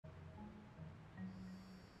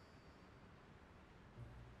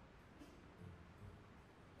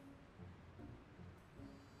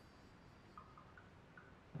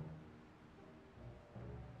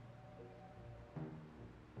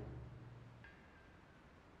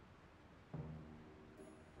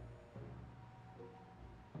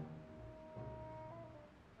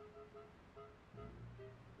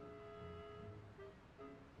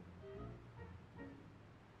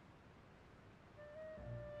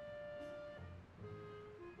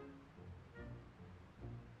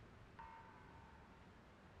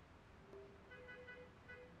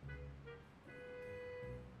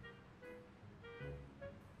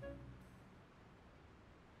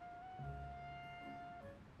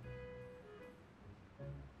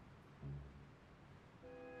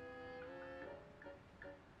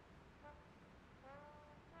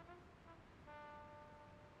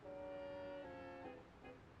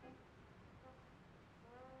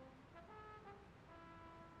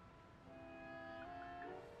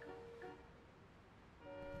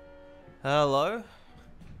Hello?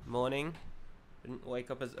 Morning. Didn't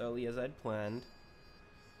wake up as early as I'd planned.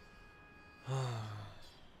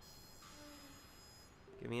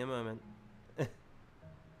 Give me a moment.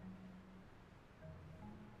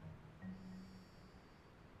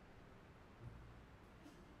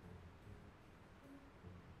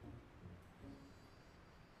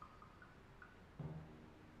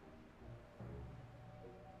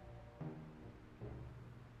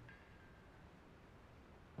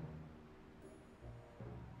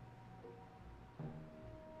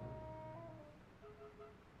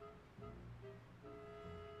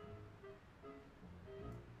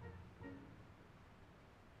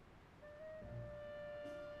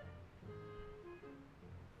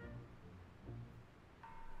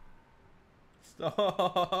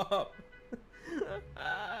 Stop!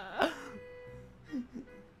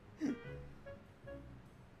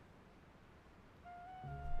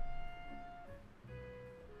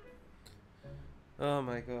 Oh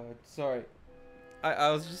my god, sorry. I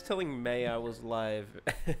was just telling May I was live.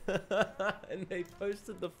 And they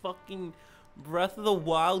posted the fucking Breath of the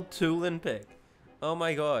Wild Tulin pic. Oh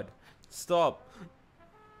my god. Stop.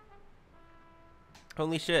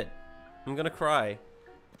 Holy shit. I'm gonna cry.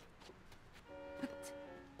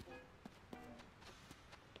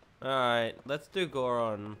 Alright, let's do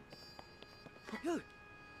Goron.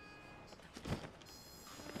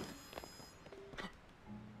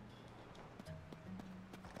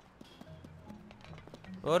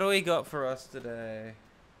 What do we got for us today?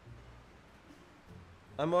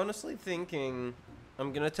 I'm honestly thinking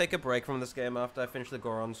I'm gonna take a break from this game after I finish the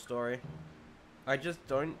Goron story. I just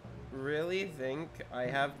don't really think I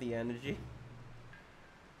have the energy.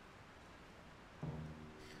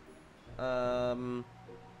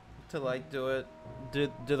 To like do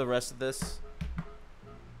the rest of this.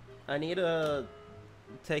 I need to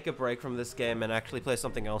take a break from this game and actually play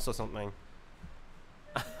something else or something.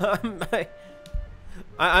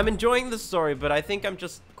 I'm enjoying the story, but I think I'm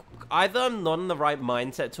just either I'm not in the right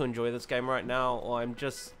mindset to enjoy this game right now, or I'm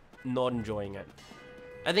just not enjoying it.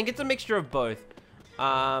 I think it's a mixture of both.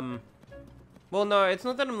 Well, no, it's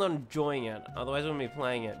not that I'm not enjoying it. Otherwise, I wouldn't be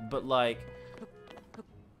playing it. But like,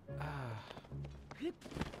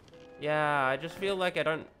 yeah, I just feel like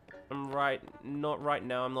not right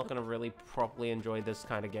now. I'm not gonna really properly enjoy this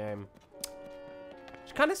kind of game.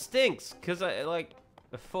 Which kind of stinks, cause I like.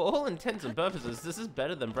 For all intents and purposes, this is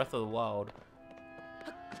better than Breath of the Wild.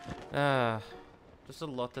 Just a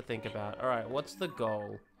lot to think about. Alright, what's the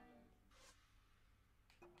goal?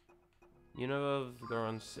 You know of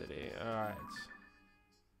Goron City. Alright.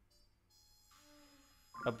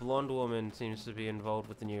 A blonde woman seems to be involved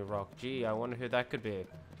with the new rock. Gee, I wonder who that could be.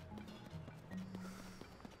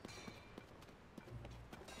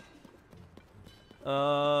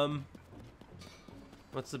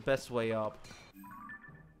 What's the best way up?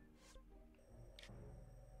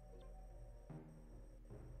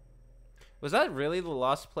 Was that really the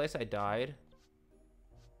last place I died?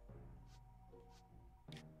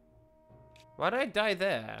 Why did I die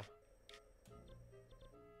there?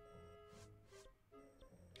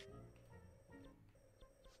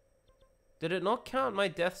 Did it not count my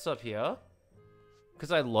deaths up here?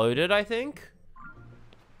 Because I loaded, I think?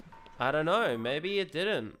 I don't know. Maybe it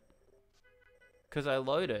didn't. Because I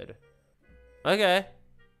loaded. Okay.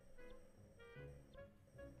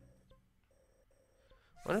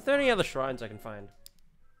 I wonder if there are any other shrines I can find.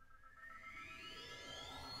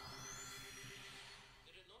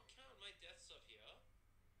 Did it not count my deaths up here?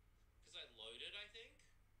 Because I loaded, I think?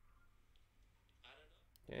 I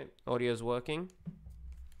don't know. Okay, audio's working.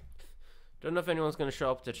 Don't know if anyone's going to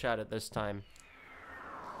show up to chat at this time.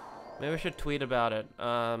 Maybe I should tweet about it.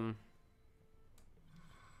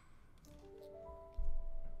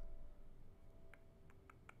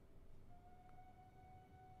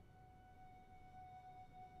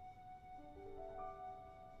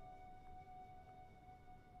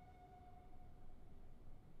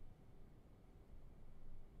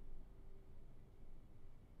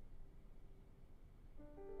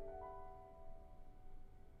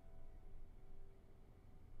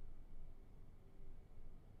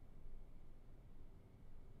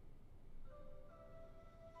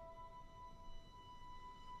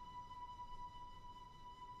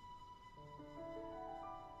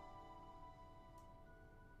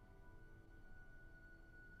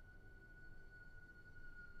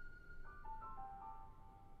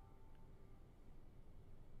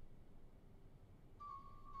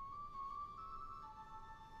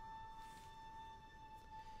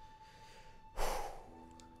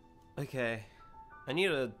 Okay. I need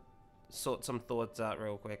to sort some thoughts out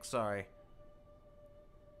real quick. Sorry.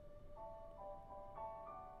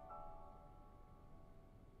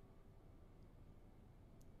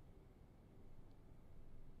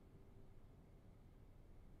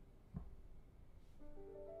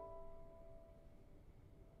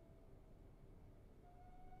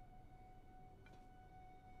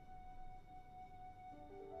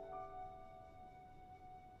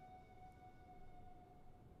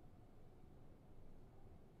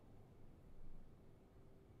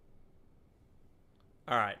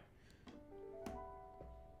 Alright.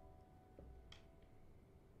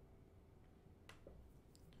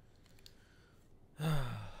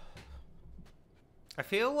 I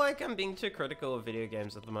feel like I'm being too critical of video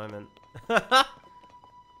games at the moment.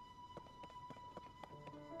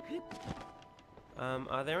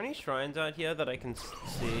 Are there any shrines out here that I can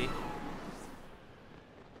see?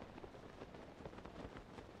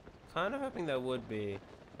 Kind of hoping there would be,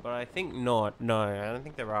 but I think not. No, I don't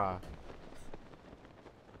think there are.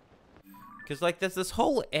 Because, like, there's this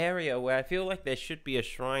whole area where I feel like there should be a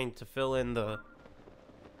shrine to fill in the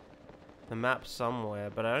map somewhere,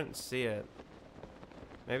 but I don't see it.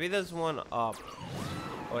 Maybe there's one up.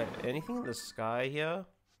 Wait, anything in the sky here?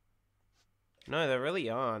 No, there really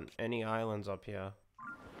aren't any islands up here.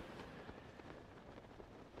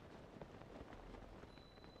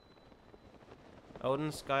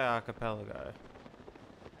 Odin Sky Archipelago.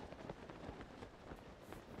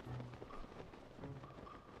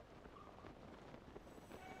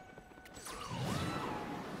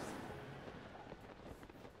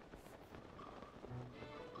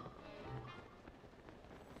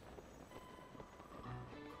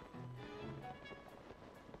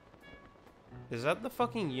 Is that the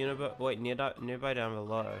fucking universe? Wait, nearby down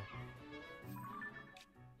below.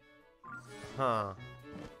 Huh.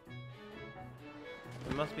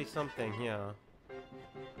 There must be something here.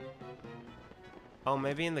 Oh,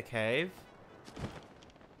 maybe in the cave?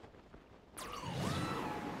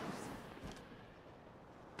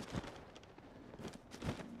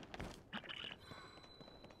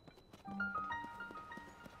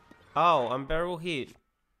 Oh, unbearable heat.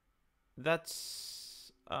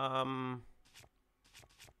 That's,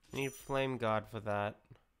 need flame guard for that.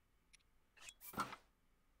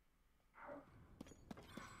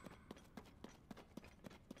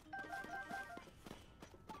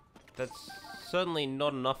 That's certainly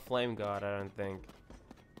not enough flame guard, I don't think.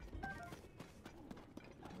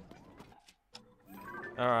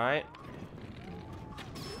 Alright.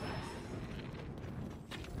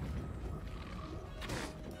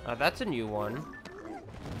 That's a new one.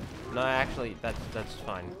 No, actually, that's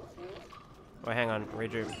fine. Wait, hang on,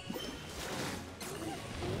 regroup.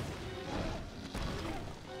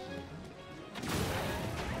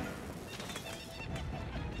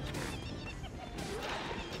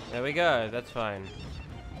 There we go, that's fine.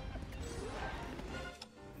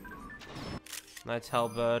 Knight's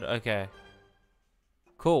Halberd, okay.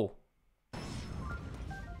 Cool.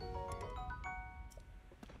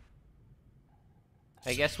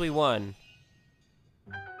 I guess we won.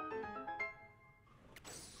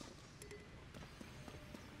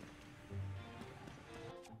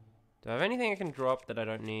 Do I have anything I can drop that I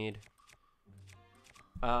don't need?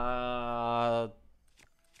 Yeah,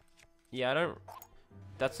 I don't...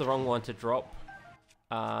 That's the wrong one to drop.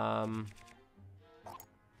 That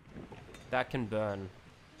can burn.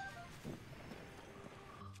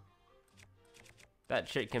 That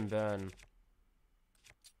shit can burn.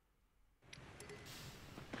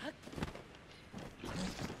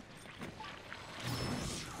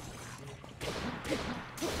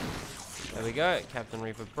 There we go. Captain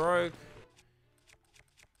Reaper broke.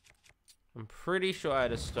 I'm pretty sure I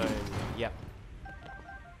had a stone. Yep.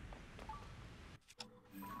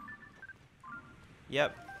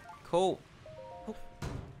 Yep. Cool.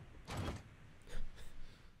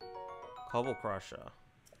 Cobble Crusher.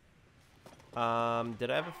 Did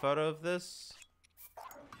I have a photo of this?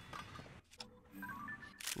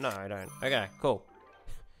 No, I don't. Okay, cool.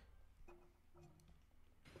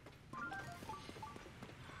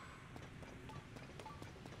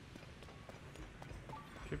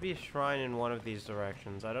 Should be a shrine in one of these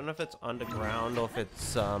directions. I don't know if it's underground or if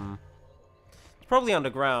it's probably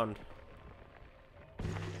underground.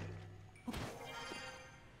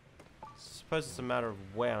 Suppose it's a matter of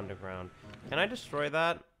where underground. Can I destroy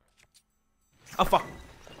that? Oh fuck!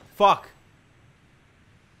 Fuck!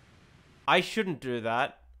 I shouldn't do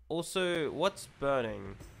that. Also, what's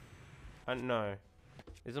burning? I don't know.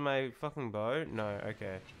 Is it my fucking bow? No,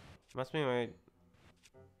 okay. Must be my...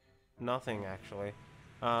 Nothing, actually.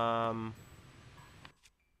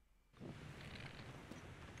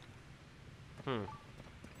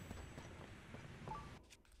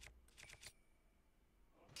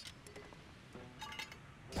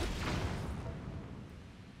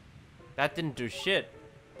 That didn't do shit.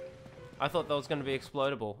 I thought that was going to be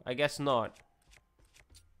explodable. I guess not.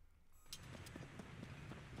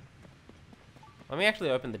 Let me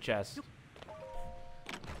actually open the chest.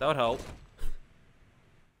 That would help.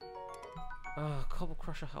 Oh, Cobble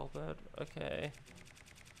Crusher Halberd. Okay.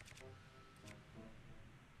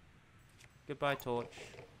 Goodbye, torch.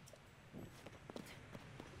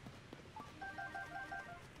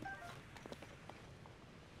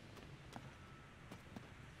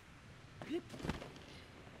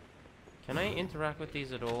 Can I interact with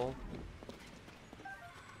these at all?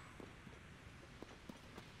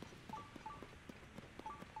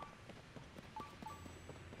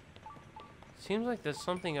 Seems like there's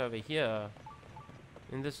something over here.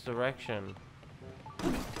 In this direction.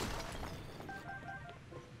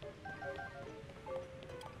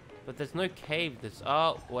 But there's no cave this—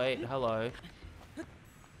 oh, wait, hello.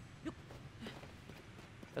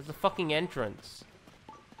 There's the fucking entrance.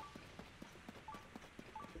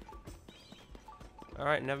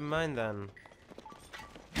 Alright, never mind then.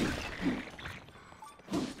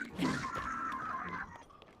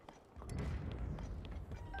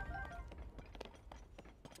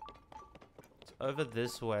 It's over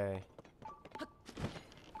this way.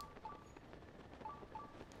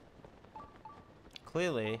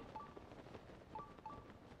 Clearly.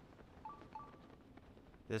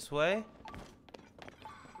 This way?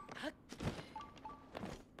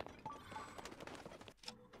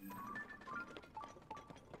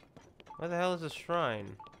 Where the hell is this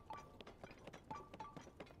shrine?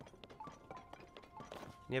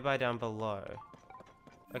 Nearby down below.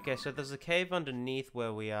 Okay, so there's a cave underneath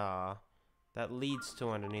where we are. That leads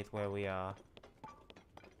to underneath where we are.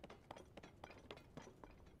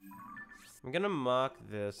 I'm gonna mark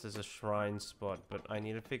this as a shrine spot, but I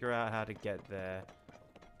need to figure out how to get there.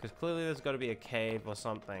 Because clearly there's got to be a cave or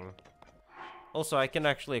something. Also, I can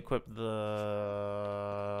actually equip the...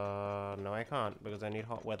 no, I can't, because I need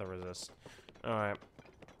hot weather resist. Alright.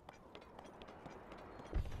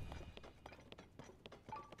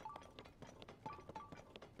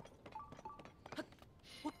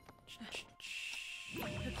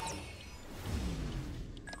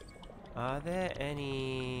 Are there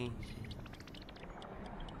any...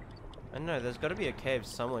 I don't know, there's got to be a cave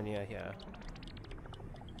somewhere near here.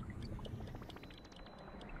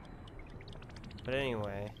 But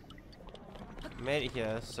anyway, made it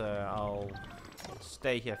here, so I'll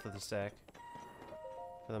stay here for the sec.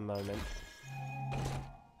 For the moment.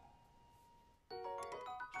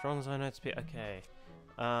 Strong zone note speed. Okay.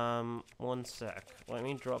 1 sec. Let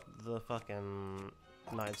me drop the fucking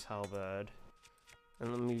Knight's Halberd.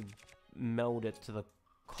 And let me meld it to the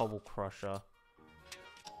Cobble Crusher.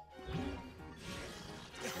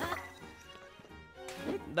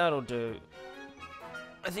 That'll do.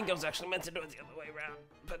 I think I was actually meant to do it the other way around,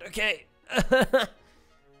 but okay.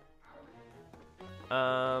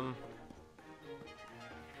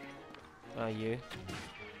 Are you?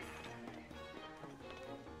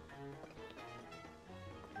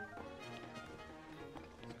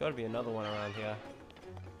 There's gotta be another one around here.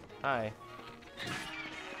 Hi.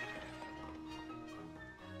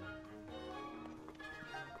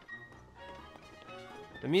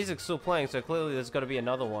 The music's still playing, so clearly there's gotta be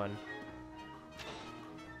another one.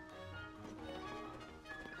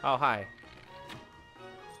 Oh, hi.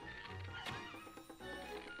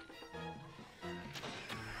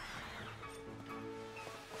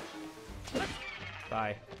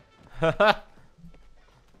 Bye.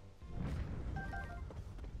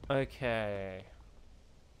 Okay.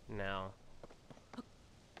 Now.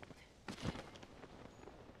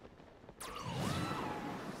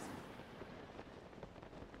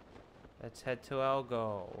 Let's head to our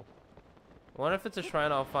goal. I wonder if it's a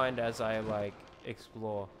shrine I'll find as I, like,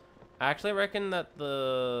 explore. I actually reckon that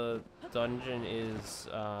the dungeon is,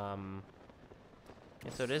 yeah,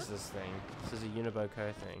 so it is this thing. This is a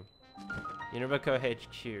Uniboco thing. Uniboco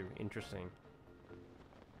HQ. Interesting.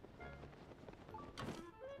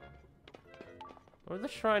 Or the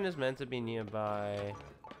shrine is meant to be nearby.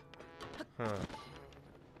 Huh.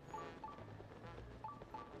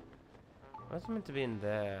 What's meant to be in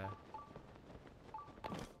there?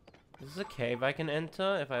 Is this a cave I can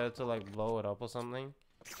enter if I were to, like, blow it up or something?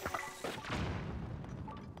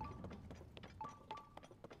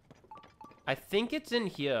 I think it's in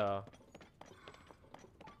here.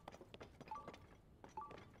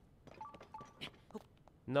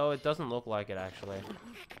 No, it doesn't look like it, actually.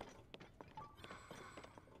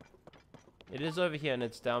 It is over here and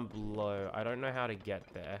it's down below. I don't know how to get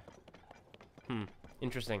there.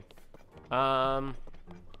 Interesting.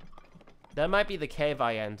 That might be the cave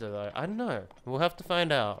I enter, though. I don't know. We'll have to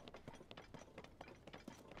find out.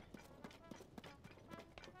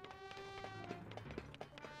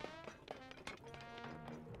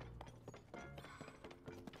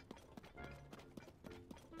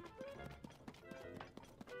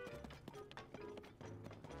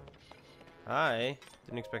 Hi.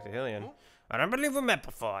 Didn't expect a Hillian. I don't believe we met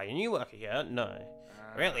before. You work here? No.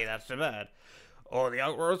 Really, that's too bad. All the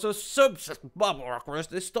outgrowers are so bubble rockers,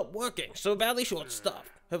 they stop working. So badly short stuff.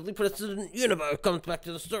 Hopefully President Univo comes back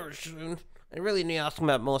to the storage soon. I really need to ask him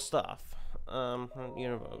about more stuff.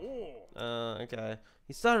 Okay.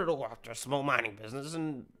 He started all after a small mining business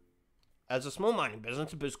and as a small mining business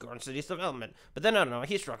to boost Goron City's development. But then I don't know,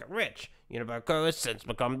 he struck it rich. Univerco has since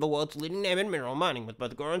become the world's leading name in mineral mining with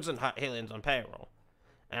both Gorons and Hylians on payroll.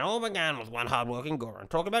 And it all began with one hard-working Goron.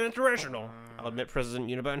 Talk about inspirational. I'll admit President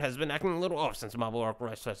Unibone has been acting a little off since Marble Rock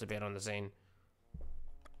Royce first appeared on the scene.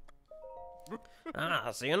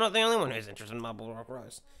 So you're not the only one who's interested in Marble Rock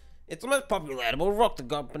Royce. It's the most popular edible rock the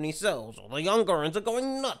company sells. All the young Gorons are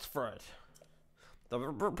going nuts for it.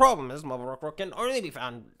 The problem is Marble Rock can only be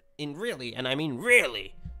found in really, and I mean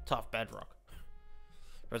really, tough bedrock.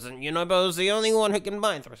 President Unibo is the only one who can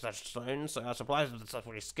mine through such stones, so our supplies of the stuff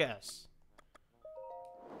are pretty scarce.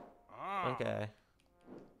 Okay.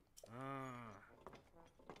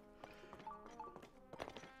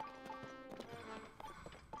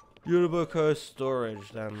 Uniboco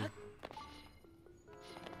storage, then.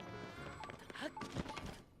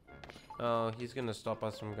 Oh, he's gonna stop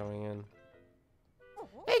us from going in.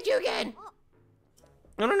 Hey, you again!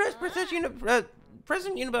 No, it's President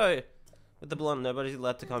Unibo! With the blonde, nobody's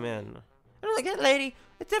allowed to come in. I don't like that lady.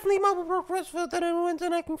 It's definitely Marble Rock Roosevelt that everyone's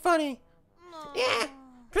acting funny. Yeah!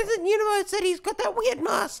 President Unibo said he's got that weird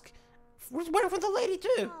mask. Was wearing for the lady,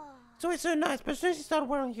 too. It's always so nice, but as soon as he started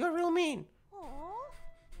wearing it, he got real mean.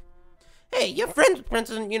 Hey, you're friends with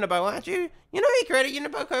President Unibo, aren't you? You know he created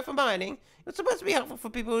Uniboco for mining. It was supposed to be helpful for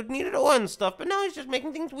people who needed oil and stuff, but now he's just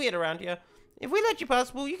making things weird around here. If we let you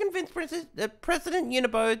pass, will you convince President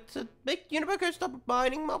Unibo to make Uniboco stop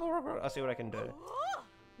mining Marble Rock? I'll see what I can do.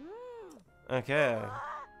 Okay.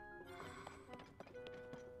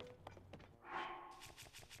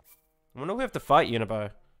 I wonder if we have to fight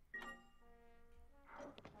Unibo.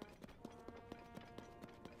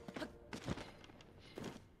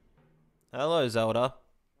 Hello, Zelda.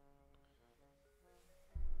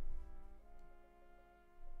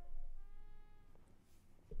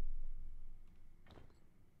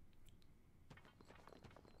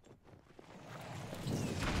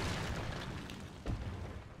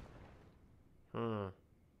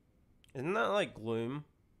 Isn't that like gloom?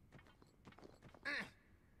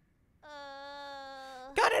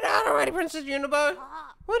 Cut it out already, Princess Unibo!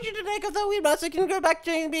 Want you to take off that weird mask so you can go back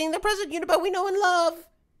to being the President Unibo we know and love!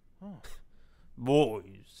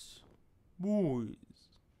 Boys.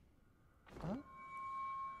 Huh?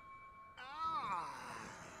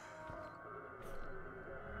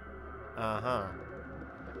 Uh-huh.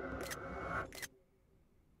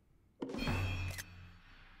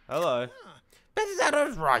 Hello. Mrs.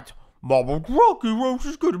 Adams right. Marble Rocky Roast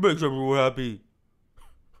is good, it makes everyone happy.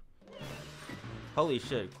 Holy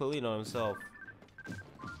shit, clearly not himself.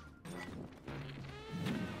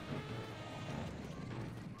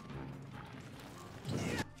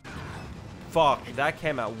 Fuck, that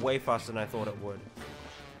came out way faster than I thought it would.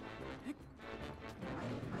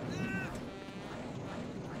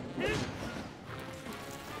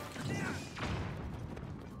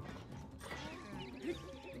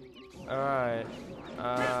 Alright.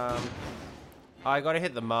 I gotta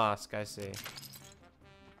hit the mask, I see.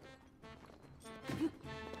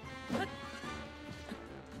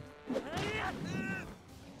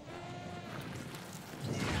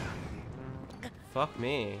 Fuck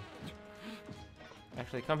me.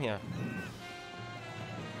 Actually, come here.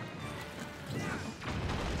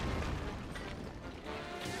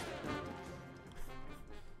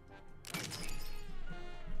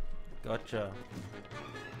 Gotcha.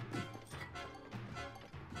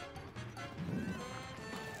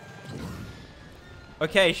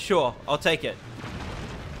 Okay, sure. I'll take it.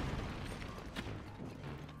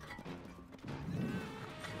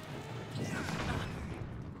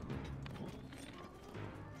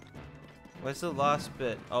 Where's the last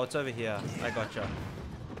bit? Oh, it's over here. I gotcha.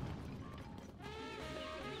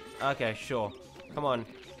 Okay, sure. Come on.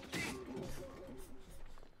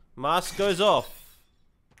 Mask goes off.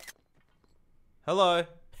 Hello.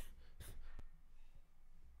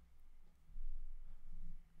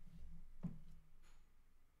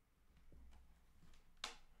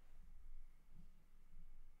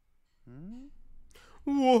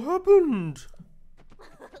 What happened?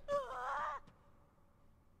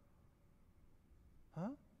 Huh?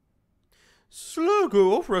 Slow,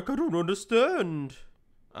 go off, Rick. I don't understand.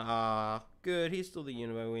 Ah, good. He's still the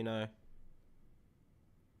Unimo we know.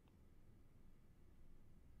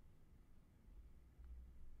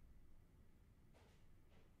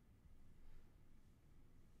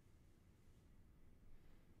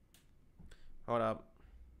 Hold up.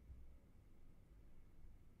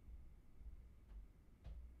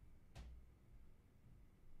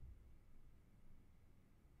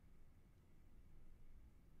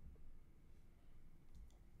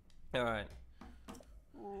 Alright.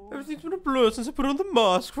 Everything's been a blur since I put on the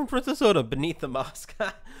mask from Princess Zelda. Beneath the mask.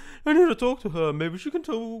 I need to talk to her. Maybe she can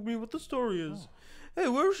tell me what the story is. Hey,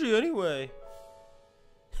 where is she anyway?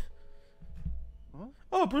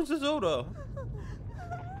 Oh, Princess Zelda.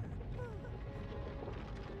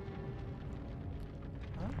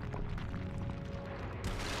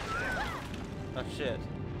 Oh, shit.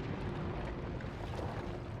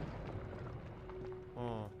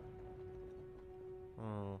 Oh.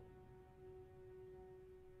 Oh.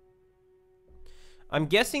 I'm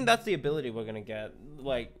guessing that's the ability we're gonna get.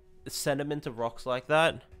 Like, send him into rocks like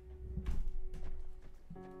that.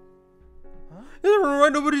 Huh? Is everyone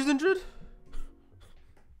alright? Nobody's injured?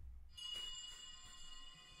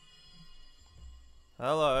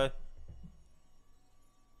 Hello.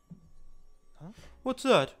 Huh? What's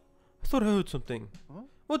that? I thought I heard something. Huh?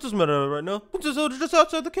 What's this matter right now? Princess Zelda's just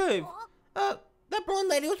outside the cave. That blonde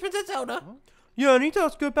lady was Princess Zelda. Huh? Yeah, I need to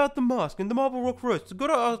ask her about the mask and the marble rock roast. Go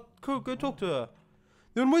talk to her.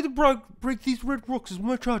 The only way to break these red rocks is with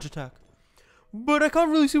my charge attack. But I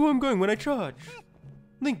can't really see where I'm going when I charge.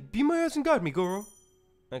 Link, be my ass and guide me, Goro.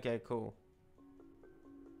 Okay, cool.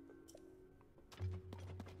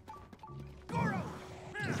 Goro.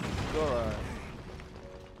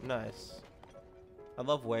 Nice. I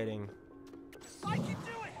love waiting. I can do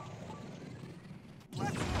it.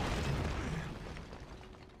 Let's go.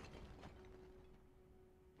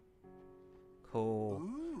 Cool.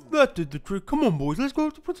 Ooh. That did the trick. Come on, boys. Let's go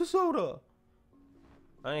to Princess Zelda.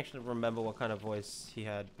 I don't actually remember what kind of voice he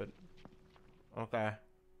had, but okay.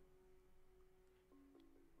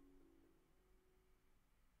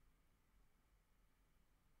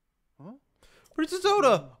 Huh? Princess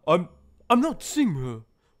Zelda. I'm not seeing her.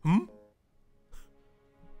 Hmm?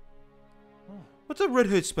 What's that red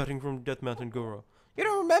haze spouting from Death Mountain, Goro? You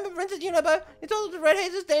don't remember Princess Unaba? You told us the red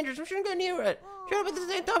haze is dangerous. We shouldn't go near it. Shut up at the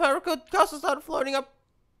same time, Haruka castle started floating up,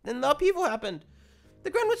 and the upheaval happened. The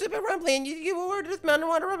ground was a bit rumbly, and you were worried this mountain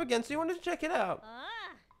wanted up again, so you wanted to check it out.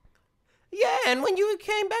 Yeah, and when you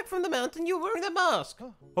came back from the mountain, you were wearing that mask.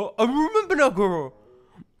 Oh, I remember now, Goro.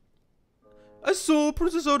 I saw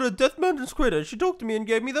Princess Zelda at Death Mountain's crater. She talked to me and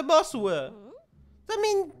gave me the mask to wear. Does that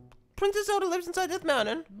mean Princess Zelda lives inside Death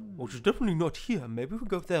Mountain? Well, she's definitely not here. Maybe if we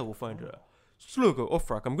go there, we'll find her. Slurgo,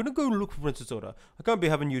 Offrak, I'm gonna go look for Princess Zelda. I can't be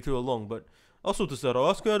having you two along, but I'll sort this out. I'll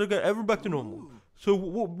ask her to get everyone back to normal. So,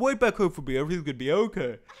 wait back home for me. Everything's gonna be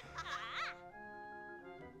okay.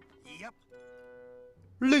 Yep.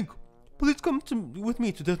 Link, please come with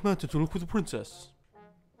me to Death Mountain to look for the princess.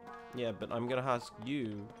 Yeah, but I'm gonna ask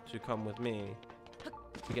you to come with me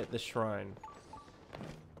to get this shrine.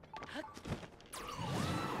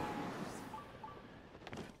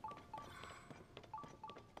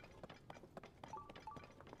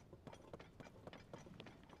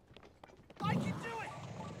 I can do it.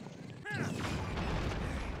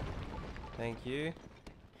 Thank you.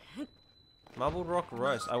 Marble rock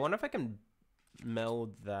roast. I wonder if I can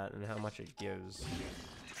meld that and how much it gives.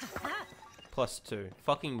 +2.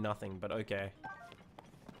 Fucking nothing, but okay.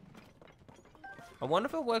 I wonder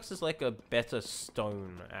if it works as like a better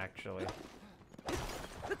stone, actually.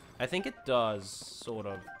 I think it does, sort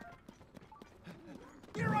of.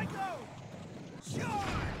 Here I go! Charge!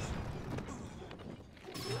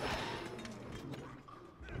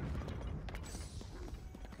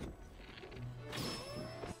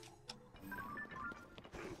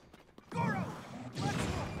 Goro! Let's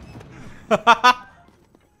go!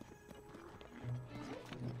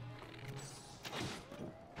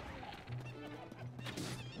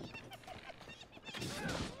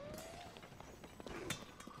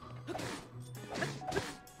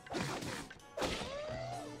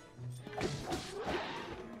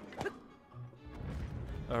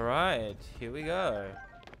 Alright, here we go.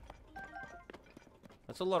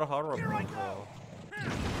 That's a lot of horror control.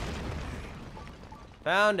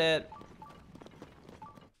 Found it!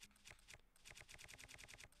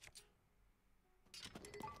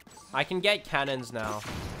 I can get cannons now.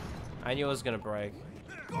 I knew it was gonna break.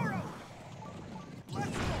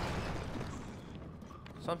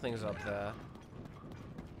 Something's up there.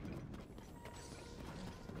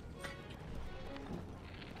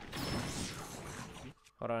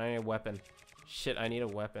 Hold on, I need a weapon. Shit, I need a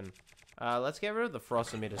weapon. Let's get rid of the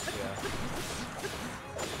frost emitter sphere.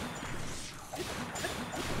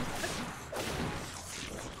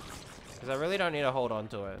 Because I really don't need to hold on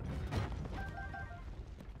to it.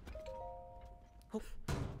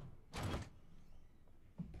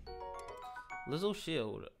 Lizzle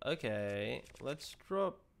shield. Okay, let's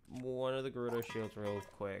drop one of the Gerudo shields real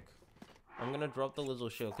quick. I'm gonna drop the Lizzle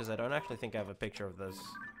shield because I don't actually think I have a picture of this.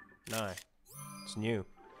 No. It's new.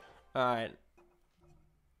 Alright.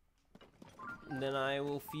 Then I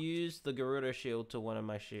will fuse the Gerudo shield to one of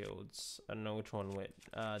my shields. I don't know which one with.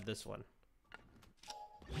 This one.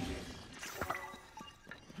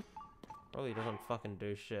 Probably doesn't fucking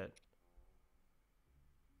do shit.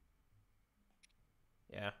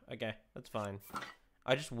 Yeah, okay, that's fine.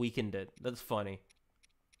 I just weakened it. That's funny.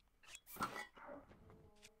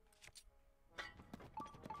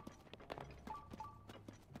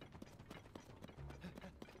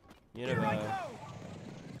 Unibo.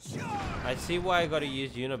 I see why I gotta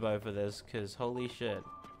use Unibo for this, cause holy shit.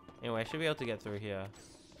 Anyway, I should be able to get through here.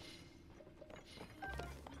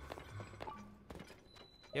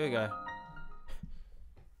 Here we go.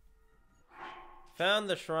 Found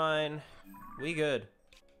the shrine. We good.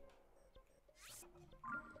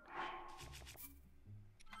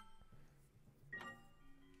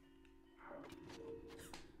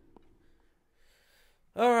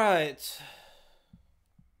 All right.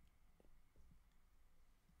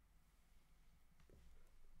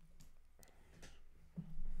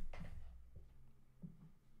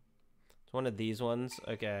 It's one of these ones.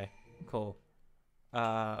 Okay, cool.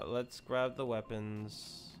 Let's grab the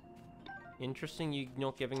weapons. Interesting, you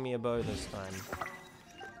not giving me a bow this time.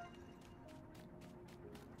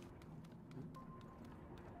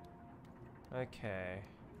 Okay.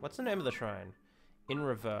 What's the name of the shrine? In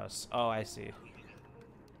reverse. Oh, I see.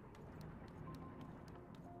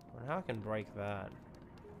 I wonder how I can break that.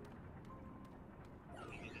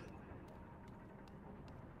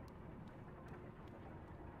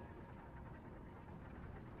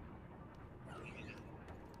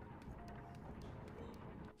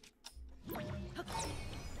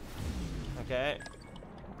 Okay.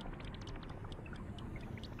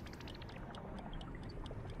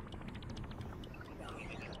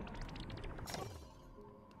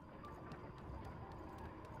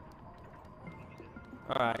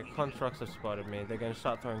 Alright, constructs have spotted me. They're gonna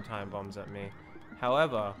start throwing time bombs at me.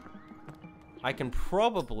 However, I can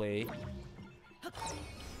probably...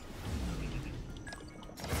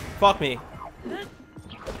 Fuck me!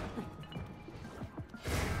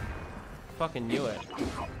 Fucking knew it.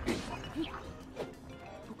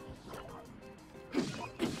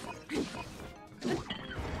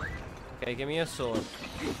 Okay, give me a sword.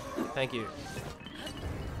 Thank you.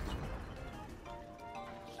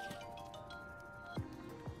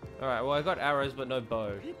 Alright, well I got arrows but no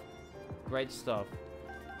bow. Great stuff.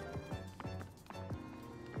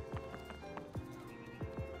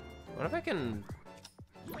 What if I can...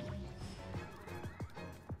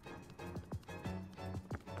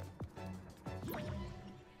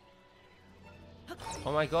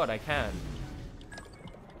 Oh my god, I can.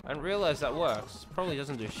 I didn't realize that works. Probably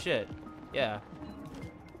doesn't do shit. Yeah.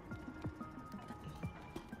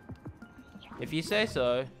 If you say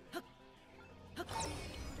so.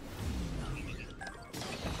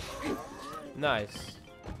 Nice.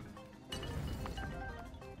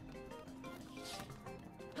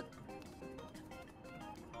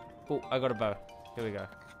 Oh, I got a bow. Here we go.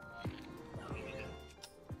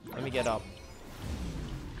 Let me get up.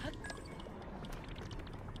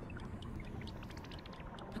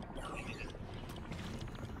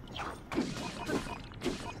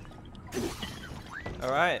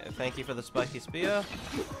 Alright, thank you for the spiky spear.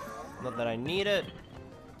 Not that I need it.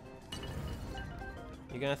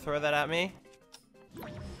 You gonna throw that at me?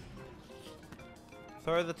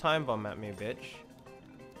 Throw the time bomb at me, bitch.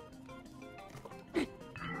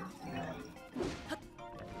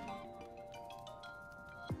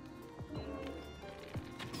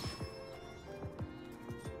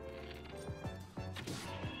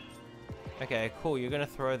 Okay, cool, you're gonna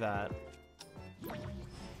throw that.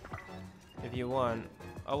 If you want.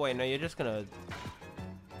 Oh wait, no, you're just gonna...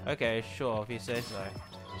 Okay, sure, if you say so.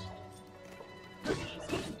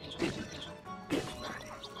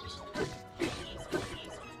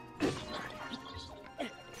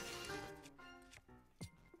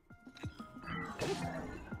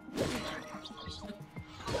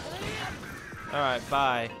 Alright,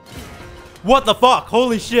 bye. What the fuck?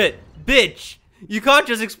 Holy shit! Bitch! You can't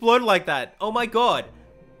just explode like that! Oh my god!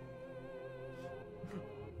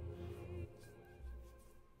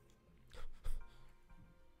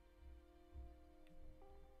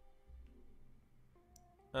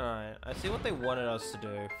 Alright, I see what they wanted us to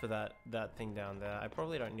do for that thing down there. I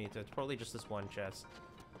probably don't need to. It's probably just this one chest.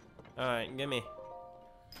 Alright, gimme.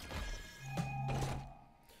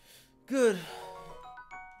 Good.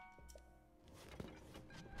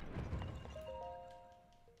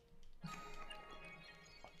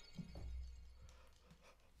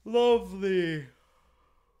 Lovely.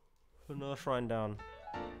 Another shrine down.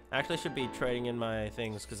 I actually should be trading in my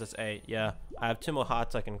things because it's 8. Yeah, I have 2 more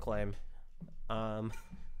hearts I can claim.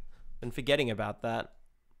 Been forgetting about that.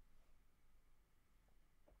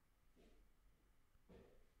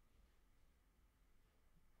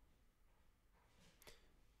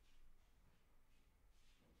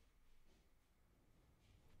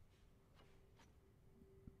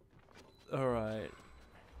 Alright.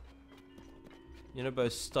 You know,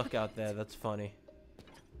 both stuck out there. That's funny.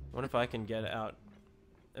 What if I can get out?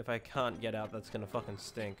 If I can't get out, that's gonna fucking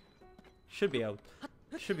stink. Should be able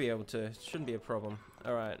to. Shouldn't be a problem.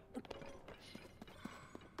 Alright.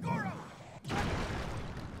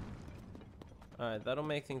 Alright, that'll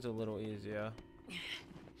make things a little easier.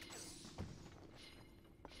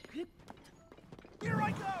 Here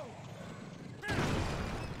I go!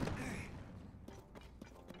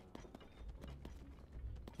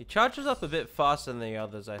 He charges up a bit faster than the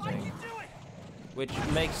others, I think. Which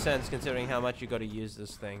makes sense considering how much you gotta use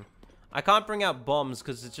this thing. I can't bring out bombs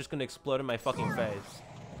because it's just gonna explode in my fucking face.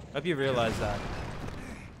 Hope you realize that.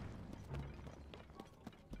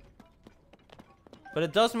 But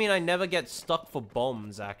it does mean I never get stuck for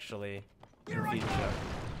bombs, actually, in the future.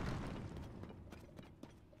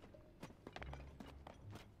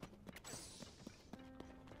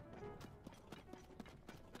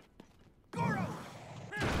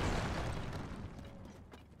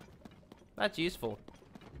 That's useful.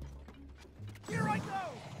 Here I go!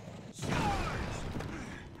 Charge!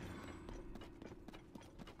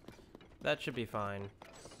 That should be fine.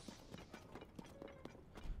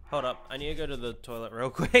 Hold up, I need to go to the toilet real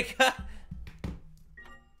quick.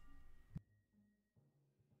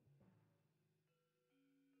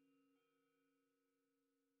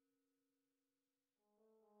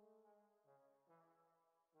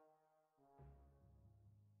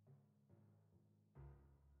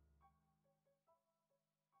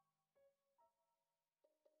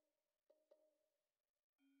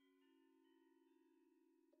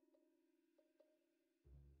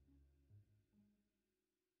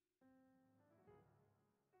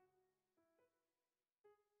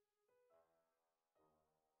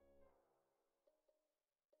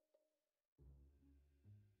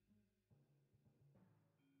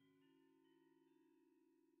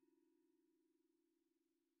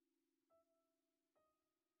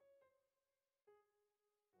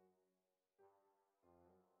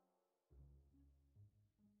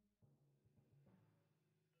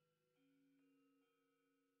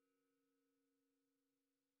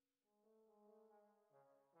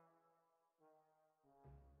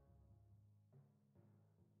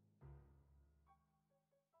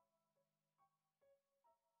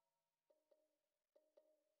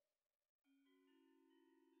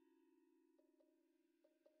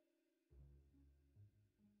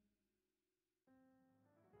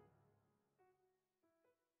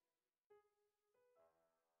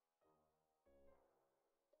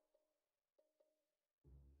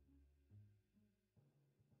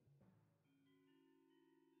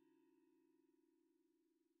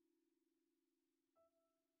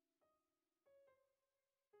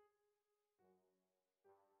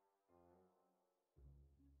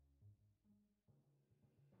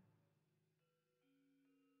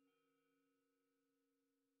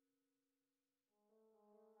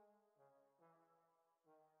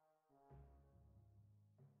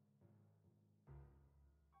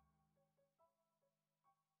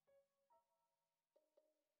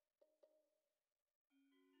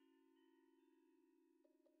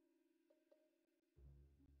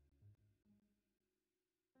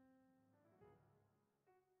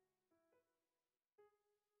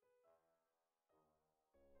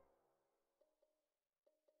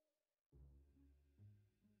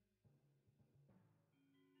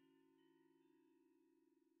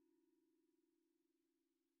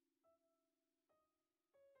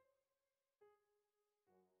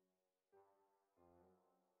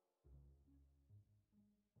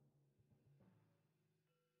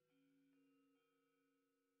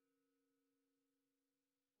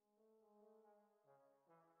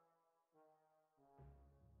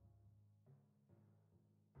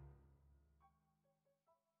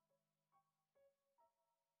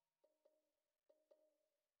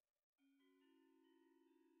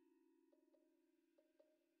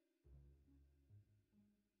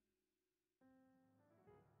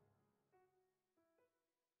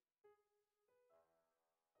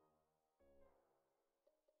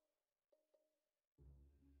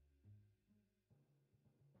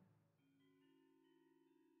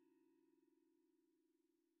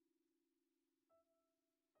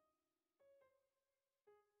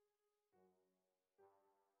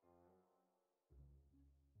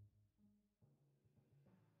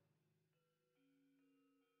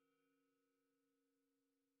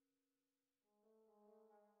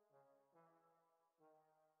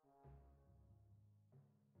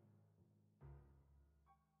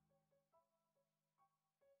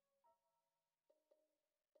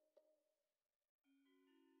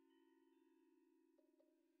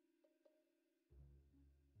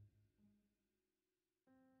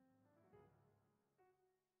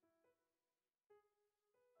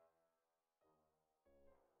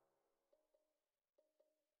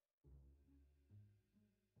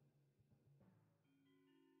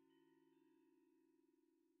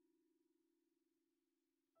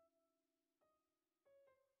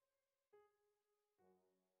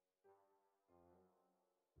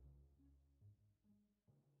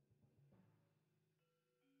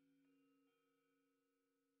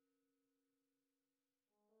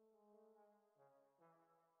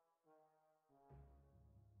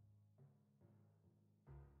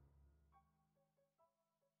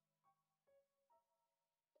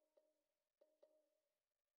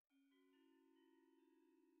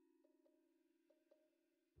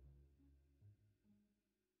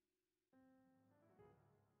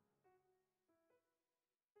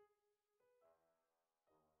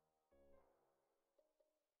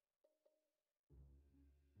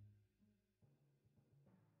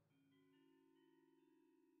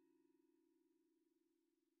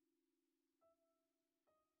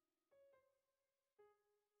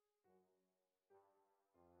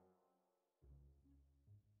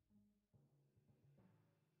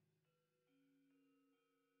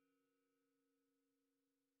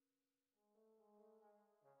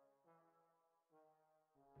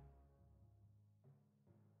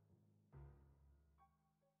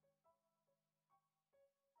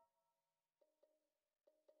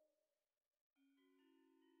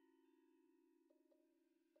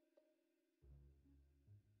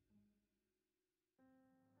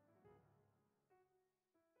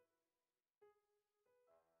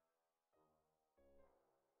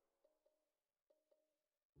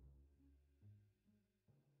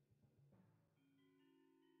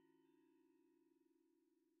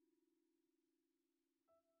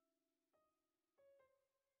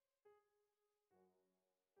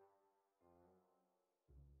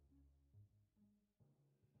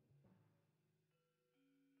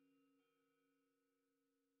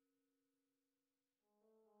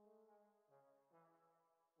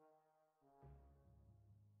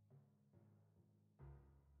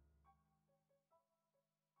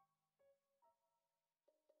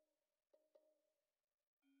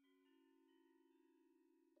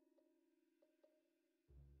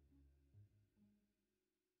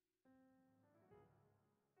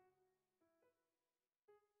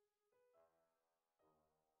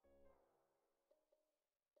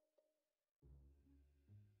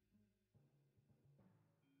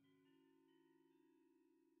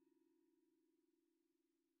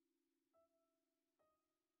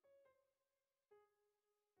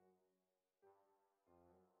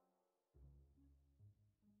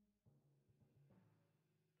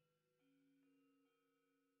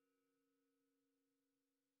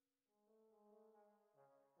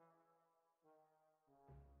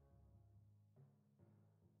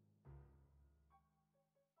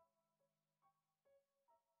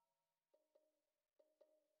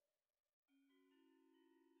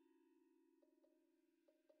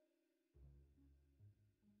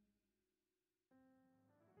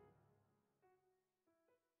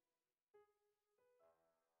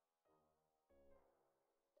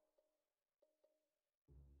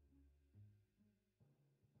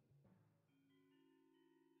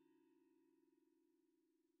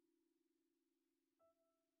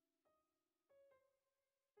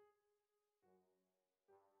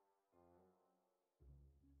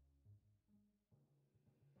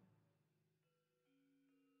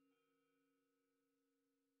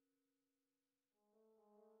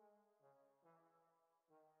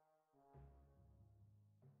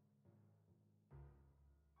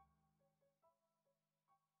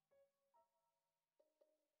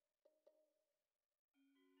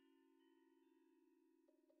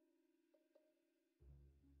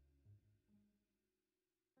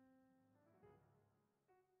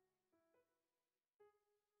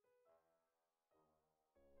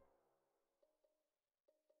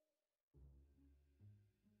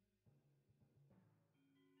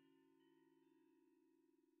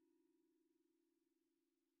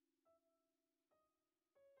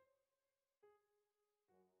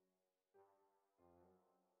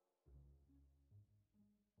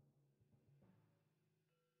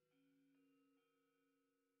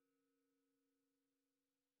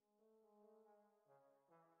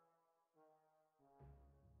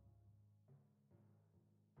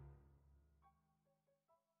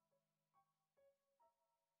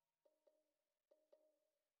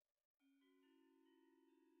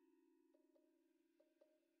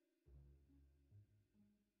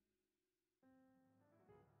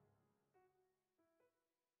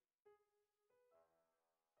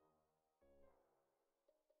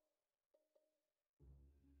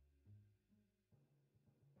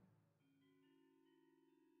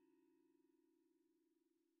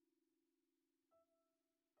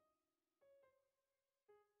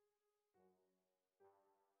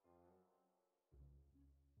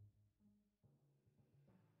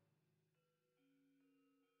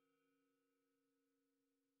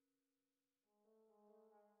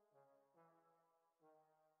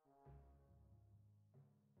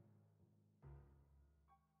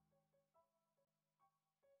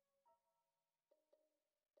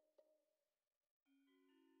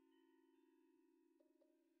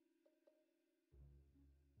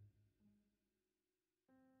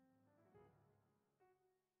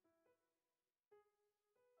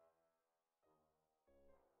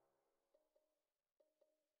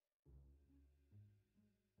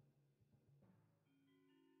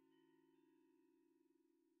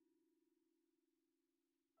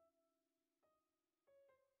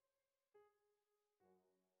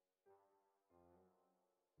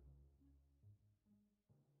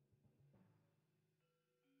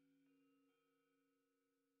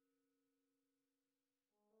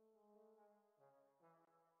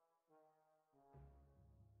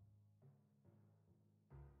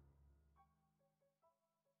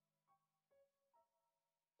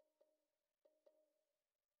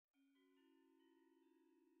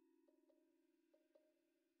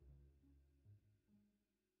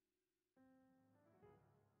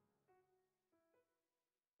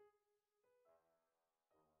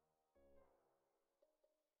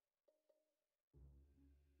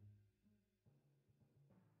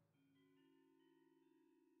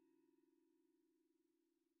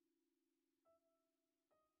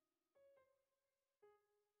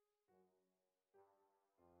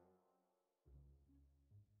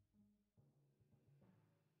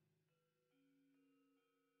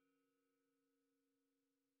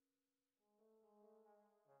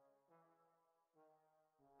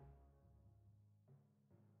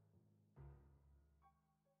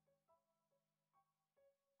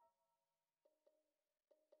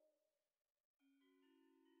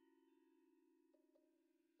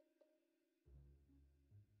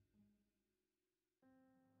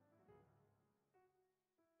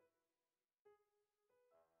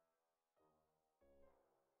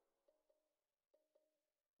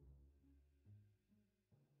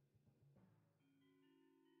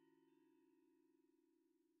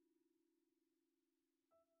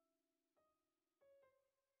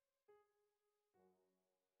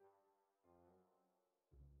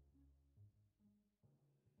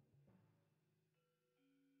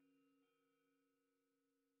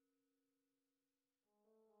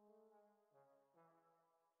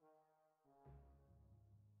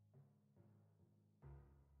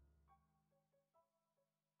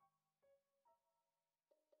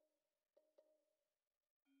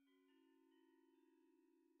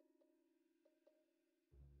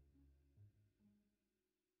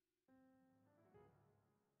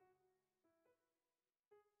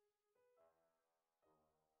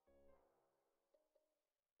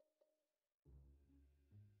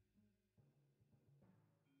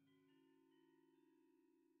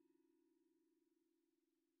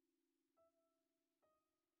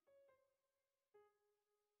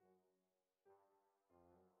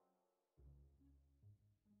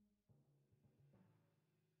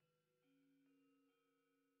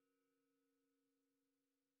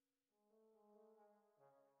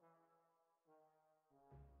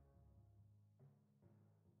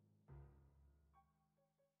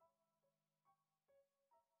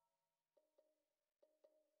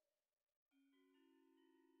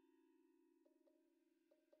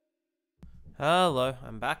 Hello,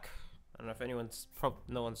 I'm back. I don't know if anyone's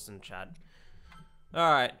no one's in chat.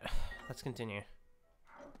 Alright, let's continue.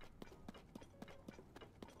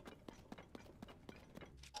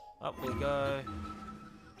 Up we go.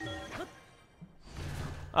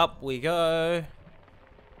 Up we go.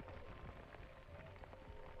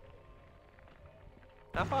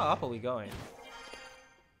 How far up are we going?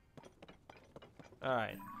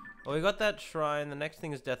 Alright. Well, we got that shrine. The next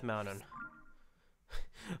thing is Death Mountain.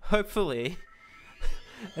 Hopefully.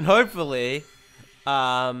 And hopefully,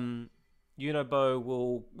 Unibo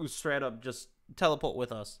will straight up just teleport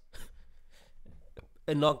with us.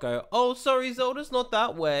 And not go, oh, sorry, Zelda's not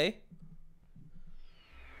that way.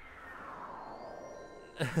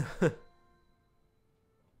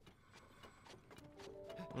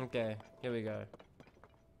 Okay, here we go.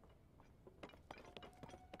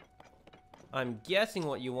 I'm guessing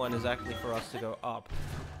what you want is actually for us to go up.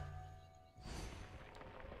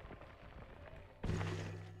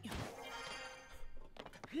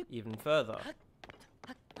 Even further.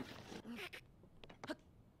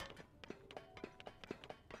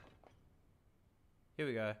 Here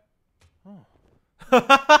we go. Oh.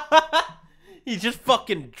 He just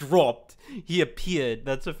fucking dropped. He appeared.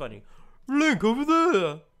 That's so funny. Link over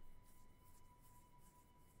there.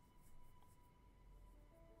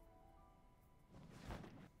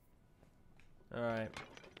 Alright.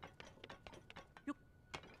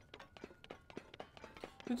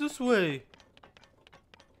 It's this way.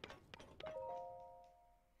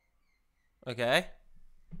 Okay.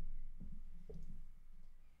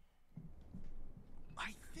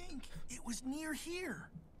 I think it was near here.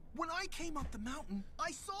 When I came up the mountain, I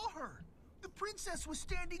saw her. The princess was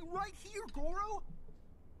standing right here, Goro.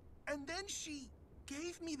 And then she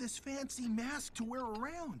gave me this fancy mask to wear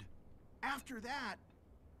around. After that,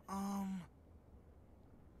 oh,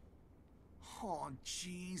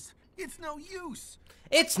 jeez. It's no use.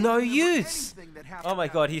 It's no use. Oh my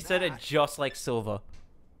god, he said it just like Silver.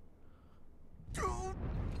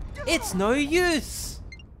 It's no use.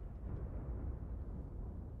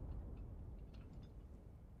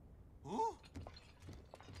 Huh?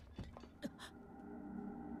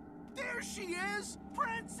 There she is,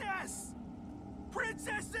 Princess!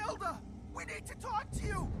 Princess Zelda! We need to talk to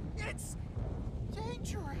you! It's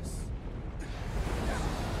dangerous.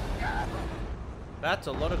 That's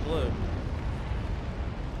a lot of glue.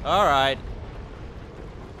 Alright.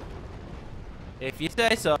 If you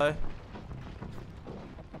say so.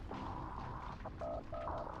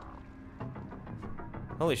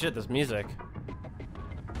 Holy shit, there's music.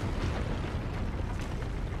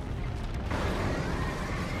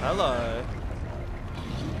 Hello.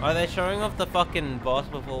 Are they showing off the fucking boss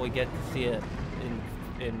before we get to see it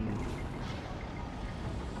in...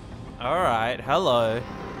 Alright, hello.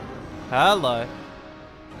 Hello.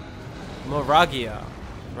 Moragia.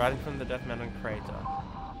 Riding from the Death Mountain crater.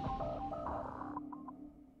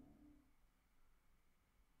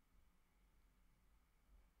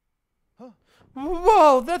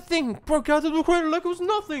 Whoa, that thing broke out of the crater like it was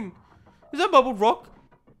nothing. Is that bubble rock?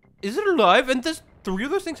 Is it alive? And there's 3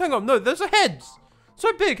 of those things? Hang on, no, there's heads.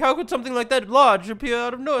 So big, how could something like that large appear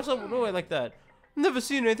out of nowhere like that? I've never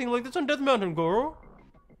seen anything like this on Death Mountain, Goro.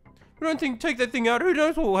 I don't think take that thing out, who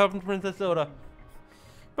knows what will happen to Princess Zelda.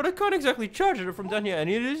 But I can't exactly charge it from down here.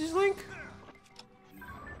 Any of this, Link?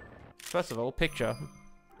 First of all, picture.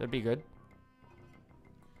 That'd be good.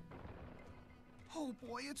 Oh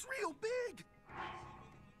boy, it's real big.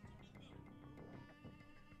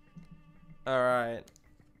 Alright.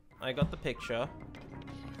 I got the picture.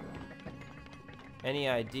 Any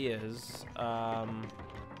ideas? I'm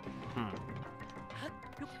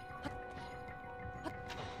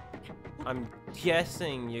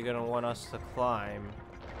guessing you're gonna want us to climb.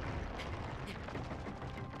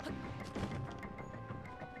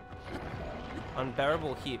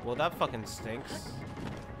 Unbearable heat. Well, that fucking stinks.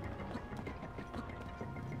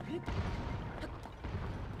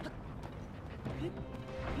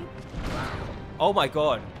 Oh my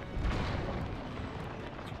god.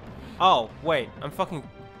 Oh, wait. I'm fucking...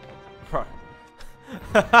 Bro.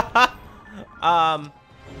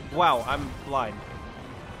 Wow, I'm blind.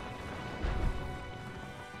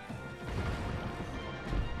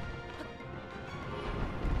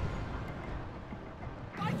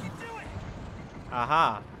 I can do it.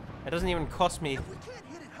 Aha. It doesn't even cost me... If we can't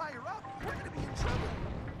hit it higher up, we're gonna be in trouble.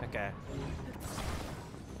 Okay.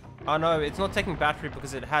 Oh no, it's not taking battery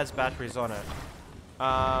because it has batteries on it.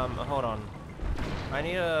 Hold on. I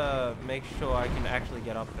need to make sure I can actually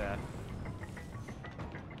get up there.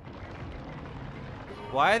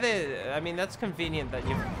 Why are they... I mean, that's convenient that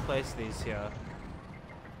you've placed these here.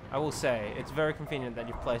 I will say, it's very convenient that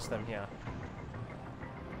you've placed them here.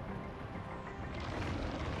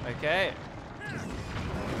 Okay.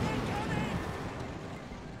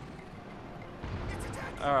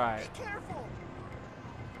 Alright. Be careful.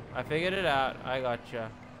 I figured it out. I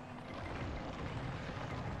gotcha.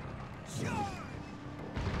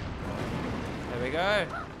 There we go.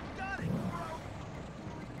 Got it, Goro.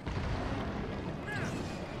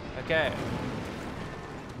 Okay.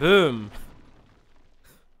 Boom.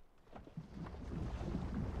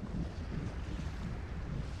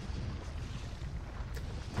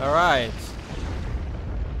 All right.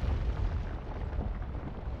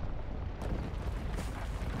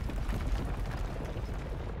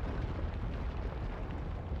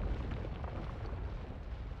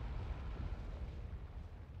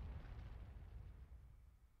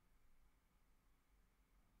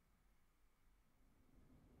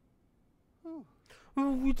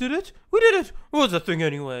 Oh, we did it! We did it! What was that thing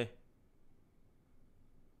anyway?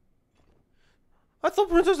 I thought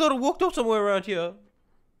Princess Zelda walked off somewhere around here.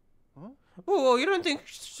 Huh? Oh, well, you don't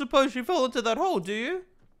suppose she fell into that hole, do you?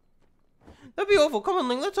 That'd be awful. Come on,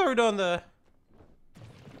 Link, let's hurry down there.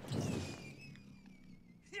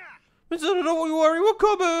 Yeah. Princess Zelda, don't you worry, we're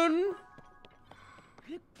coming!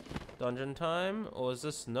 Dungeon time? Or is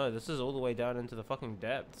this... No, this is all the way down into the fucking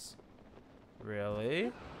depths.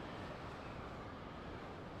 Really?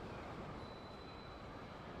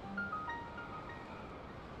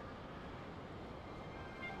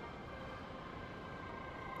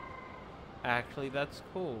 Actually, that's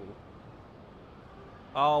cool.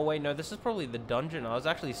 Oh, wait, no, this is probably the dungeon. I was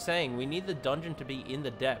actually saying we need the dungeon to be in the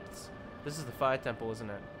depths. This is the fire temple, isn't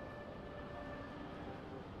it?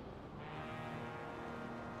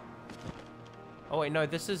 Oh, wait, no,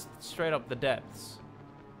 this is straight up the depths.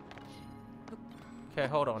 Okay,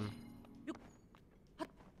 hold on.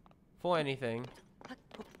 For anything,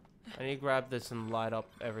 I need to grab this and light up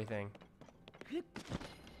everything.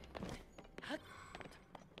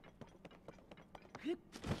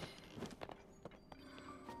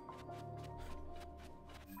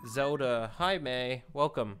 Zelda, hi May,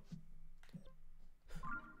 welcome.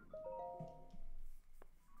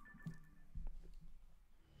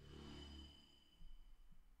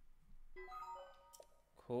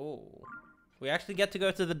 Cool. We actually get to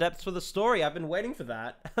go to the depths for the story. I've been waiting for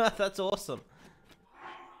that. That's awesome.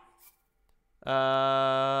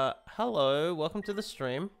 Hello, welcome to the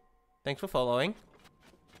stream. Thanks for following.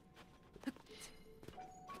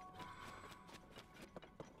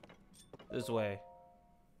 This way.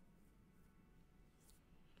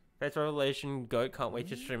 Fates Revelation, Goat, can't wait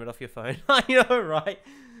to stream it off your phone. I know, right?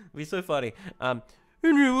 It'd be so funny.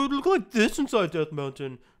 Henry, it would look like this inside Death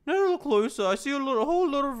Mountain. Now a little closer, I see a whole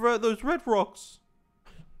lot of those red rocks.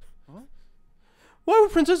 Huh? Why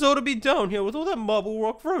would Princess Zelda be down here with all that marble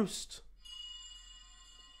rock roast?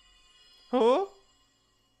 Huh?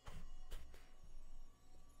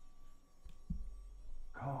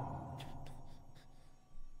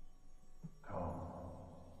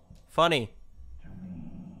 Funny.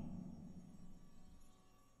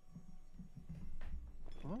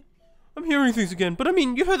 Huh? I'm hearing things again, but I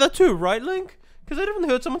mean, you heard that too, right, Link? Because I definitely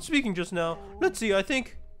heard someone speaking just now. Let's see, I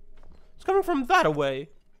think it's coming from that away.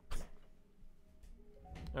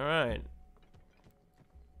 Alright.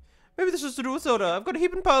 Maybe this is to do with Zelda. I've got a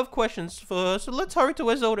heaping pile of questions for her, so let's hurry to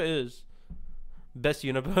where Zelda is. Best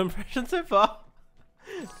Unibo impression so far.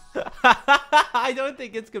 I don't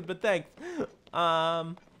think it's good, but thanks.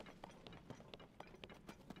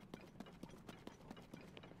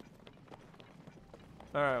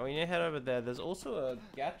 Alright, we need to head over there. There's also a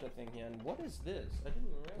gacha thing here, and what is this? I didn't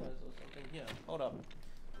even realize there was something here. Hold up.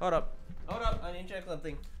 Hold up. Hold up, I need to check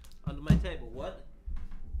something under my table. What?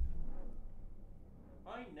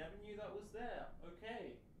 I never knew that was there. Okay.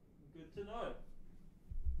 Good to know.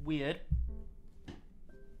 Weird.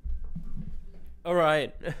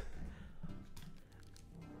 Alright.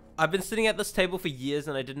 I've been sitting at this table for years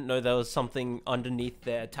and I didn't know there was something underneath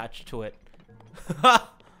there attached to it.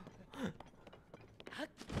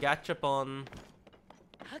 Gachapon.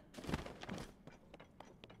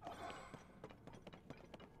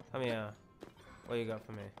 Come here. What you got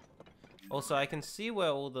for me? Also, I can see where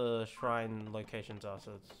all the shrine locations are,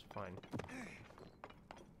 so it's fine.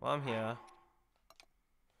 While I'm here.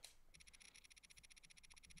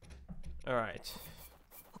 Alright.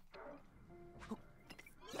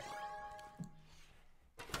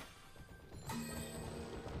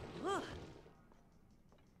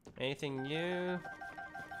 Anything new?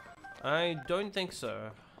 I don't think so.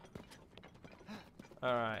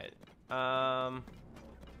 Alright.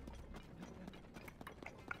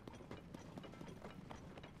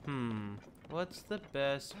 What's the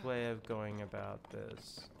best way of going about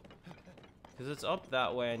this? Because it's up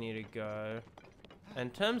that way I need to go. In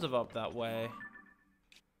terms of up that way,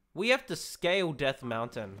 we have to scale Death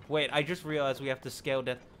Mountain. Wait, I just realized we have to scale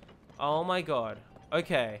Death... Oh my god.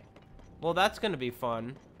 Okay. Well, that's gonna be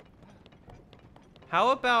fun. How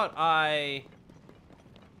about I...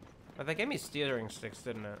 Oh, they gave me steering sticks,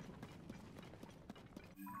 didn't it?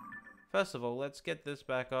 First of all, let's get this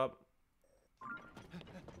back up.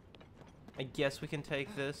 I guess we can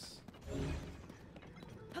take this.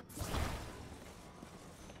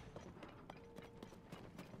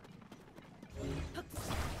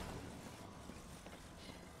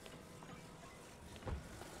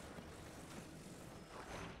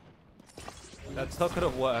 That's not gonna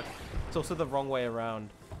work. It's also the wrong way around.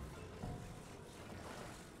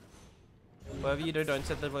 Whatever you do, don't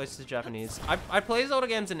set the voice to Japanese. I play Zelda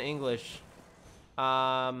games in English.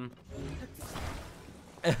 I've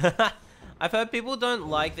heard people don't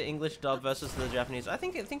like the English dub versus the Japanese. I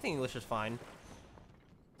think the English is fine.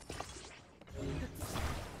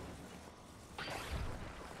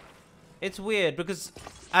 It's weird because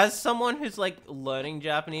as someone who's like learning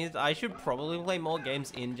Japanese, I should probably play more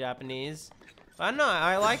games in Japanese. I don't know.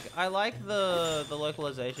 I like the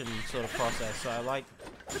localization sort of process. So I like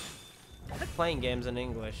playing games in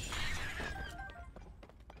English.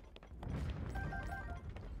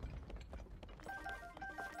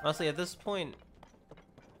 Honestly, at this point,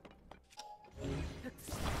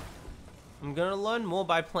 I'm gonna learn more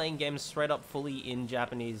by playing games straight up fully in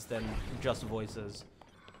Japanese than just voices.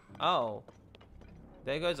 Oh,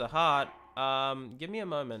 there goes a heart. Give me a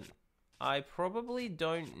moment. I probably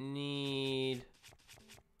don't need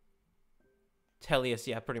Tellius,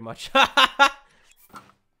 yeah, pretty much.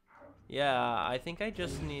 Yeah, I think I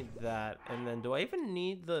just need that. And then do I even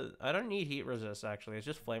need the... I don't need heat resist, actually. It's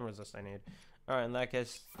just flame resist I need. Alright, in that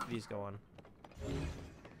case, these go on.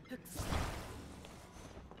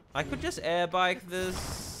 I could just air bike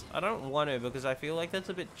this. I don't want to because I feel like that's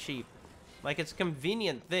a bit cheap. Like, it's a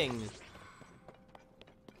convenient thing.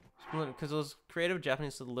 Because those creative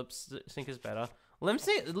Japanese lip sync is better. Lip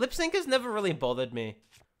sync has never really bothered me.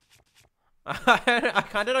 I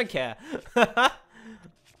kind of don't care.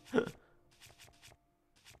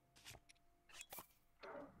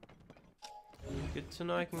 Good to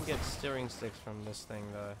know I can get steering sticks from this thing,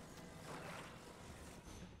 though.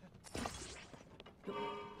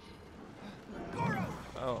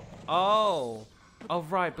 Oh. Oh! Oh,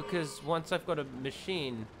 right, because once I've got a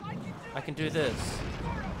machine, I can do this.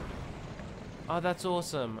 Oh, that's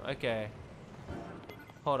awesome. Okay.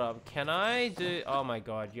 Hold up. Can I do... Oh my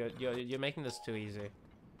god, you're making this too easy.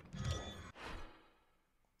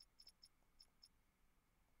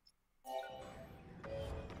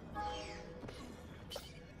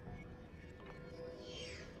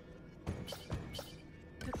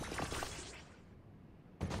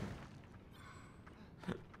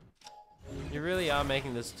 You really are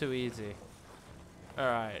making this too easy.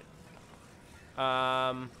 Alright.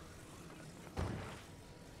 Because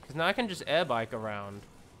now I can just air bike around.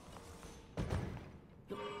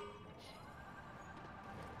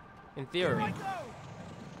 In theory.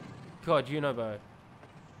 God, Unobo.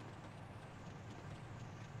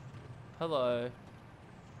 Hello.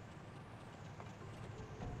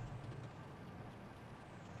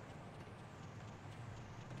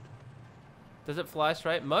 Does it fly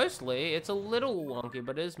straight? Mostly. It's a little wonky,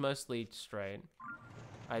 but it is mostly straight,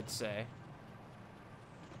 I'd say.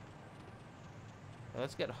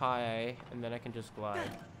 Let's get high, and then I can just glide.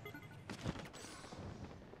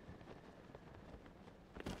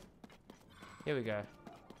 Here we go.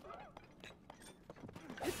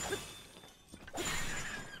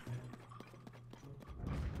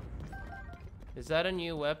 Is that a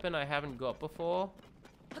new weapon I haven't got before?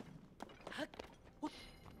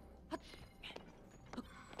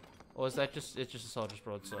 Or is that just, it's just a soldier's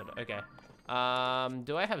broadsword? Okay.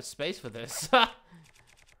 Do I have space for this?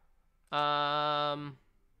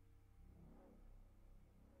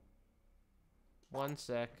 One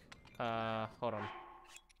sec. Hold on.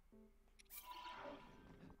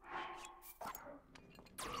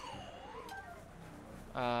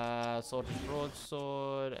 Soldier's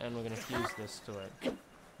broadsword, and we're gonna fuse this to it.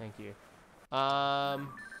 Thank you.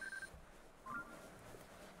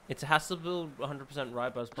 It has to build 100%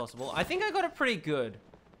 right as possible. I think I got it pretty good.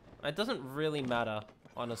 It doesn't really matter,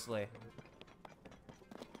 honestly.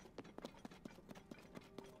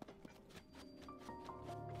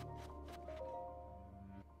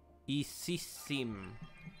 Isisim.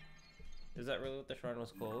 Is that really what the shrine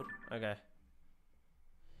was called? Okay.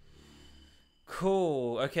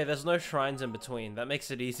 Cool. Okay, there's no shrines in between. That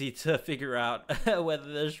makes it easy to figure out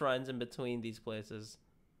whether there's shrines in between these places.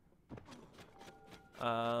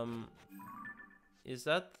 Is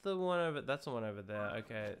that the one over? That's the one over there.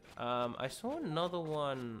 Okay. I saw another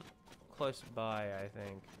one close by, I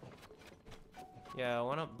think. Yeah,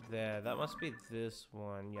 one up there. That must be this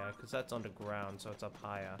one. Yeah, because that's underground, so it's up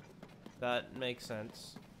higher. That makes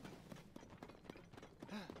sense.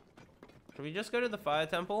 Should we just go to the fire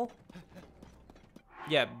temple?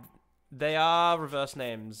 Yeah, they are reverse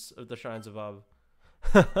names of the shrines above.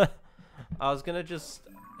 I was gonna just...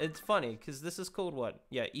 It's funny, because this is called what?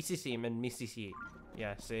 Yeah, ECC and MICC.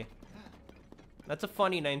 Yeah, see? That's a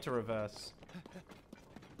funny name to reverse.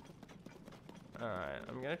 Alright,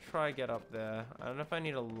 I'm gonna try get up there. I don't know if I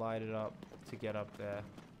need to light it up to get up there.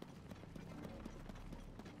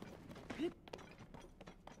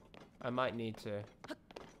 I might need to.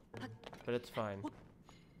 But it's fine.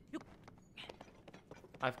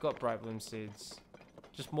 I've got bright bloom seeds.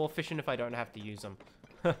 Just more efficient if I don't have to use them.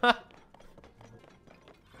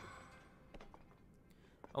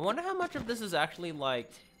 I wonder how much of this is actually,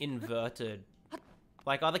 like, inverted.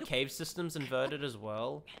 Like, are the cave systems inverted as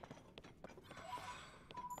well?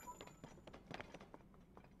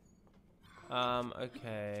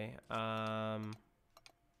 Okay.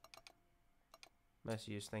 Most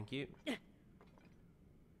use, thank you.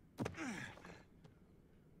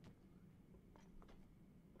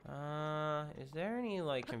 Is there any,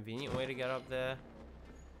 like, convenient way to get up there?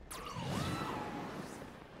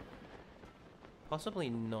 Possibly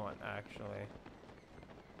not, actually.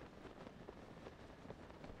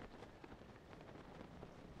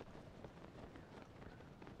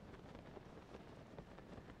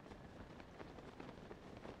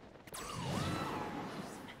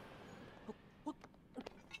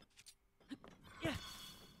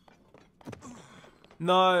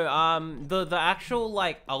 No, the actual,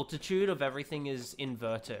 like, altitude of everything is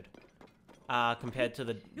inverted, compared to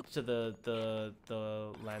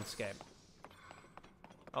the landscape.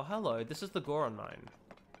 Oh, hello, this is the Goron mine.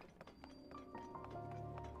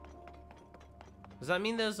 Does that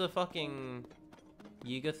mean there's a fucking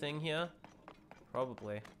Yiga thing here?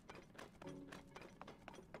 Probably.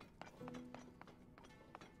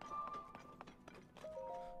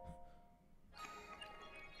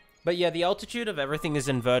 But yeah, the altitude of everything is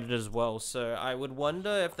inverted as well, so I would wonder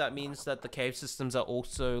if that means that the cave systems are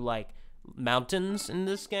also, like, mountains in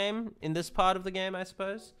this game? In this part of the game, I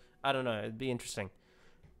suppose? I don't know, it'd be interesting.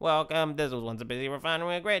 Welcome, this was once a busy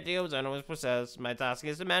refinery, a great deal of Zelda was processed. My task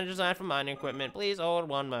is to manage design for mining equipment. Please hold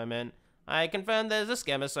one moment. I confirm there's a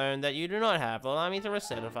schema zone that you do not have. Allow me to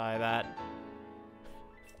recertify that.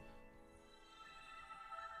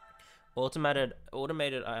 Automated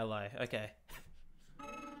ILI, okay.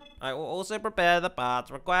 I will also prepare the parts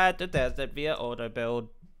required to test it via auto build.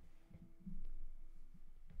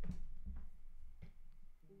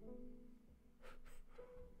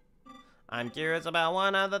 I'm curious about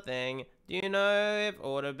one other thing. Do you know if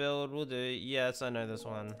auto build will do? Yes, I know this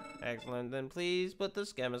one. Excellent, then please put the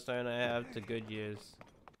schema stone I have to good use.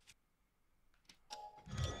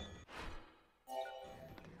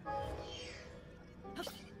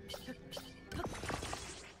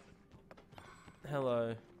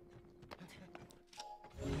 Hello.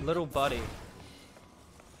 Little buddy.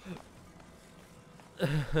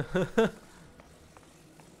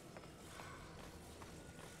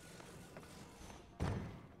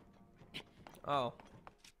 Oh.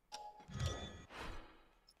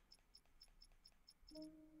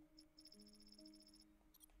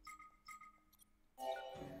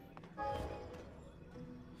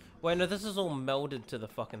 Wait, no, this is all melded to the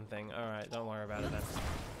fucking thing. Alright, don't worry about it then.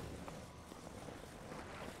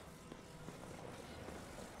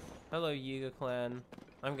 Hello, Yiga clan.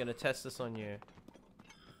 I'm gonna test this on you.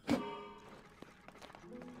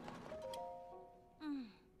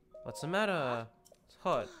 What's the matter? It's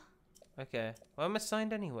hot. Okay. Why am I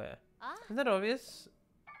signed anywhere? Isn't that obvious?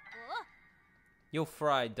 You'll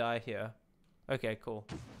fry, die here. Okay, cool.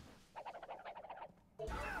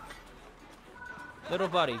 Little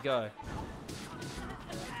buddy, go.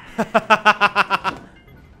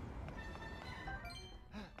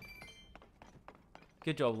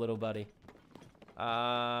 Good job, little buddy.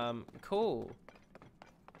 Cool.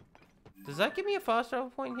 Does that give me a fast travel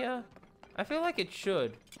point here? I feel like it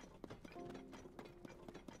should.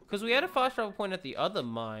 Because we had a fast travel point at the other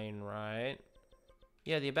mine, right?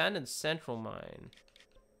 Yeah, the abandoned central mine.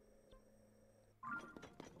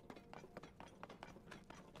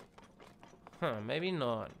 Huh, maybe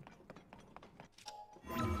not.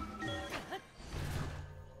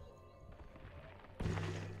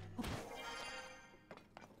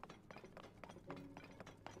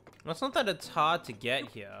 It's not that it's hard to get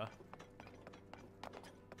here.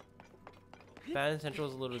 Abandoned central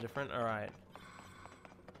is a little different. Alright.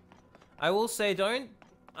 I will say, don't...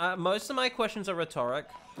 most of my questions are rhetoric.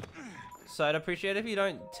 So I'd appreciate if you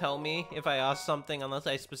don't tell me if I ask something unless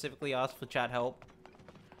I specifically ask for chat help.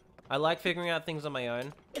 I like figuring out things on my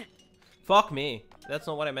own. Fuck me. That's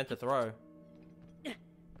not what I meant to throw.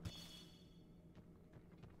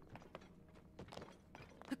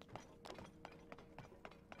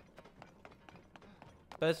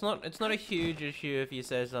 But it's not a huge issue if you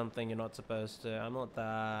say something you're not supposed to. I'm not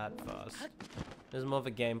that fast. This is more of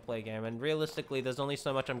a gameplay game, and realistically, there's only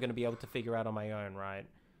so much I'm going to be able to figure out on my own, right?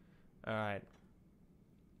 Alright.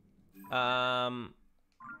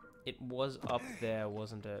 It was up there,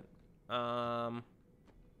 wasn't it? Oh,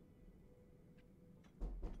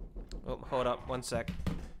 hold up, 1 sec.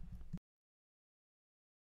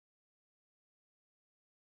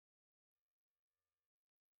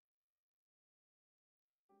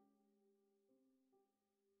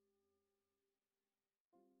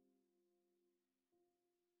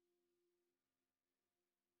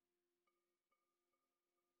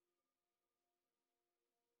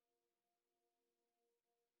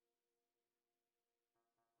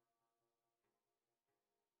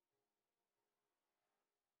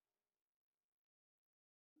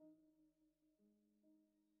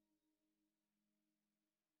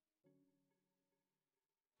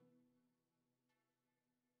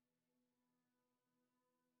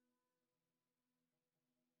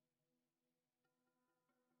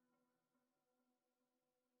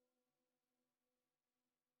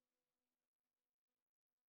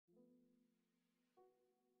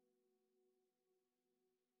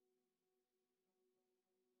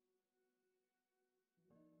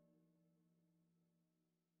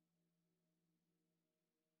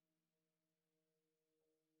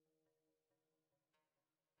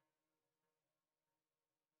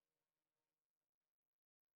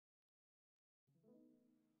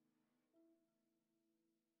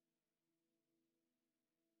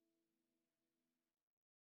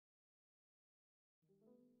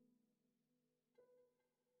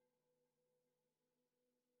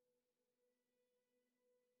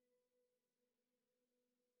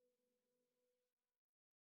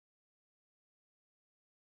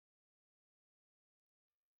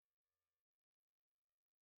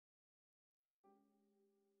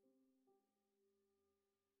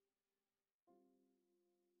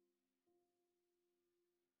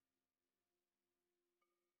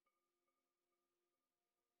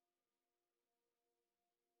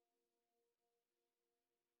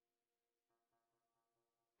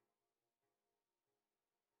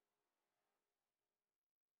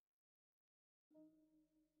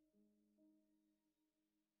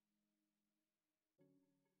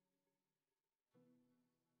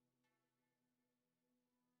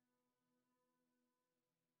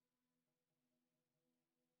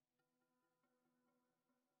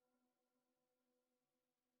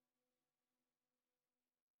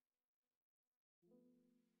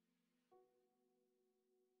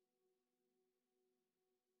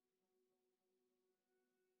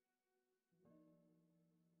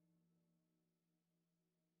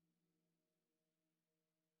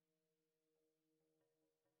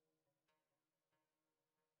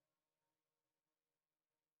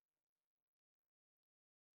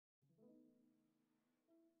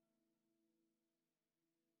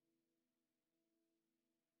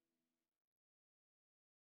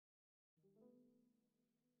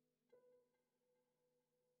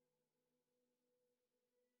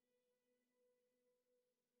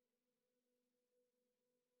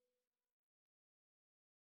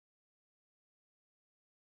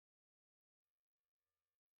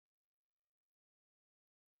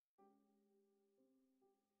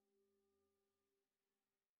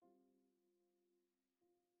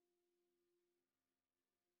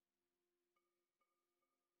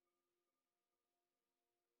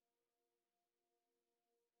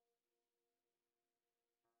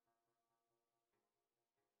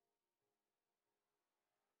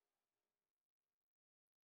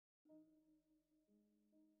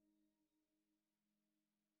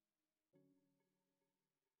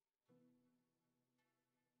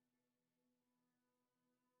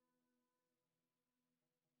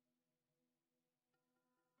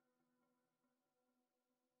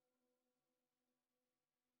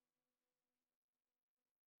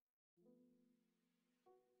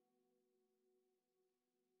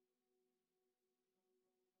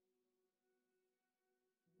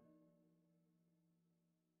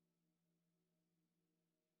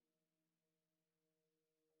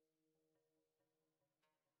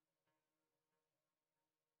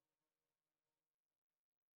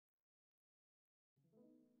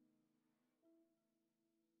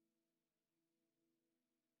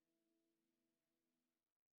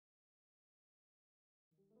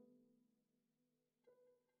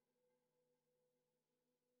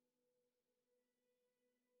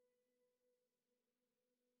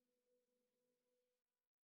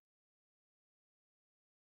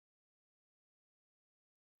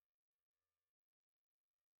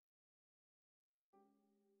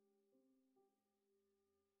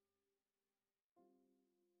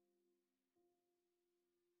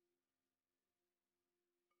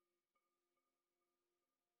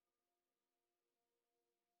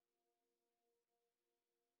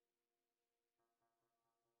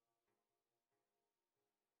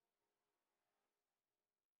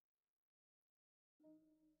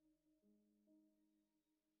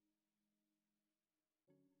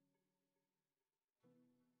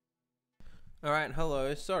 Alright,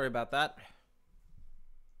 hello. Sorry about that.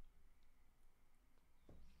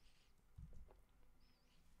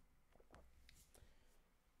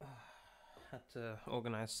 Had to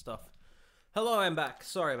organize stuff. Hello, I'm back.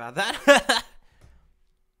 Sorry about that.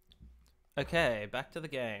 Okay, back to the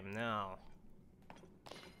game now.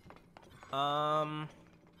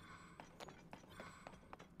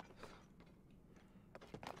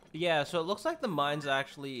 Yeah, so it looks like the mines are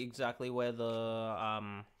actually exactly where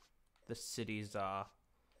the cities are.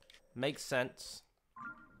 Makes sense.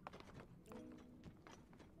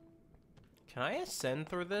 Can I ascend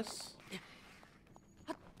through this?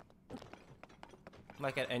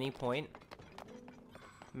 Like at any point?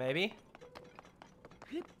 Maybe?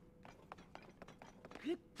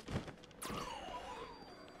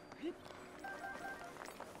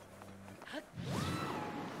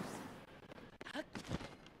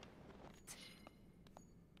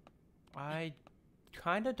 I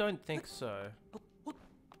kinda don't think so.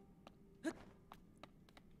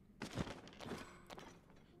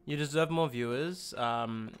 You deserve more viewers.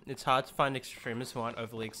 It's hard to find extremists who aren't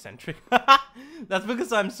overly eccentric. That's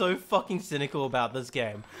because I'm so fucking cynical about this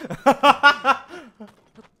game.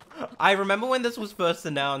 I remember when this was first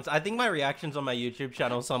announced, I think my reactions on my YouTube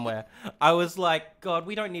channel somewhere, I was like, God,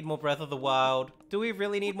 we don't need more Breath of the Wild. Do we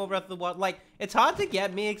really need more Breath of the Wild? Like, it's hard to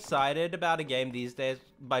get me excited about a game these days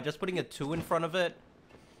by just putting a 2 in front of it.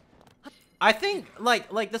 I think,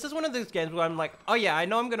 like this is one of those games where I'm like, oh yeah, I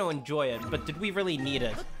know I'm going to enjoy it, but did we really need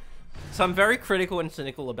it? So I'm very critical and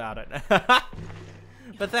cynical about it.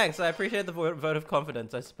 But thanks, I appreciate the vote of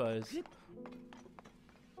confidence, I suppose.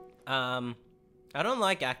 I don't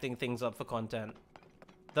like acting things up for content.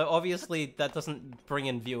 Though obviously that doesn't bring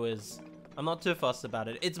in viewers. I'm not too fussed about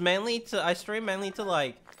it. It's mainly to, I stream mainly to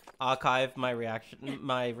like archive my reactions,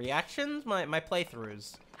 my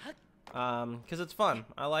playthroughs. Cause it's fun.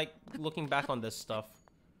 I like looking back on this stuff.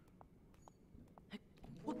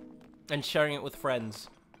 And sharing it with friends.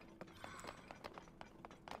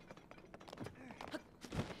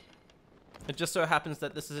 It just so happens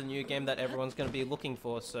that this is a new game that everyone's gonna be looking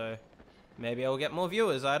for, so maybe I'll get more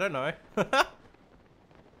viewers, I don't know. But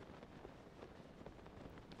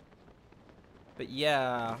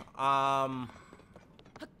yeah, I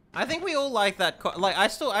think we all like that,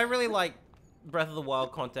 I really like Breath of the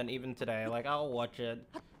Wild content even today. Like, I'll watch it,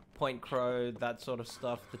 Point Crow, that sort of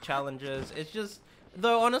stuff, the challenges. It's just,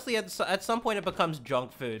 though honestly, at some point it becomes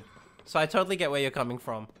junk food. So I totally get where you're coming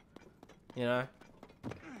from, you know?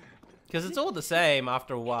 Because it's all the same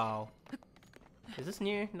after a while. Is this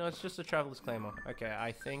new? No, it's just a Traveler's Claymore. Okay,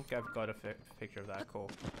 I think I've got a picture of that.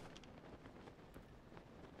 Cool.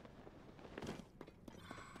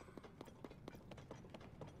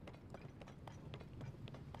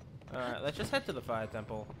 Alright, let's just head to the fire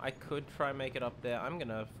temple. I could try and make it up there. I'm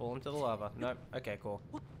gonna fall into the lava. Nope. Okay, cool.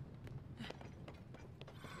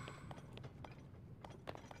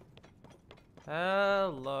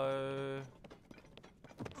 Hello.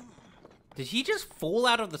 Did he just fall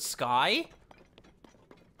out of the sky?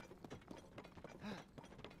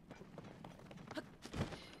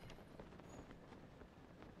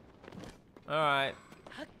 Alright.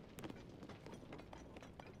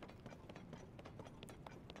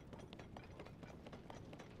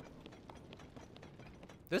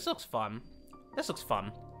 This looks fun. This looks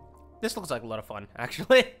fun. This looks like a lot of fun,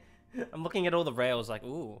 actually. I'm looking at all the rails like,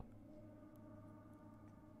 ooh.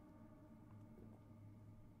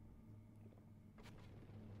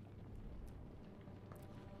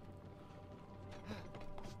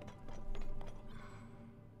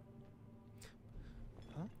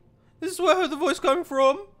 Huh? This is where I heard the voice coming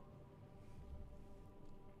from.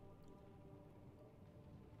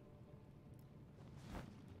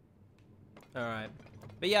 Alright.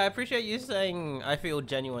 But yeah, I appreciate you saying I feel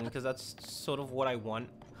genuine, because that's sort of what I want.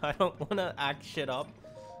 I don't want to act shit up.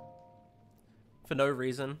 For no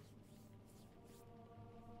reason.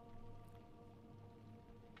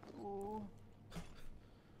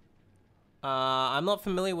 I'm not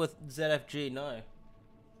familiar with ZFG, no.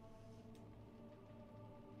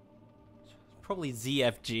 Probably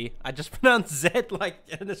ZFG. I just pronounced Z like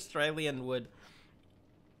an Australian would.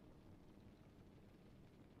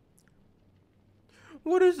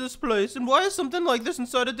 What is this place? And why is something like this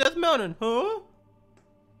inside a Death Mountain, huh?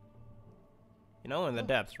 You know, in the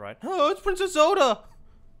depths, right? Oh, it's Princess Zelda!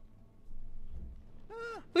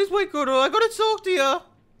 Please wait, Goro, I gotta talk to you!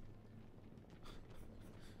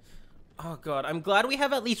 Oh god, I'm glad we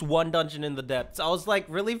have at least one dungeon in the depths. I was like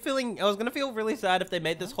really feeling, I was gonna feel really sad if they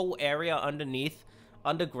made this whole area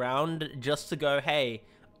underground, just to go, hey,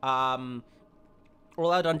 all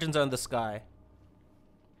our dungeons are in the sky.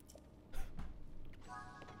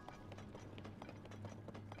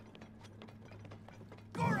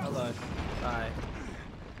 Bye.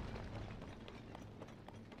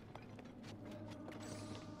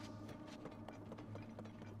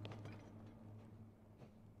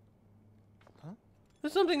 Huh?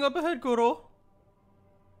 There's something up ahead, Goro.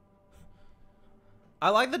 I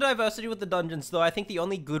like the diversity with the dungeons, though. I think the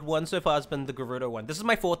only good one so far has been the Gerudo one. This is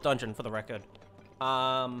my 4th dungeon, for the record.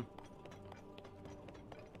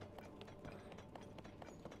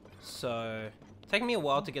 So, it's taking me a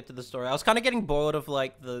while to get to the story. I was kind of getting bored of,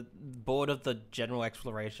 like, the general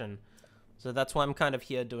exploration. So that's why I'm kind of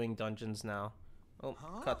here doing dungeons now. Oh,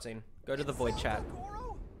 cutscene. Go to the void chat.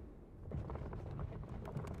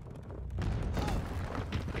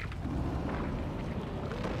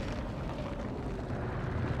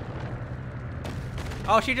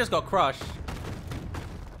 Oh, she just got crushed.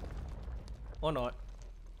 Or not.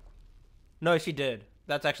 No, she did.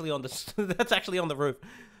 That's actually on the that's actually on the roof.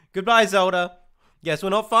 Goodbye, Zelda. Guess we're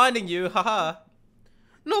not finding you. Haha.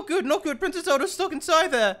 Not good, not good. Princess Zelda's stuck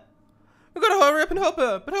inside there. We gotta hurry up and help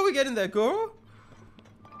her. But how are we getting there, Goro?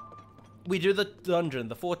 We do the dungeon,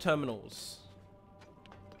 the 4 terminals.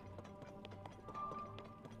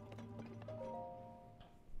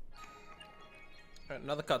 Alright,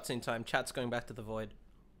 another cutscene time. Chat's going back to the void.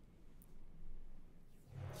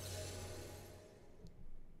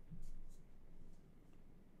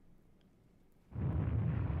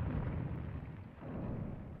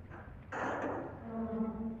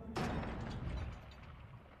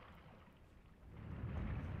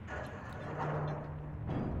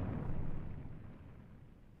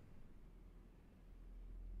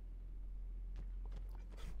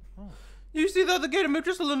 You see that the gate of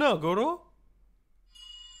Matricello now, Goro?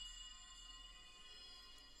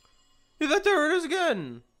 Yeah, there it is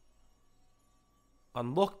again.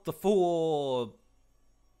 Unlock the 4.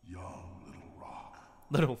 Young little rock.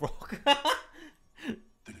 Little rock.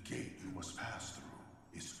 The gate you must pass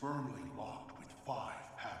through is firmly locked with 5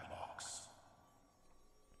 padlocks.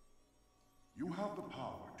 You have the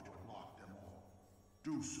power to unlock them all.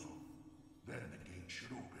 Do so, then the gate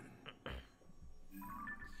should open.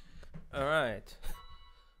 Alright.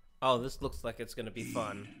 Oh, this looks like it's gonna be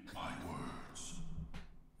fun. My words.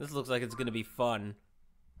 This looks like it's gonna be fun.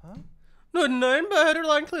 Huh? No, name, but I had it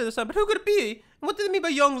line clear this time. But who could it be? And what do they mean by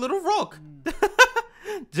young little rock?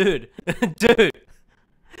 Dude. Dude.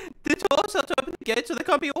 They told us how to open the gate, so they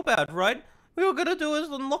can't be all bad, right? We all gotta do is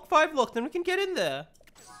unlock 5 lock, then we can get in there.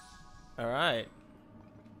 Alright.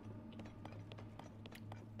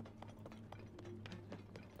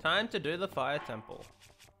 Time to do the fire temple.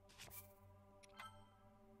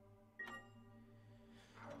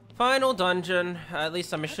 Final dungeon. At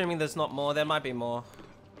least I'm assuming there's not more. There might be more.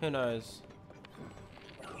 Who knows?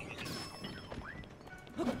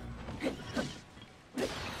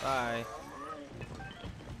 Bye.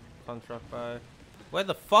 Construct bow. Where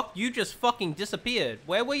the fuck? You just fucking disappeared.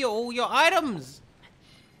 Where were all your items?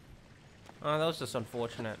 Oh, that was just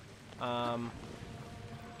unfortunate. Alright.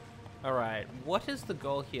 What is the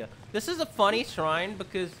goal here? This is a funny shrine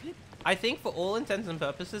because I think for all intents and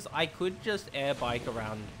purposes, I could just air bike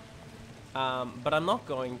around. But I'm not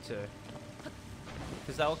going to.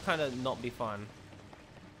 Because that will kind of not be fun.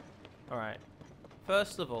 Alright.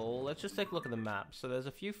 First of all, let's just take a look at the map. So there's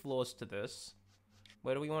a few floors to this.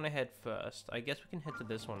 Where do we want to head first? I guess we can head to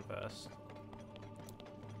this one first.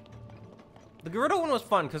 The Gerudo one was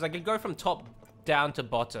fun because I could go from top down to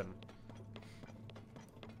bottom.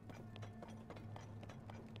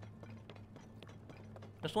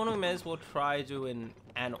 This one we may as well try do in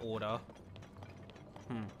an order.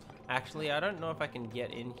 Actually, I don't know if I can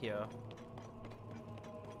get in here.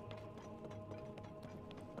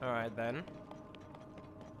 Alright then.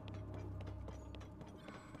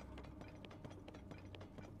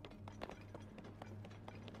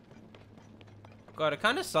 God, it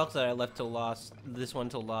kind of sucks that I left till last. This one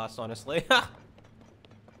till last, honestly.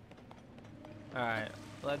 Alright,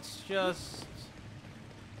 let's just...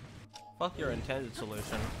 Fuck your intended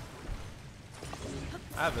solution.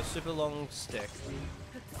 I have a super long stick.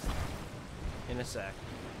 In a sec.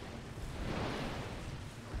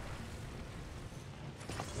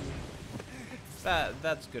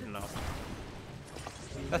 That's good enough.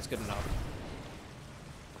 That's good enough.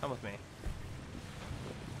 Come with me.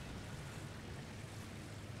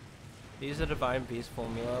 Use the Divine Beast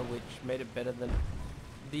formula, which made it better than...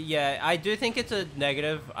 Yeah, I do think it's a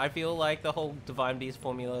negative. I feel like the whole Divine Beast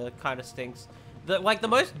formula kind of stinks. The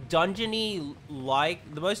most dungeon-like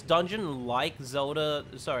Zelda...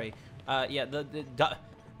 Sorry. Yeah, the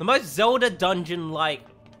most Zelda dungeon-like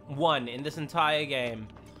one in this entire game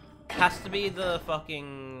has to be the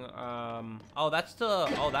fucking... Oh, that's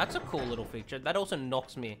a cool little feature. That also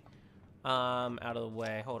knocks me out of the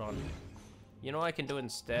way. Hold on. You know what I can do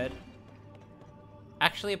instead?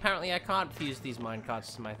 Actually, apparently I can't fuse these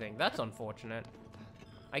minecarts to my thing. That's unfortunate.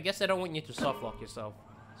 I guess I don't want you to softlock yourself.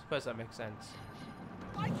 I suppose that makes sense.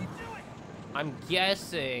 I can do it. I'm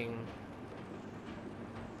guessing...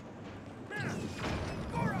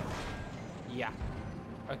 Goro! Yeah.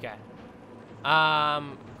 Okay.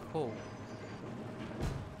 Cool.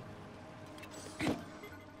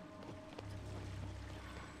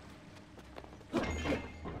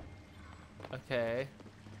 Okay.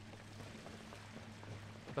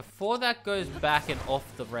 Before that goes back and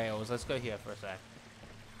off the rails, let's go here for a sec.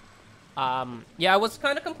 Yeah, I was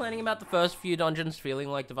kind of complaining about the first few dungeons feeling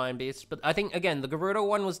like Divine Beasts, but I think, again, the Gerudo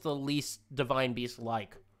one was the least Divine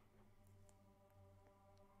Beast-like.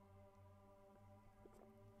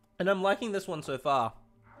 And I'm liking this one so far.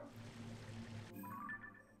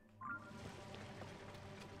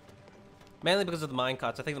 Mainly because of the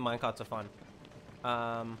minecarts. I think the minecarts are fun.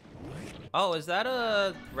 Oh, is that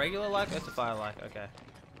a regular like? It's a fire like, okay.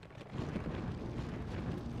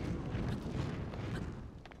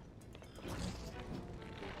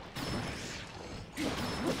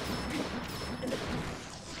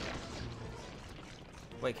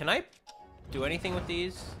 Wait, can I do anything with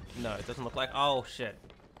these? No, it doesn't look like. Oh, shit.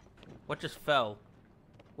 What just fell?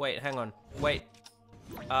 Wait, hang on. Wait.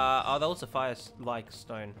 Oh, that was a fire-like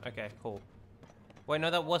stone. Okay, cool. Wait,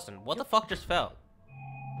 no, that wasn't. What the fuck just fell?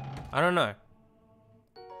 I don't know.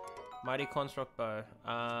 Mighty Construct Bow.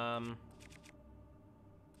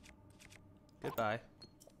 Goodbye.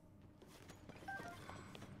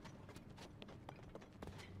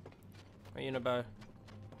 Wait, Unibow.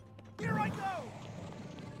 Here I go.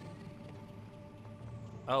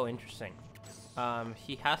 Oh, interesting.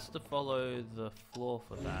 He has to follow the floor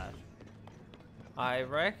for that. I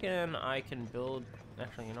reckon I can build...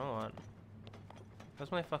 Actually, you know what?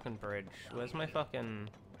 Where's my fucking bridge? Where's my fucking...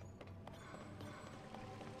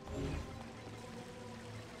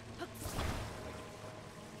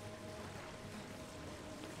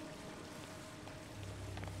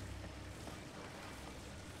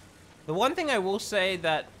 The one thing I will say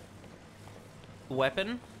that...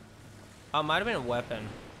 Weapon? Oh, might have been a weapon.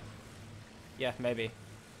 Yeah, maybe.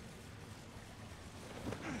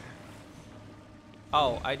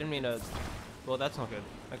 Oh, I didn't mean to... Well, that's not good.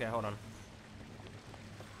 Okay, hold on.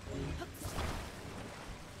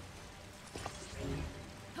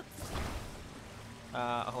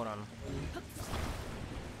 Hold on.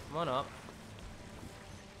 Come on up.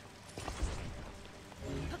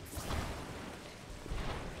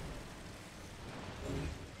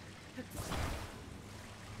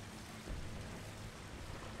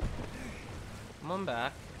 Come on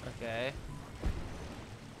back. Okay.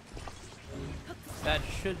 That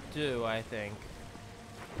should do, I think.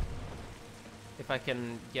 If I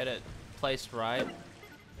can get it placed right.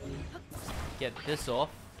 Get this off.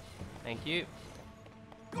 Thank you.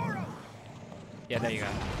 Yeah, there you go.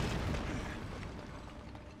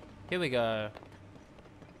 Here we go.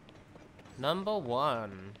 Number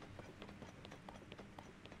 1.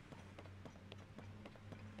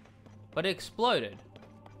 But it exploded.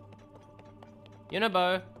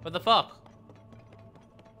 Unibo, what the fuck?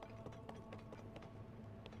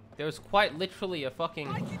 There was quite literally a fucking...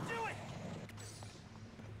 I can do it.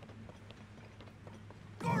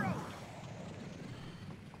 Goro!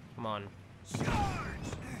 Come on. Charge!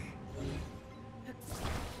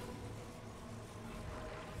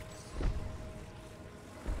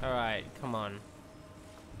 Alright, come on.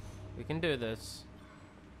 We can do this.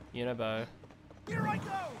 Unibo. Here I go.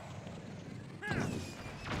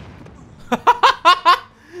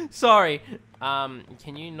 Sorry.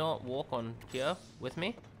 Can you not walk on here with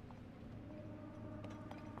me?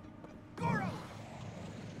 Goro!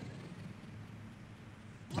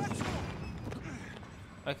 Let's go.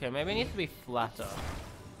 Okay, maybe it needs to be flatter.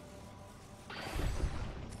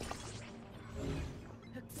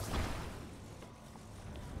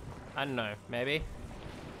 I don't know, maybe?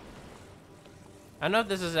 I don't know if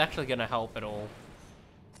this is actually gonna help at all.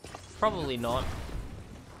 Probably not.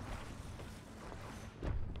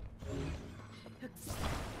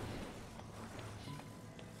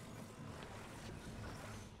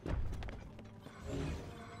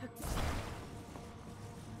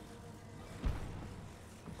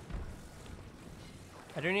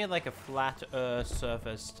 I do need like a flat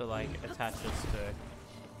surface to like attach this to.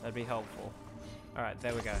 That'd be helpful. Alright,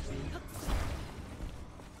 there we go.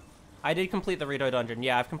 I did complete the Rito dungeon.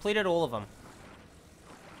 Yeah, I've completed all of them.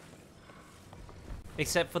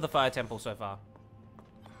 Except for the Fire Temple so far.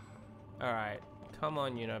 Alright, come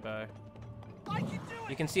on, Unibo. I can do it.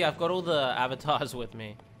 You can see I've got all the avatars with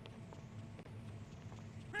me.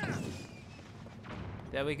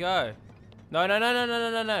 There we go. No, no, no, no, no,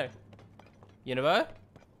 no, no, no. Unibo?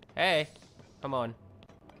 Hey. Come on.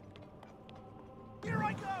 Here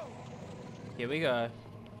I go. Here we go.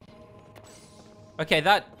 Okay,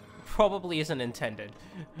 that probably isn't intended.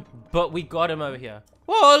 But we got him over here.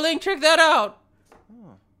 Whoa, Link, check that out!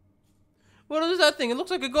 Oh. What is that thing? It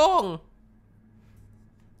looks like a gong.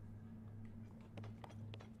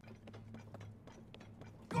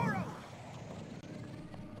 Goro.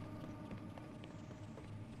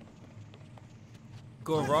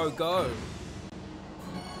 Goro, go.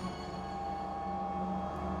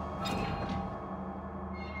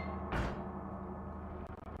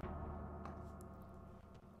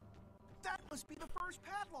 That must be the first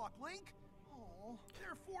padlock, Link. Oh, there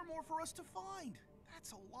are 4 more for us to find.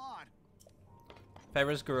 That's a lot.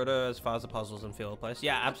 Favorites Garuda as far as the puzzles and feel of place?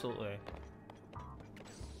 Yeah, absolutely.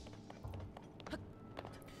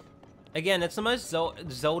 Again, it's the most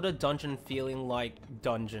Zelda dungeon feeling like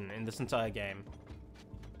dungeon in this entire game.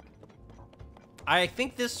 I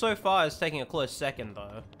think this so far is taking a close second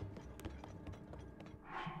though.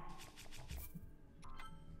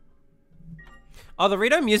 Oh, the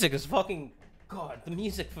Rito music is fucking... God, the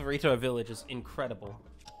music for Rito Village is incredible.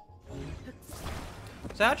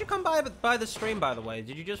 So how'd you come by the stream, by the way?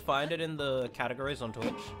 Did you just find it in the categories on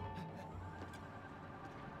Twitch?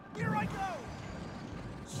 Here I go.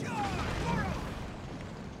 Goro.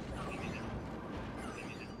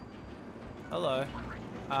 Hello.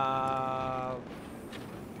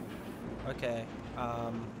 Okay.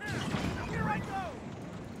 Here I go.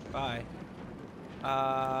 Bye.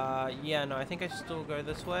 Yeah, no, I think I still go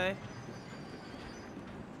this way.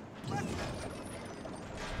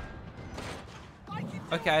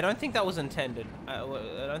 Okay, I don't think that was intended. I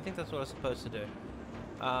don't think that's what I was supposed to do.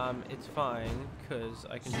 It's fine, because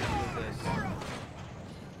I can just do this.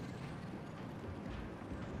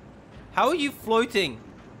 How are you floating?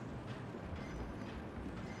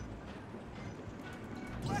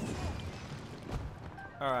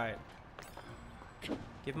 Alright.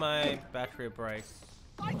 Give my battery a break.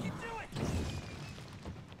 I can do it.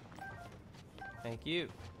 Thank you.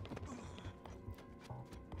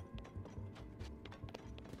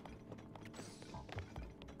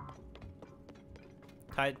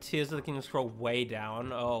 Tears of the Kingdom scroll way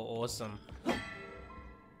down. Oh, awesome.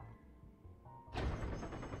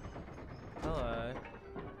 Hello.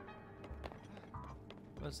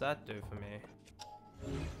 What does that do for me?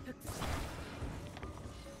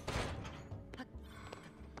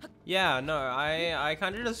 Yeah, no, I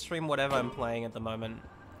kind of just stream whatever I'm playing at the moment.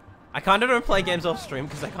 I kind of don't play games off stream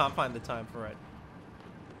because I can't find the time for it.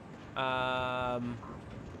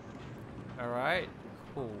 Alright,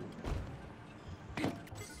 cool.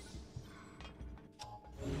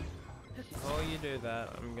 Before you do that,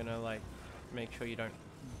 I'm gonna like make sure you don't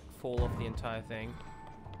fall off the entire thing.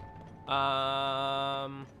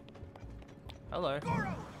 Hello.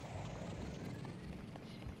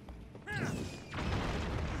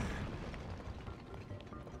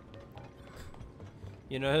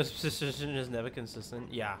 You know, his position is never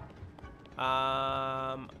consistent. Yeah.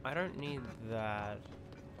 I don't need that.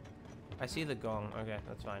 I see the gong. Okay,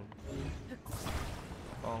 that's fine.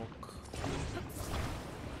 Bonk.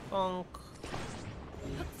 Bonk.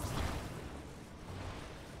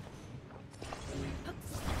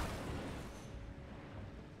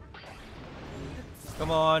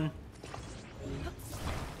 Come on.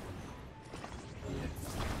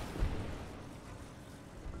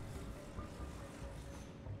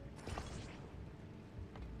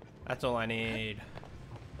 That's all I need.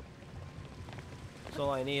 That's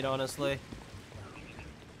all I need, honestly.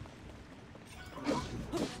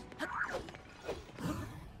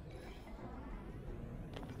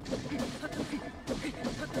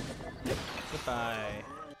 Goodbye.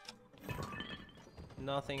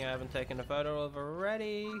 Nothing I haven't taken a photo of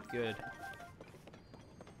already. Good.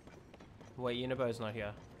 Wait, Unibo's not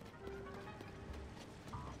here.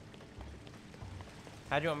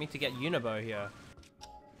 How do you want me to get Unibo here?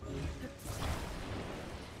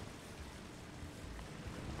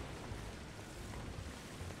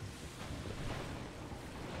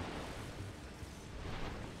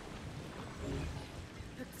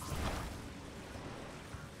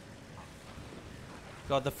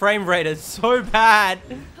 God, the frame rate is so bad.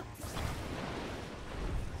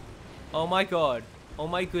 Oh my god. Oh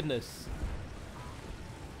my goodness.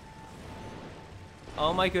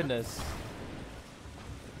 Oh my goodness.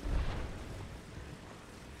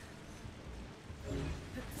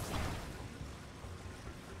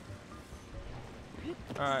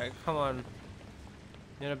 Alright, come on.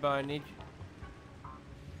 Unibo, I need you.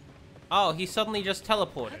 Oh, he suddenly just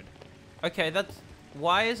teleported. Okay, that's...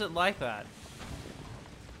 Why is it like that?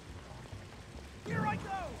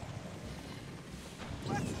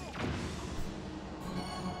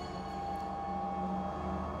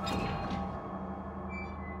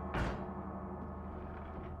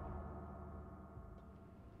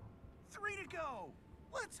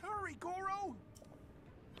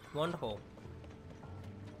 Wonderful.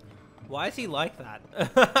 Why is he like that?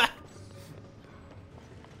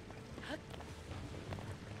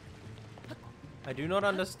 I do not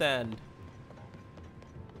understand.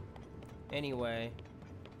 Anyway.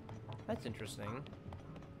 That's interesting.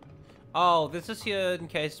 Oh, this is here in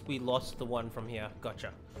case we lost the one from here.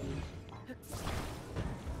 Gotcha.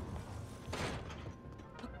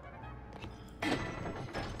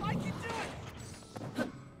 I can do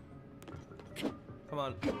it! Come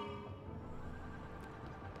on.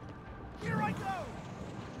 Here I go!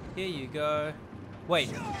 Here you go. Wait.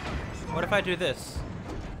 What if I do this?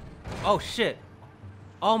 Oh, shit.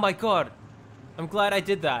 Oh my god. I'm glad I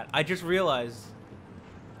did that. I just realized.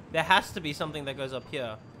 There has to be something that goes up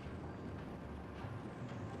here.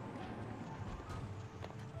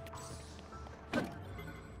 I'm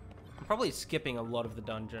probably skipping a lot of the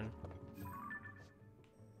dungeon.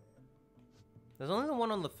 There's only the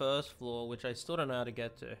one on the first floor, which I still don't know how to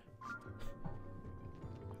get to.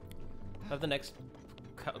 Have the next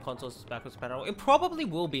console's backwards compatible. It probably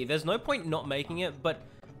will be. There's no point not making it, but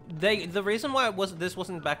the reason why this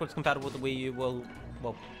wasn't backwards compatible with the Wii U, well,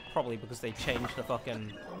 probably because they changed the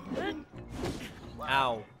fucking...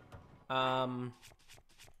 Ow.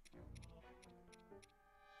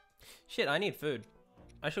 Shit, I need food.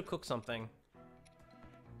 I should cook something.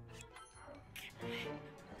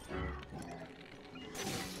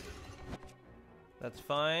 That's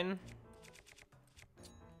fine.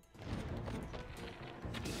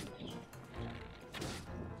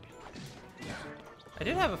 I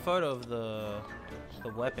did have a photo of the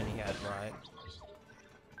weapon he had, right?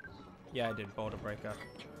 Yeah, I did. Boulder Breaker.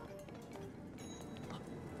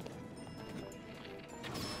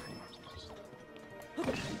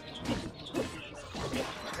 Thank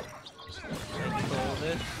you for all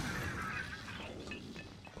this.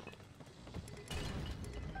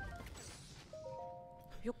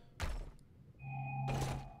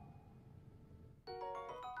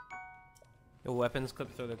 Your weapons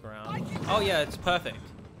clip through the ground. Oh yeah, it's perfect.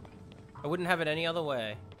 I wouldn't have it any other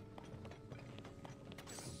way.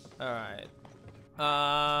 Alright.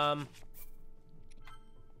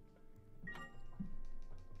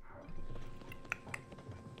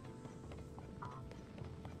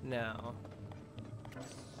 Now.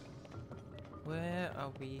 Where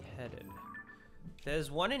are we headed?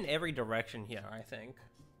 There's one in every direction here, I think.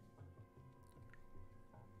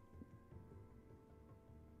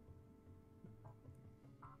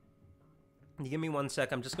 You give me 1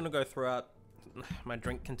 sec, I'm just gonna go throw out my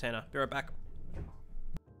drink container. Be right back.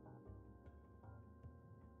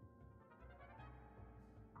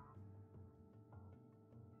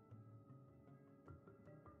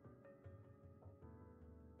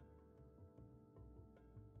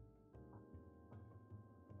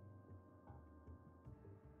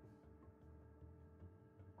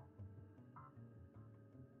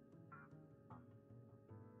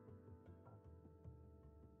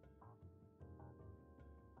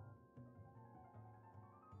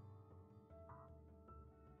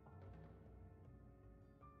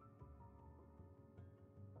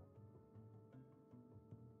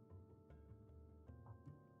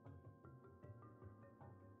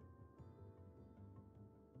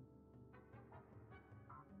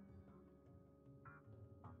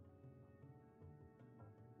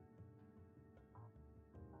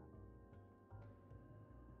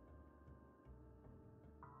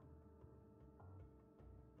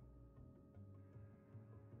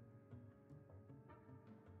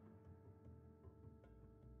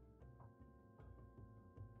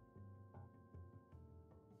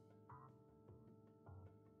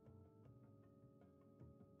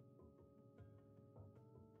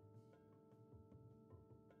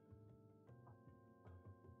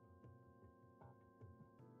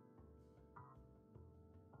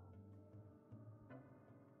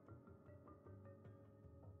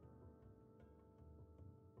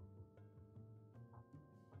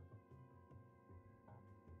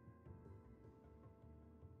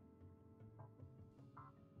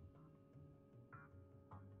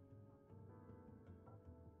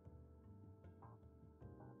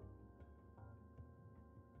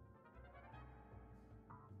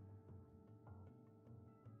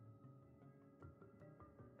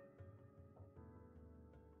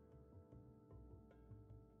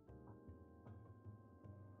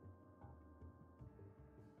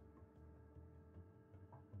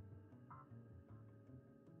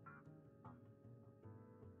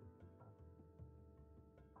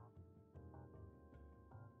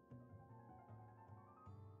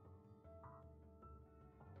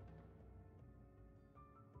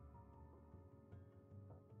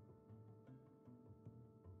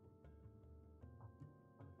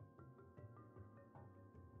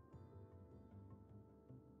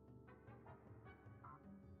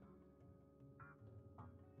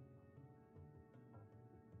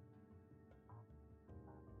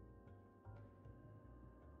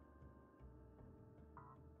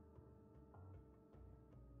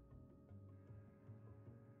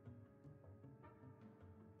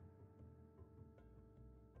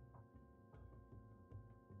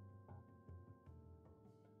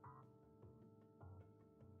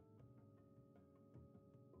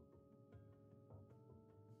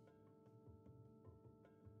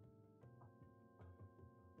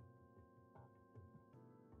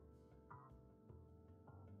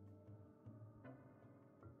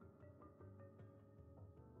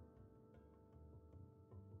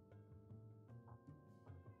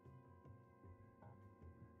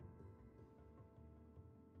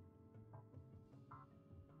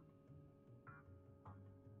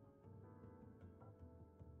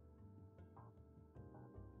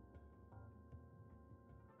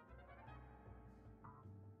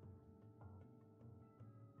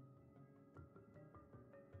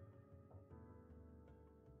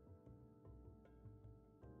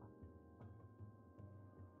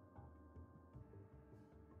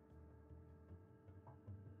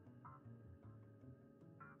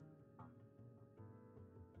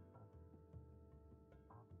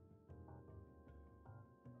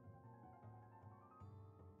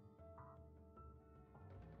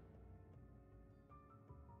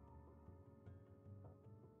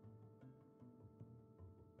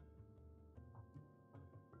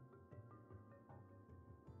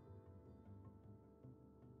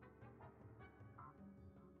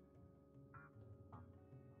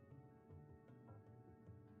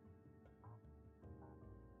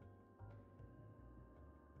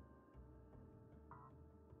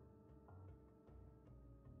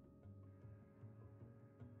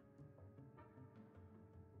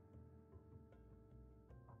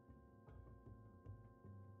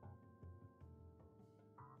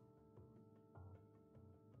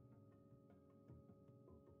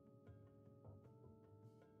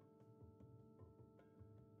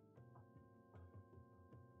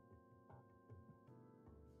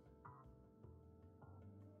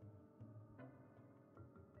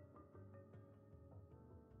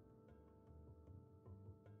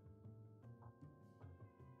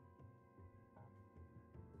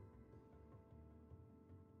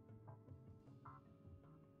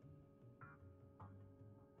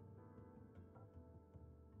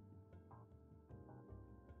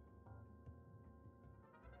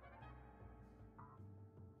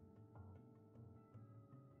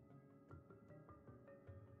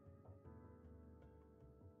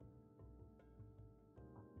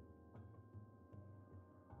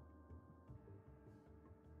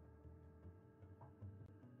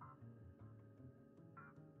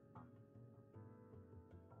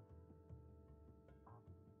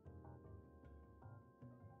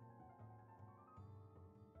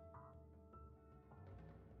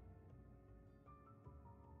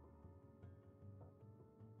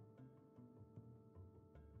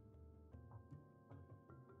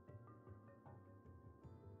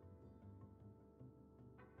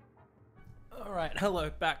 Alright, hello,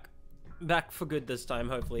 back. Back for good this time,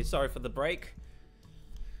 hopefully. Sorry for the break.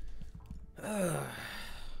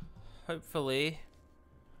 Hopefully,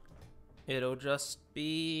 it'll just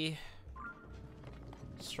be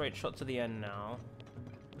straight shot to the end now.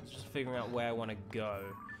 It's just figuring out where I want to go.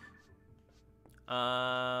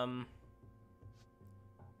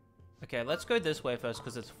 Okay, let's go this way first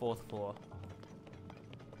because it's 4th floor.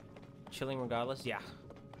 Chilling regardless? Yeah.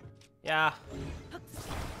 Yeah.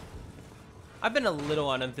 I've been a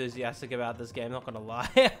little unenthusiastic about this game, not gonna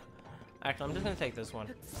lie. Actually, I'm just gonna take this one.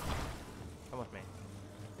 Come with me.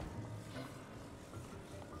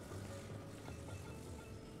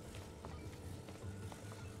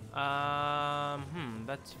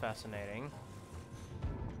 That's fascinating.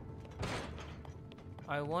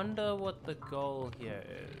 I wonder what the goal here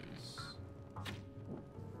is.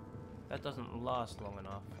 That doesn't last long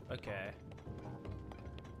enough. Okay.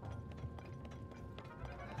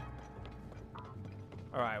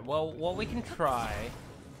 Alright, well, what we can try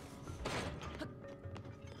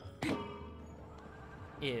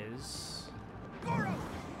is...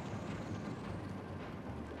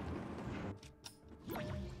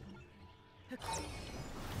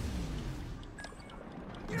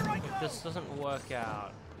 If this doesn't work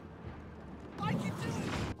out...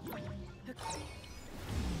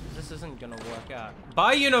 This isn't gonna work out.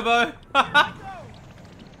 Bye, Unibo!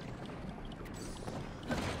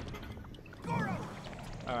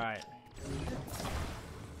 Alright.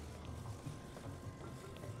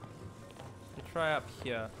 Try up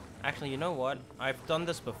here. Actually, you know what? I've done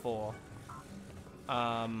this before.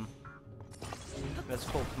 That's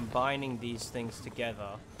called combining these things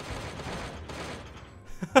together.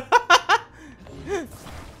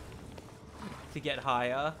 To get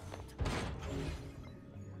higher.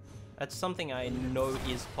 That's something I know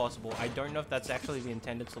is possible. I don't know if that's actually the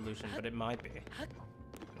intended solution, but it might be.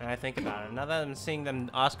 And I think about it. Now that I'm seeing them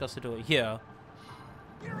ask us to do it here.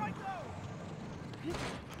 Here I go.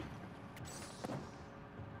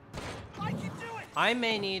 I can do it. I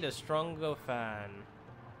may need a stronger fan.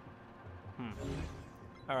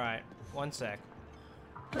 Alright, one sec.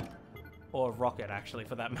 Or rocket, actually,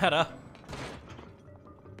 for that matter.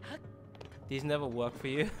 These never work for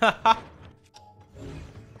you. I'm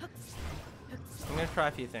gonna try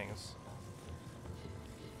a few things.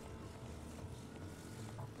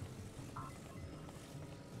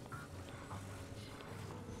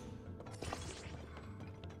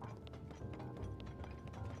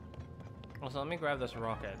 Also, let me grab this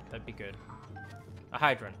rocket. That'd be good. A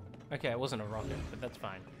hydrant. Okay, it wasn't a rocket, but that's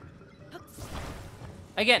fine.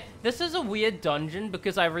 Again, this is a weird dungeon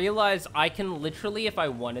because I realize I can literally, if I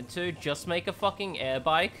wanted to, just make a fucking air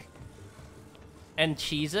bike and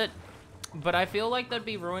cheese it. But I feel like that'd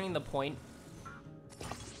be ruining the point.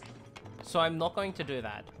 So I'm not going to do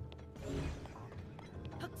that.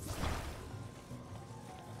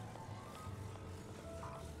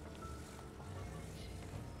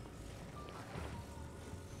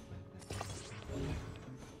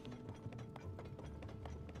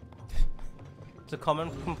 It's a common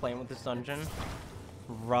complaint with this dungeon.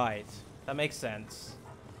 Right. That makes sense.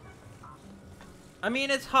 I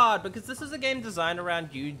mean, it's hard because this is a game designed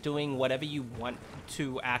around you doing whatever you want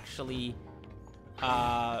to actually,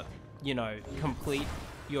 you know, complete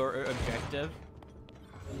your objective.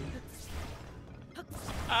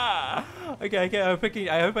 Ah! Okay,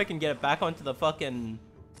 I hope I can get it back onto the fucking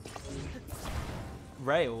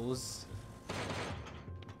rails.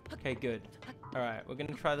 Okay, good. Alright, we're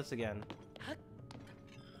gonna try this again.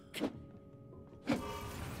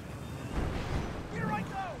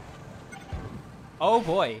 Oh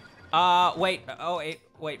boy. Wait. Oh,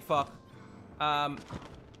 wait, fuck.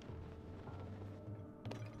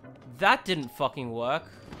 That didn't fucking work.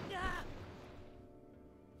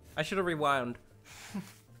 I should have rewound.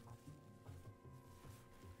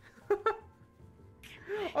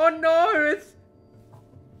 Oh no,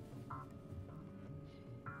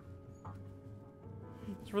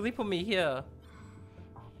 it's really put me here.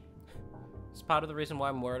 It's part of the reason why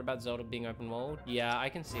I'm worried about Zelda being open world. Yeah, I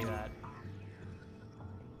can see that.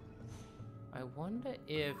 I wonder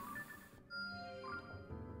if...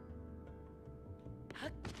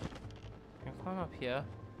 Can I climb up here?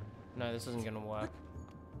 No, this isn't gonna work.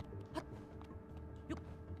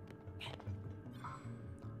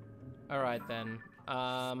 Alright then.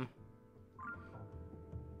 I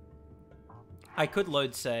could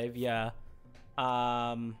load save, yeah.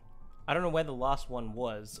 I don't know where the last one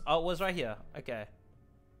was. Oh, it was right here. Okay.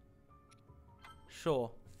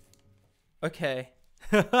 Sure. Okay.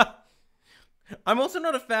 I'm also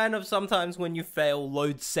not a fan of sometimes when you fail,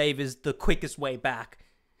 load save is the quickest way back.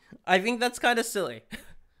 I think that's kind of silly.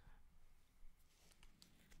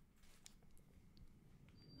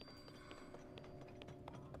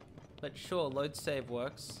 But sure, load save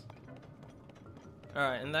works.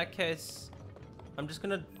 Alright, in that case, I'm just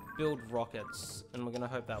gonna build rockets, and we're gonna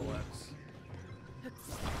hope that works.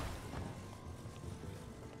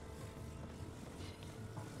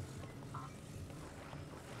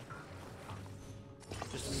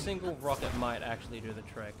 Just a single rocket might actually do the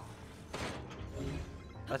trick.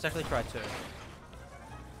 Let's actually try 2.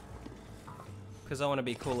 Because I want to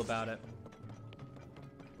be cool about it.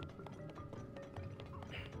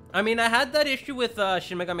 I mean, I had that issue with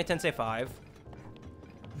Shin Megami Tensei 5.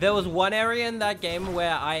 There was one area in that game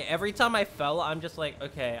where every time I fell, I'm just like,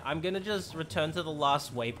 okay, I'm gonna just return to the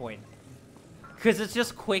last waypoint. Because it's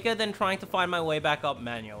just quicker than trying to find my way back up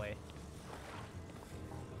manually.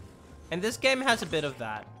 And this game has a bit of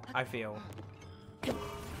that, I feel. I can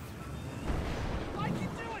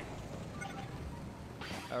do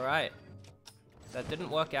it! Alright. That didn't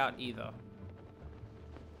work out either.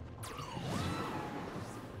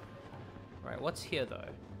 Right, what's here though?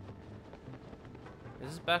 Is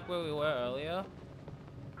this back where we were earlier?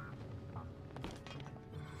 I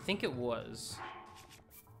think it was.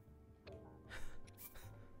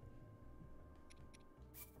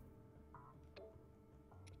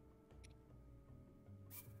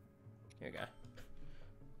 Here we go.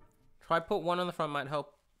 Try put one on the front, might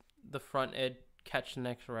help the front edge catch the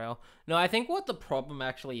next rail. No, I think what the problem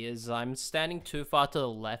actually is, I'm standing too far to the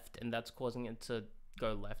left and that's causing it to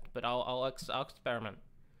go left, but I'll experiment.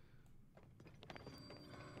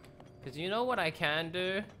 Because you know what I can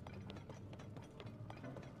do?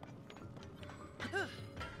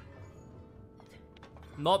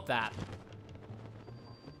 Not that.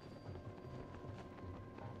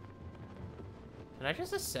 Can I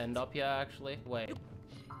just ascend up here, actually? Wait.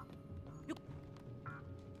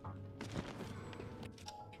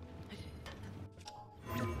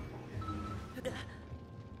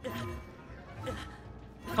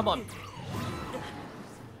 Come on.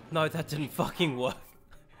 No, that didn't fucking work.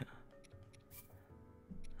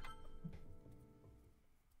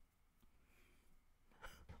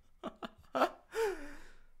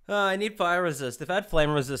 I need fire resist. If I had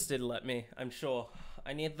flame resist, it'd let me, I'm sure.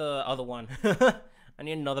 I need the other one. I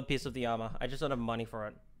need another piece of the armor. I just don't have money for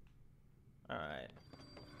it. Alright.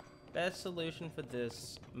 Best solution for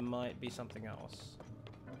this might be something else.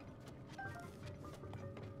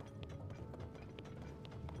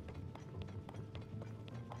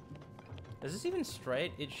 Is this even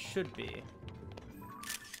straight? It should be.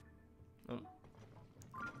 Oh.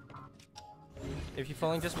 If you're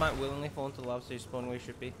falling, just might willingly fall into lava, so you spawn where you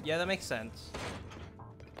should be. Yeah, that makes sense.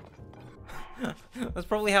 That's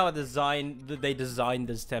probably how they designed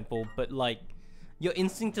this temple, but like, your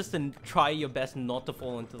instinct is to try your best not to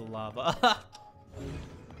fall into the lava.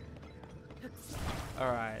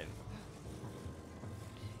 Alright.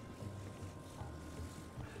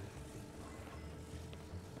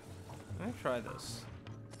 Let me try this.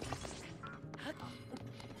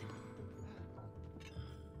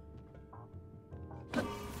 Here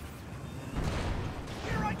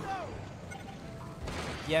I go!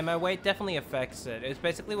 Yeah, my weight definitely affects it. It's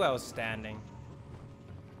basically where I was standing.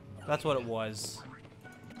 That's what it was.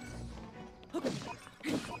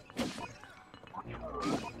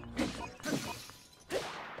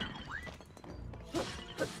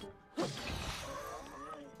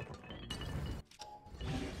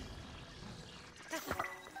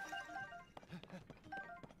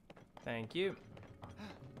 Thank you.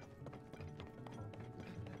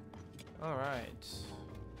 All right.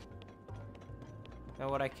 Now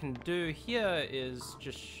what I can do here is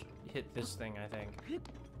just hit this thing, I think.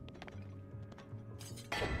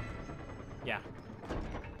 Yeah.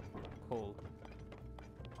 Cool.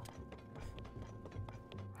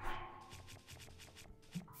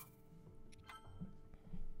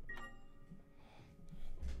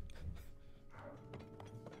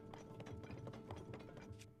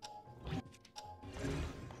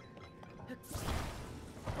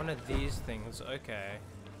 One of these things, okay.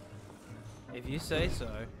 If you say so.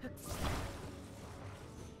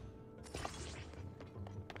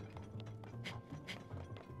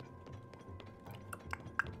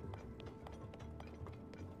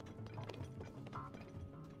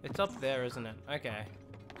 It's up there, isn't it? Okay.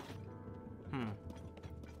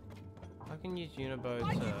 I can use Unibo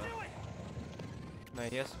to... No,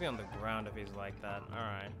 he has to be on the ground if he's like that.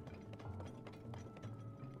 Alright.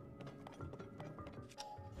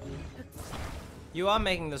 You are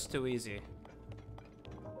making this too easy.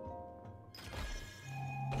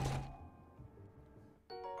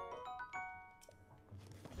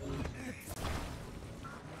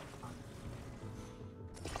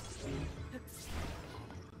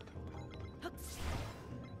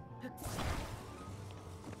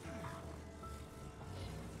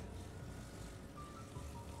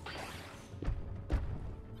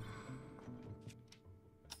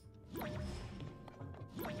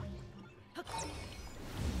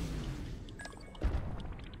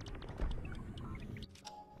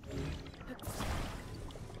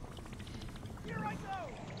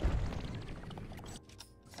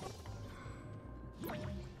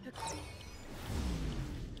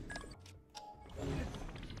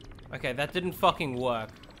 Okay, that didn't fucking work.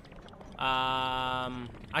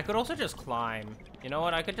 I could also just climb. You know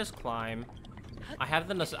what? I could just climb.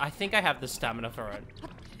 I think I have the stamina for it.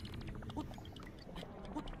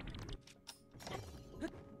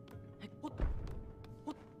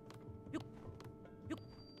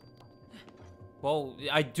 Well,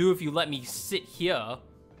 I do if you let me sit here.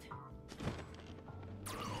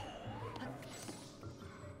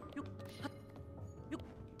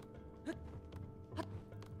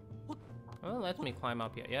 Well, let me climb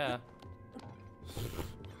up here, yeah.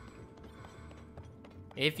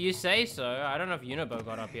 If you say so. I don't know if Unibo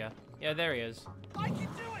got up here. Yeah, there he is. I can do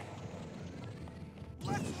it!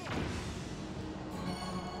 Let's move!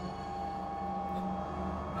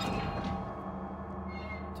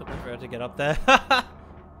 Took me forever to get up there.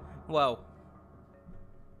 Whoa.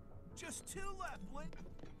 Just 2 left, Link.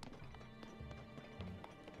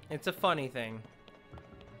 It's a funny thing.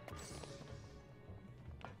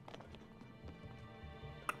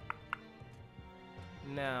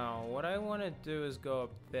 Now, what I want to do is go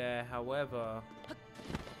up there, however...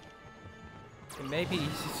 Maybe...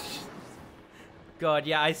 God,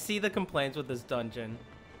 yeah, I see the complaints with this dungeon.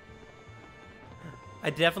 I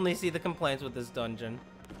definitely see the complaints with this dungeon.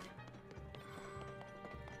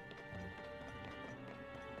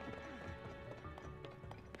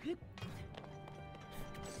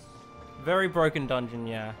 Very broken dungeon,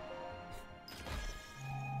 yeah.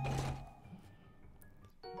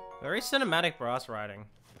 Very cinematic brass riding.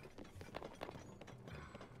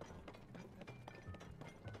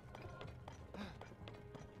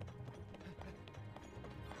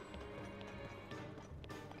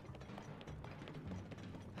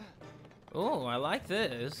 Oh, I like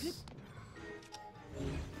this.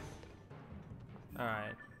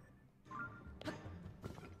 Alright.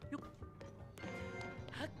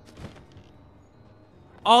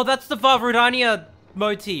 Oh, that's the Varudania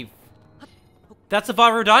motif. That's the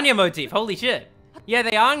Varudania motif. Holy shit. Yeah,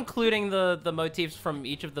 they are including the motifs from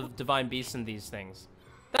each of the divine beasts in these things.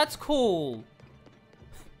 That's cool.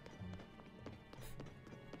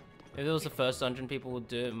 If it was the first dungeon people would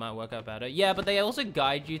do, it might work out better. Yeah, but they also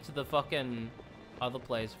guide you to the fucking other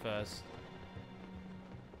place first.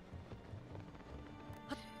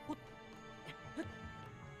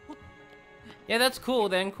 Yeah, that's cool.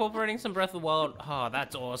 They're incorporating some Breath of the Wild. Oh,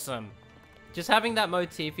 that's awesome. Just having that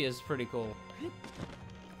motif here is pretty cool.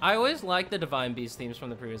 I always liked the Divine Beast themes from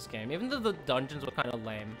the previous game, even though the dungeons were kind of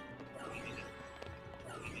lame.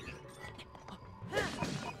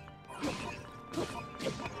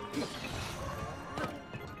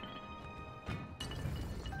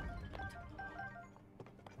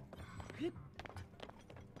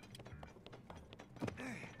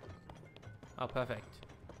 Oh, perfect.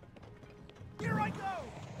 Here I go!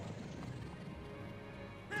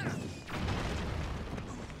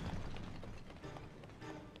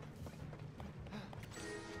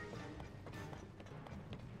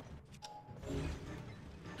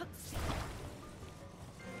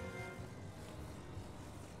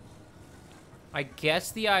 I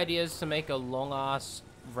guess the idea is to make a long-ass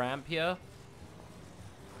ramp here.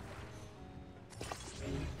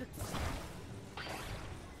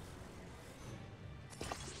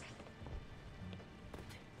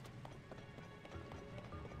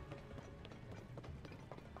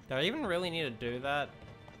 Do I even really need to do that?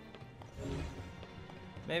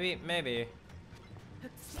 Maybe.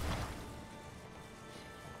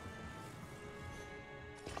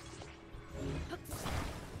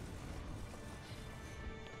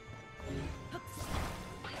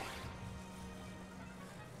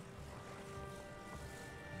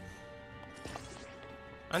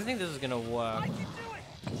 I don't think this is gonna work. I can do it!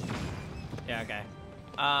 Yeah, okay.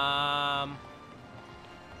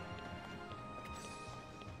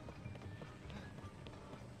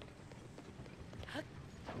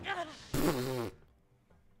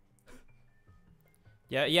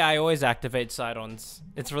 Yeah, I always activate side-ons.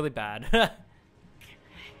 It's really bad.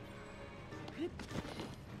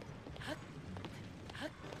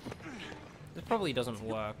 This probably doesn't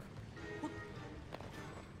work.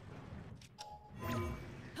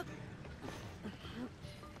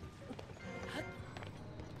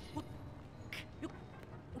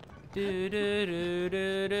 Do do do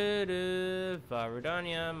do do do,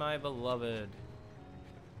 Varudania, my beloved.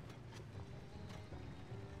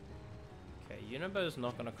 Okay, Unibo's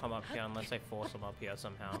not gonna come up here unless I force him up here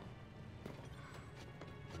somehow.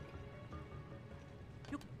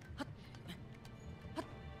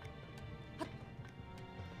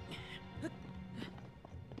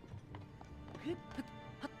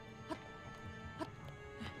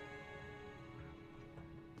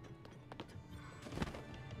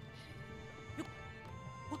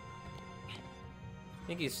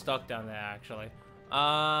 think he's stuck down there, actually.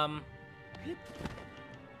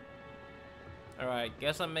 Alright,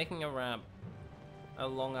 guess I'm making a ramp. A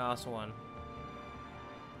long-ass one.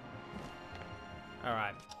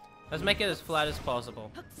 Alright. Let's make it as flat as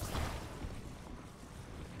possible.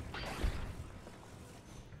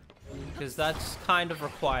 Because that's kind of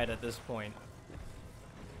required at this point.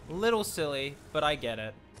 A little silly, but I get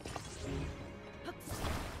it.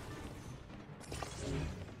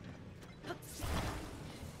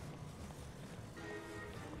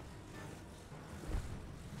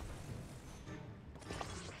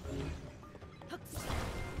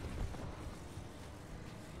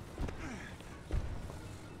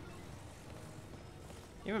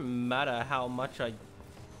 It doesn't matter how much I...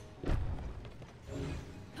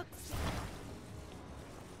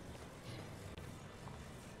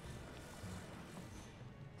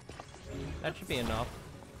 That should be enough.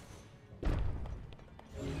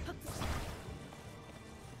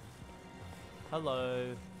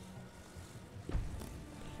 Hello.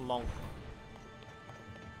 Plonk.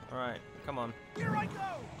 Alright, come on. Here I go!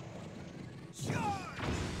 Charge!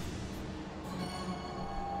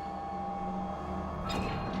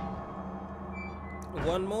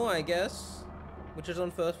 One more, I guess, which is on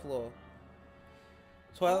first floor.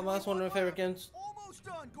 Twilight Mask, one of my favorite games Almost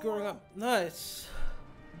done, growing up. Nice.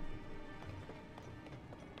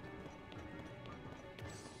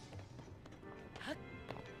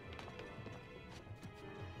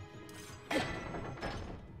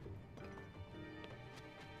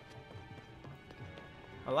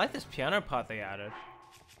 I like this piano part they added.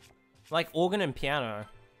 Like organ and piano.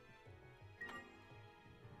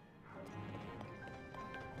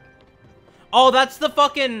 Oh, that's the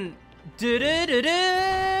fucking...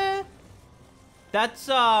 That's,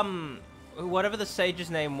 whatever the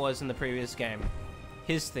sage's name was in the previous game.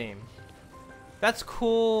 His theme. That's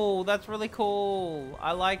cool. That's really cool.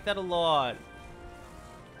 I like that a lot.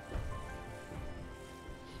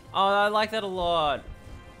 Oh, I like that a lot.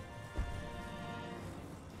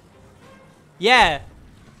 Yeah.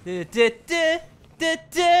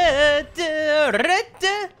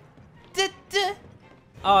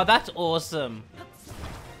 Oh, that's awesome.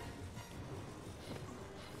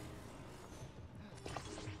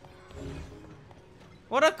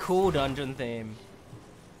 What a cool dungeon theme.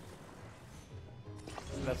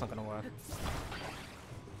 That's not gonna work.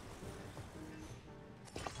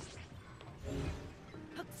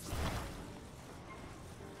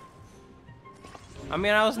 I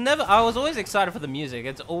mean, I was always excited for the music.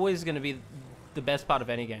 It's always gonna be the best part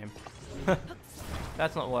of any game.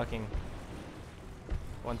 That's not working.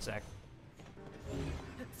 One sec.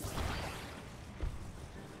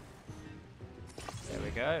 There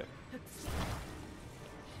we go.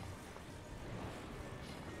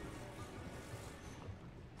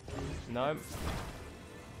 No.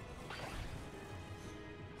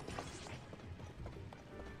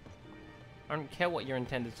 I don't care what your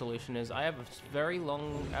intended solution is. I have a very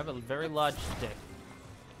large stick.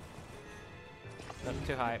 Not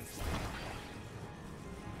too high.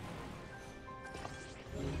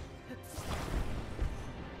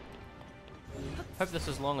 Hope this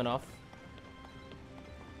is long enough.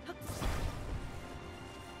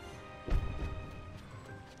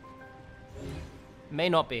 May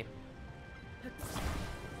not be.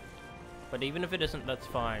 But even if it isn't, that's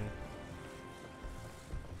fine.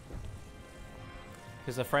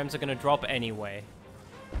 Because the frames are gonna drop anyway.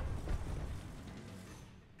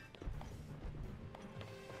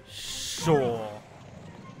 Sure.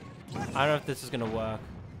 I don't know if this is gonna work.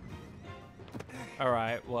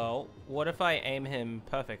 Alright, well, what if I aim him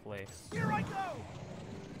perfectly? Here I go!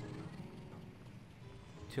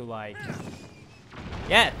 To like...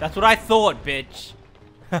 Yeah, that's what I thought, bitch!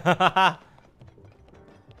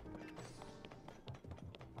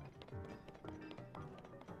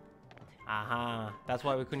 Aha, that's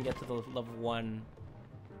why we couldn't get to the level 1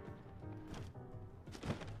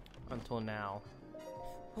 until now.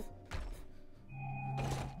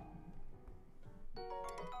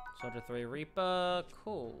 Soldier 3 Reaper,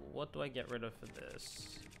 cool. What do I get rid of for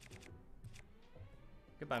this?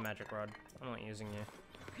 Goodbye, Magic Rod. I'm not using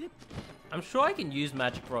you. I'm sure I can use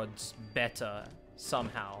Magic Rods better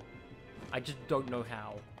somehow. I just don't know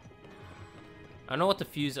how. I know what to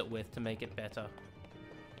fuse it with to make it better.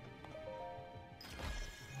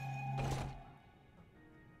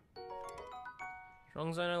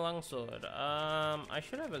 Strong Zone and Longsword. I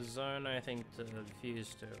should have a zone, I think, to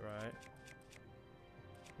fuse to, right?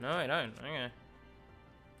 No, I don't. Okay.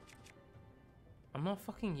 I'm not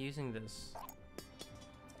fucking using this.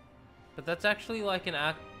 But that's actually like an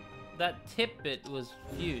act... That tip bit was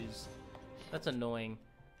fused. That's annoying.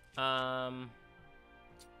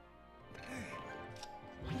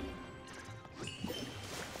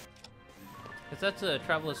 Because that's a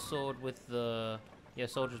traveler's sword with the... Yeah,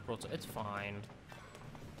 soldier's broadsword. It's fine.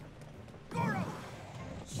 Goro!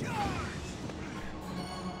 Charge!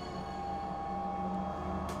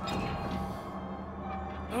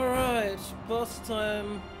 Alright, boss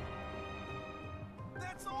time.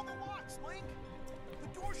 That's all the locks, Link. The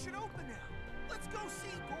door should open now. Let's go see,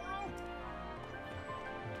 Goro.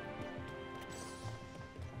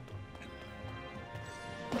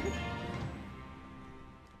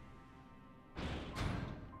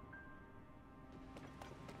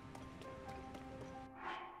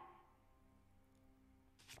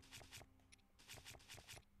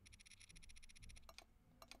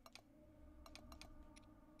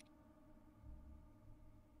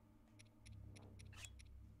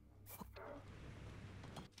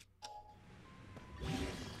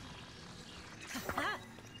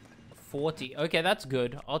 $40. Okay, that's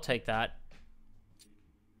good. I'll take that.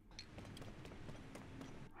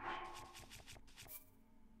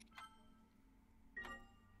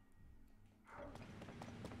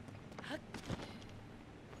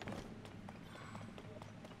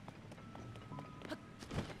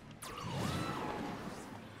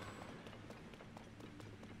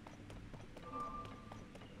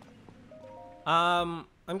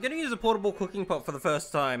 I'm gonna use a portable cooking pot for the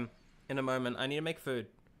first time in a moment. I need to make food.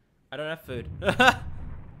 I don't have food.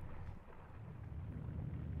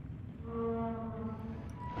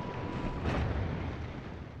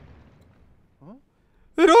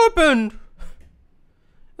 It opened!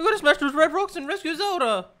 We gotta smash those red rocks and rescue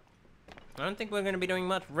Zelda! I don't think we're gonna be doing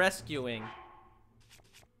much rescuing.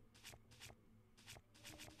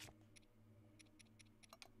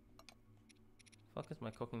 Fuck is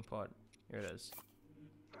my cooking pot? Here it is.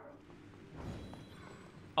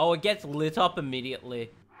 Oh, it gets lit up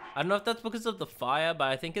immediately. I don't know if that's because of the fire, but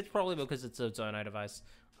I think it's probably because it's its own device.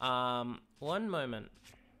 One moment.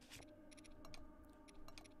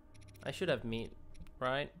 I should have meat,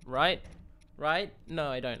 right? Right? Right? No,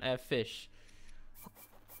 I don't. I have fish.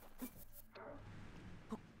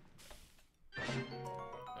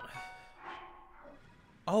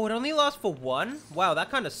 Oh, it only lasts for one? Wow, that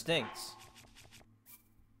kind of stinks.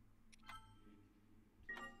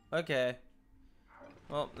 Okay.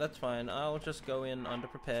 Well, that's fine. I'll just go in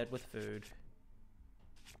underprepared with food.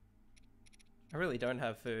 I really don't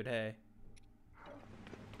have food, hey.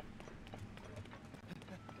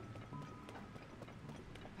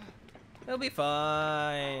 It'll be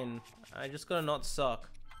fine. I just gotta not suck.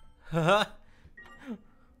 Haha.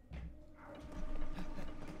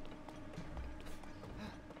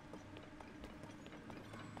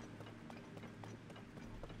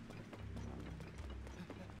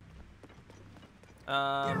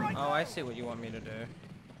 Oh, I see what you want me to do.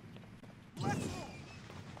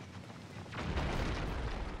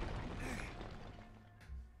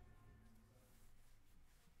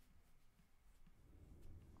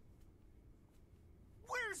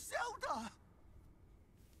 Where's Zelda?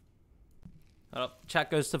 Oh, chat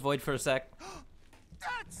goes to void for a sec.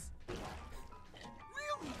 That's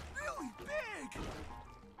really, really big.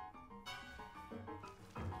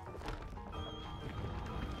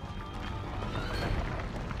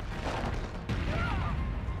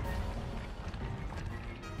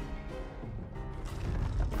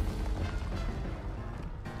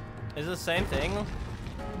 Is it the same thing?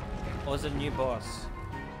 Or is it a new boss?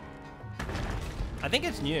 I think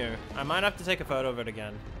it's new. I might have to take a photo of it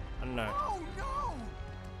again. I don't know. Oh no!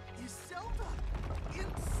 Is Zelda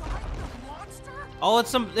inside the monster? Oh,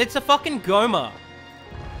 it's a fucking Goma.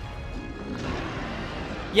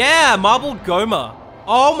 Yeah, marbled Goma.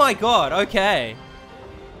 Oh my god, okay.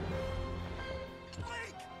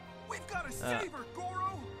 Link, we've got to save her,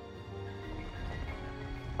 Goro.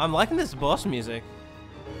 I'm liking this boss music.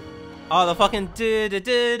 Oh, the fucking do do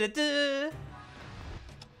do do do.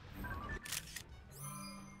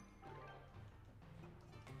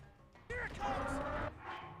 Here it comes.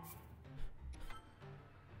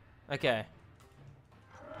 Okay.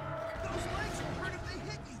 Those legs will hurt if they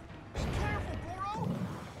hit you. Be careful, Goro.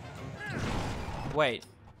 Wait.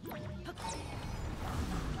 That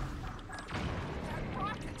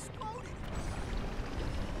rock exploded.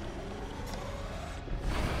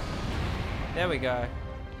 There we go.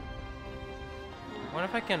 What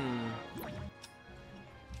if I can...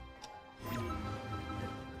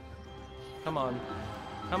 Come on.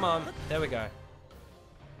 Come on. There we go.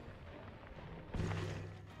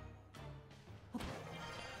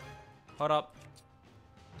 Hold up.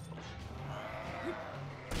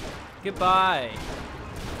 Goodbye.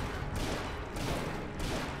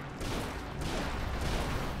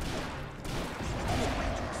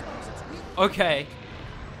 Okay.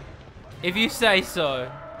 If you say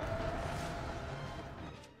so.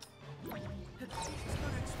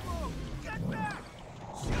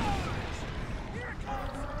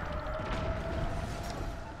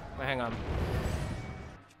 Wait, hang on.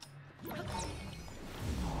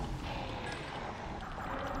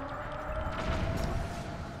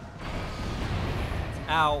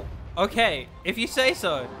 Ow. Okay, if you say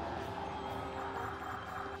so.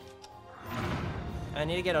 I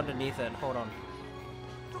need to get underneath it. Hold on.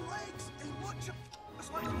 The legs, they look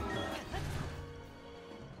just like...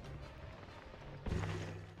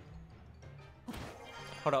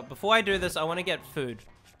 Hold up. Before I do this, I want to get food.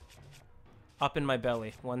 Up in my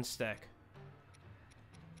belly. 1 stack.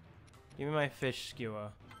 Give me my fish skewer.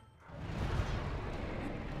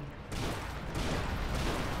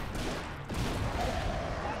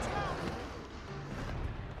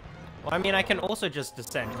 Well, I mean, I can also just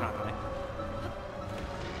descend, can't I?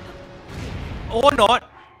 Or not.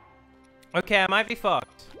 Okay, I might be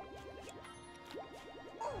fucked.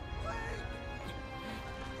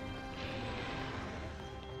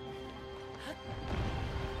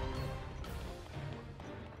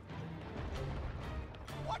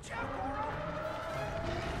 Watch out, Goro!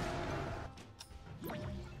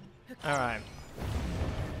 All right.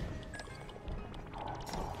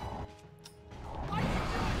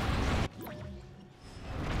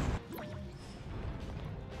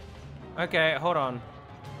 Okay, hold on.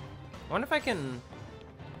 I wonder if I can...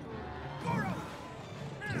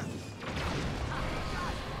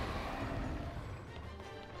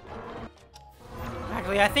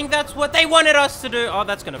 Actually, I think that's what they wanted us to do. Oh,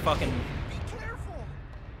 that's gonna fucking... Be careful!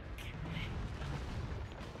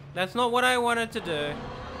 That's not what I wanted to do.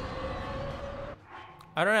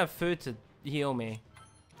 I don't have food to heal me.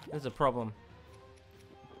 There's a problem.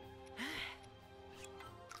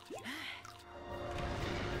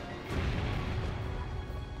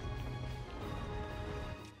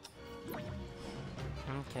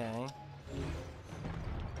 Okay.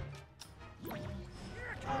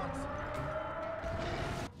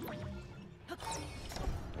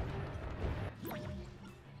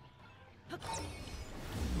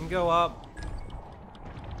 You go up.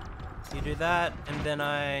 You do that, and then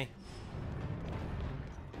I...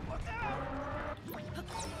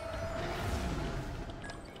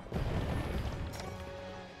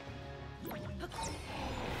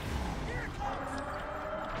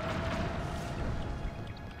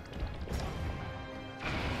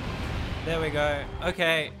 There we go.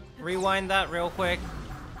 Okay, rewind that real quick.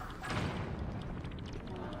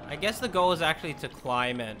 I guess the goal is actually to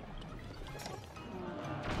climb it.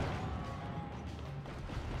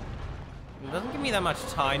 It doesn't give me that much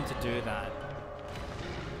time to do that.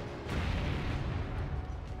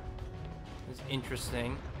 It's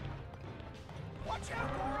interesting. Watch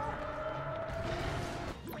out, Goro!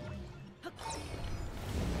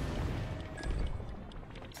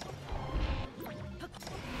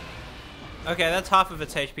 Okay, that's half of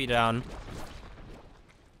its HP down.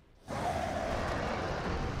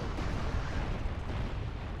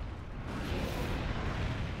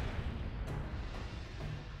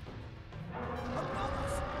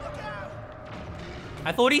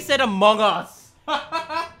 I thought he said Among Us. All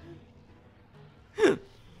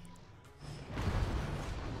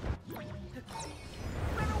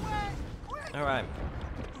right.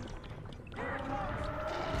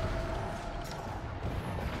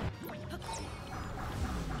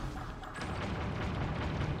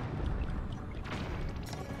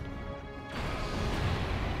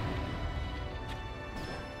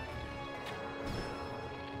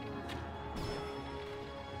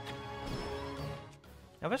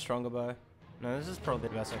 I have a stronger bow. No, this is probably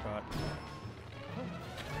the best I got.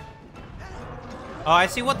 Oh, I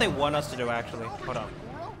see what they want us to do, actually. Hold on.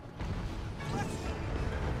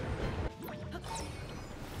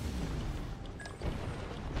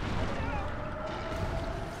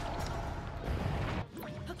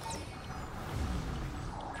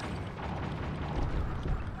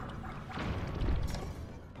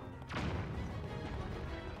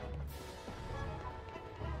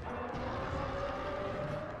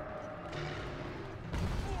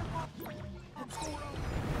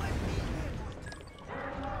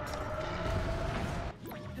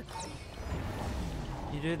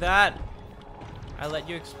 You do that. I let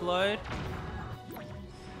you explode.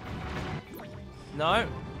 No.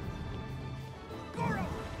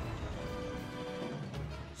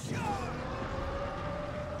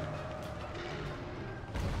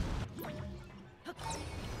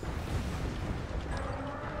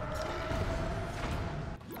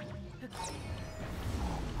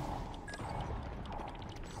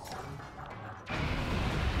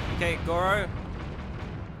 Okay, Goro.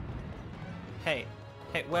 Hey.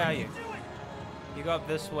 Hey, where are you? You go up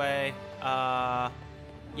this way.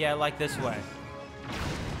 Yeah, like this way.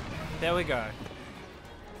 There we go.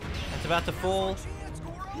 It's about to fall.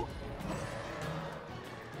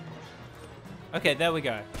 Okay, there we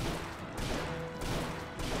go.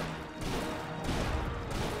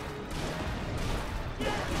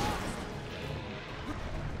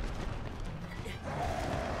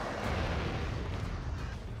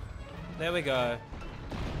 There we go.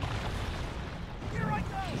 Here I go.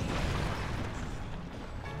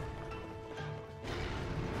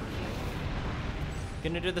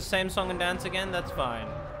 Gonna do the same song and dance again? That's fine.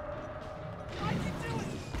 I can do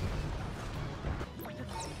it.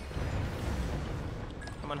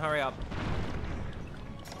 Come on, hurry up.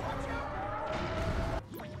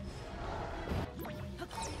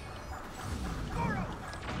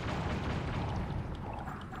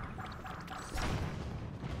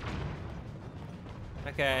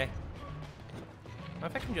 Okay.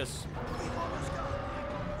 What if I can just... We've almost got it.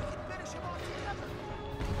 We can finish him off together.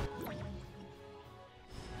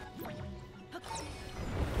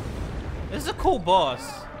 This is a cool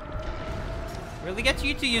boss. Really gets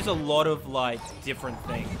you to use a lot of, like, different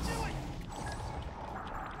things.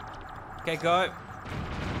 Okay, go.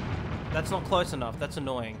 That's not close enough. That's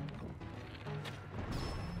annoying.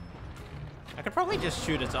 I could probably just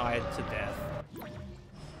shoot its eye to death.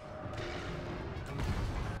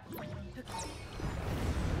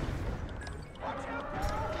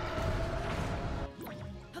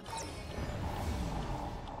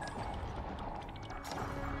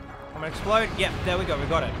 I'm gonna explode. Yep, there we go. We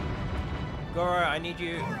got it. Goro, I need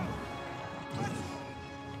you.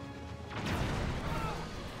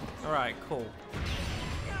 Alright, cool.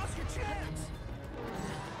 Now's your chance.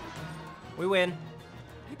 We win.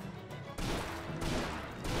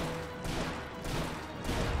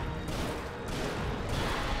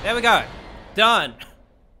 There we go. Done.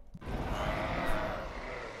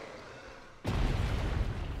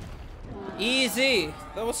 Easy.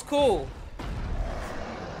 That was cool.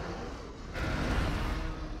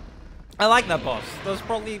 I like that boss. That was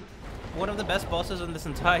probably one of the best bosses in this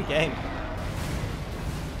entire game.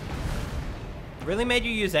 Really made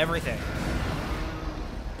you use everything.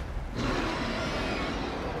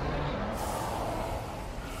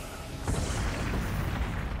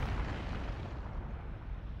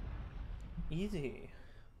 Easy.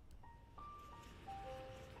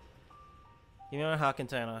 Give me my heart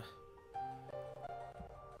container.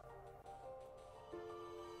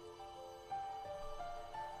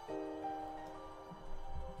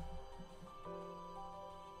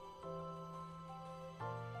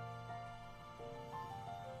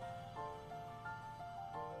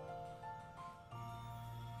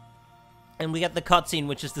 And we get the cutscene,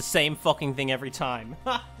 which is the same fucking thing every time.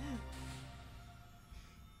 I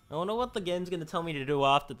wonder what the game's gonna tell me to do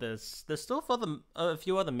after this. There's still a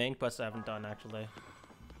few other main quests I haven't done, actually.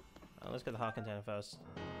 Let's get the heart container first.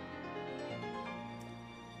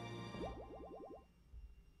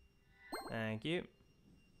 Thank you.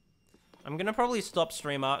 I'm gonna probably stop the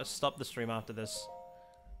stream after this.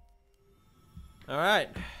 All right.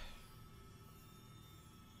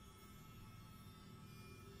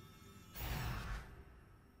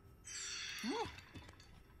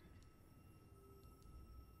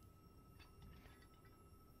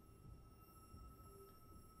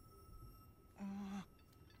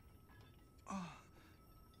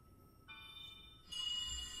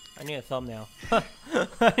 I need a thumbnail.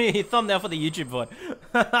 I need a thumbnail for the YouTube board.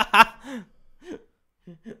 I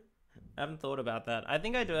haven't thought about that. I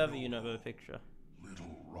think I do have a Unova picture. Little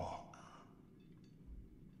rock.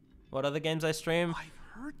 What other games I stream?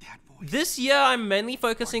 I've heard that voice. This year I'm mainly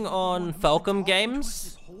focusing on Falcom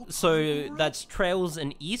games. So that's Trails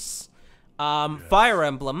and East, Fire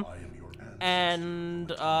Emblem,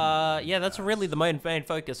 and yeah, that's really the main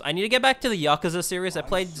focus. I need to get back to the Yakuza series. I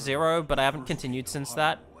played Zero, but I haven't continued since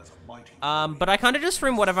that. But I kind of just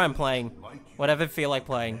stream whatever I'm playing, whatever I feel like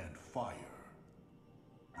playing. Fire.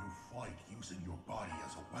 You fight using your body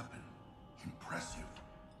as a weapon. Impressive.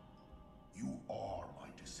 You are my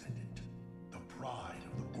descendant, the pride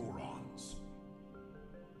of the Gorons.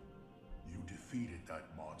 You defeated that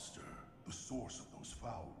monster, the source of those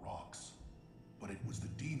foul rocks. But it was the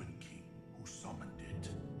Demon King who summoned it.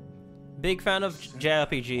 Big fan of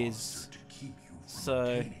JRPGs,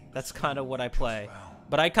 so that's kind of what I play.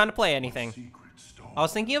 But I kind of play anything. I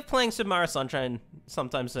was thinking of playing Super Mario Sunshine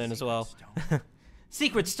sometime soon as well.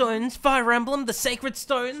 Secret Stones, Fire Emblem, the Sacred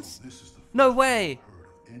Stones? No way! Heard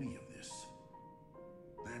of any of this?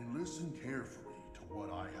 Then listen carefully to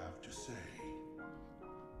what I have to say.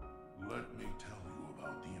 Let me tell you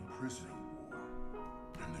about the imprisoning war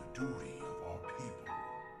and the duty of our people.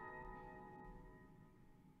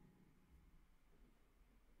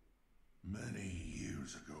 Many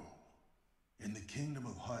years ago, in the kingdom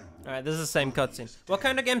of Hyrule... Alright, this is the same cutscene. What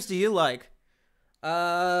kind of games do you like? Do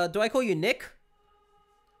I call you Nick?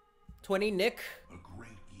 20 Nick? A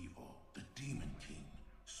great evil, the Demon King,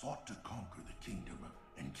 sought to conquer the kingdom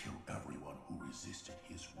and kill everyone who resisted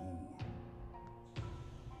his rule.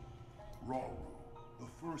 Rauru, the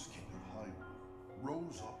first king of Hyrule,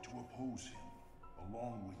 rose up to oppose him,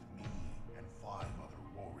 along with me and 5 other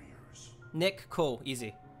warriors. Nick, cool,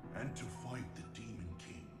 easy. And to fight the Demon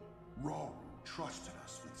King, Rauru trusted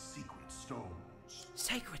us with secret stones.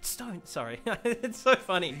 Sacred stone, sorry. It's so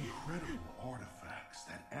funny. Incredible artifacts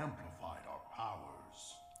that amplified our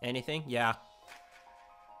powers. Anything? Yeah.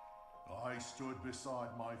 I stood beside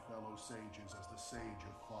my fellow sages as the Sage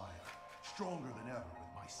of Fire, stronger than ever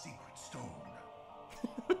with my secret stone.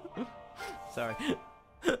 Sorry.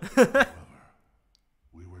 However,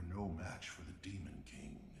 we were no match for the Demon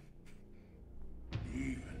King.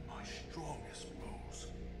 Even my strongest blows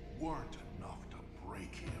weren't enough to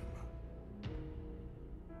break him.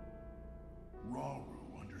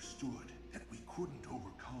 Rauru understood that we couldn't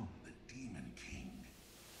overcome the Demon King.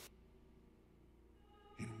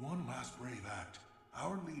 In one last brave act,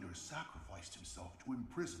 our leader sacrificed himself to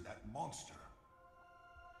imprison that monster.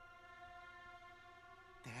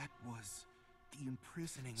 That was the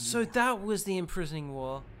imprisoning So war. that was the imprisoning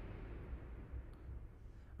war.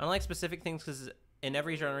 I like specific things because in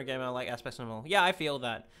every genre game I like aspects of them all. Yeah, I feel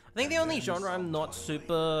that. I think the only genre I'm not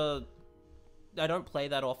super... I don't play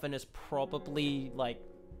that often is probably like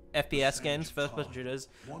FPS games, first-person shooters.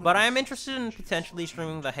 But I am interested in potentially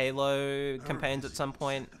streaming the Halo campaigns at some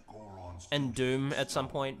point and Doom at some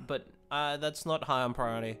point, but that's not high on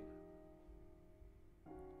priority.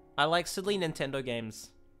 I like silly Nintendo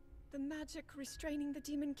games. The magic restraining the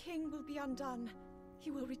Demon King will be undone.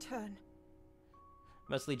 He will return.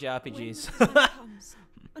 Mostly When the JRPGs. time comes,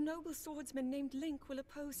 a noble swordsman named Link will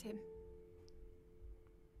oppose him.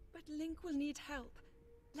 But Link will need help.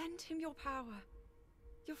 Lend him your power.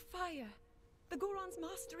 Your fire. The Goron's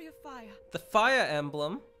mastery of fire. The Fire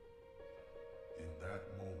Emblem. In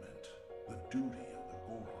that moment, the duty of the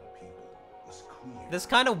Goron people was clear. This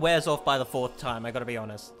kind of wears off by the 4th time, I gotta be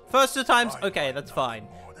honest. First 2 times, okay, that's fine.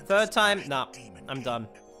 3rd time, nah, I'm done.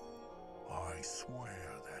 I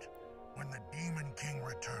swear that when the Demon King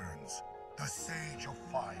returns, the Sage of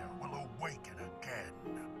Fire will awaken again.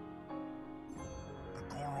 The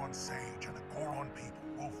Goron Sage and the Goron people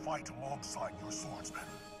will fight alongside your swordsmen.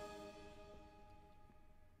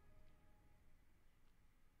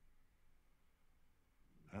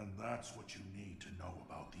 And that's what you need to know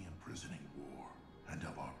about the imprisoning war and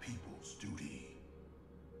of our people's duty.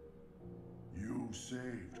 You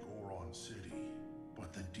saved Goron City,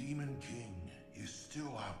 but the Demon King is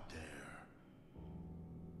still out there.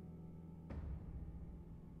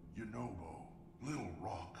 Yunobo, Little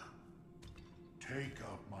Rock, take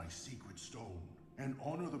up my secret stone and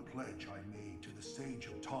honor the pledge I made to the Sage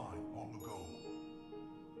of Time long ago.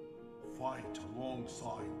 Fight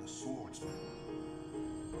alongside the swordsman,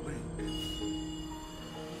 Link.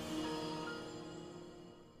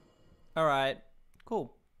 Alright,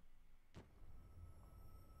 cool.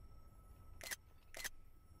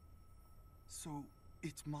 So,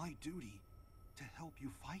 it's my duty to help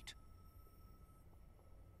you fight?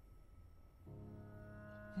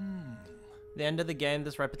 The end of the game,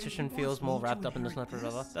 this repetition And it feels was more me to wrapped up in this inherit than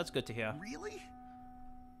another. this? That's good to hear. Really?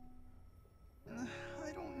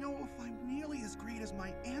 I don't know if I'm nearly as great as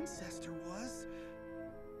my ancestor was.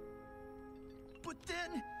 But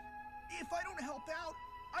then, if I don't help out,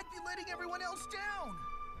 I'd be letting everyone else down.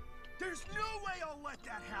 There's no way I'll let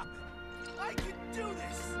that happen. I can do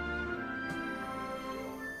this.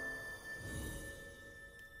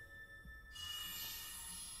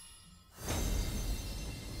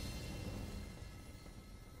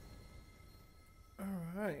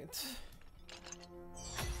 Alright.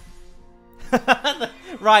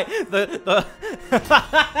 Right, the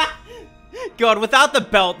God, without the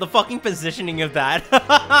belt, the fucking positioning of that.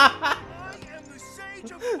 I am the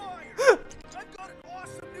Sage of Fire. I've got an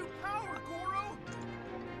awesome new power, Goro.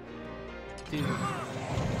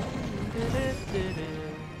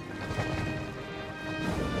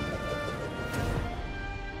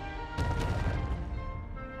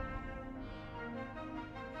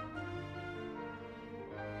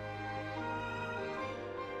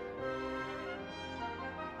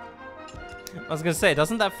 I was gonna say,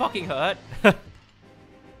 doesn't that fucking hurt?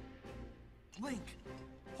 Link,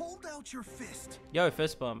 hold out your fist. Yo,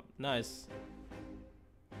 fist bump. Nice.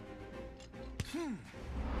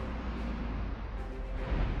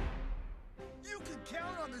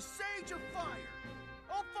 on the Sage of Fire.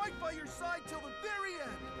 I'll fight by your side till the very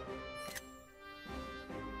end.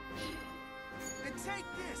 And take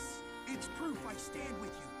this. It's proof I stand with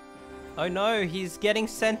you. Oh no, he's getting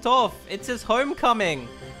sent off. It's his homecoming.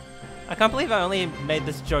 I can't believe I only made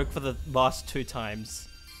this joke for the last 2 times.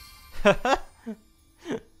 I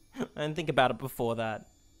didn't think about it before that.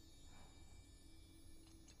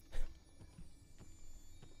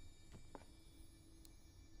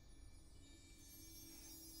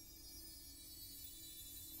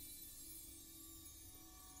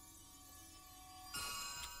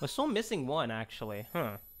 We're still missing one, actually.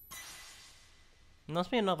 Huh. Must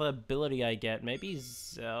be another ability I get. Maybe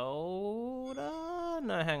Zelda?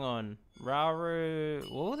 No, hang on.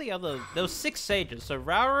 Rauru... What were the other... There was 6 sages. So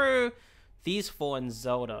Rauru, these 4, and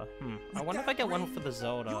Zelda. I wonder if I get one for the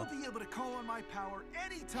Zelda. You'll be able to call on my power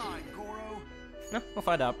anytime, Goro. No, we'll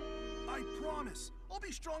find out. I promise. I'll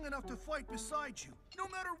be strong enough to fight beside you, no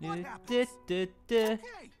matter what happens. Okay,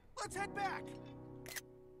 let's head back.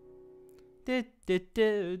 This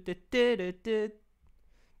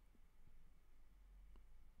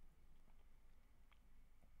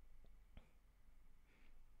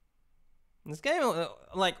game,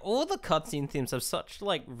 like, all the cutscene themes have such,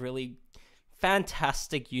 like, really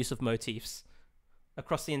fantastic use of motifs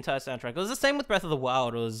across the entire soundtrack. It was the same with Breath of the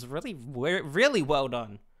Wild. It was really, really well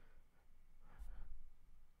done.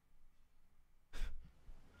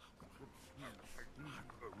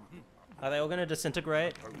 Are they all gonna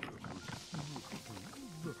disintegrate?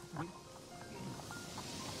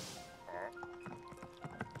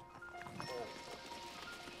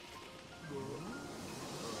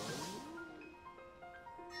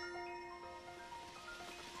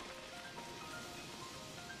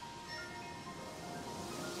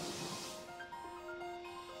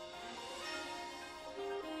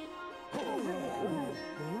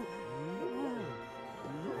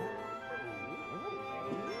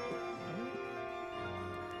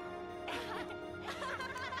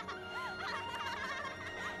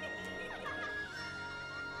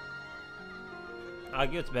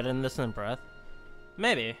 Argue it's better than this in Breath.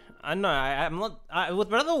 Maybe. I don't know. I'm not. With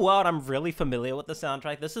Breath of the Wild, I'm really familiar with the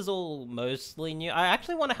soundtrack. This is all mostly new. I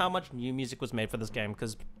actually wonder how much new music was made for this game,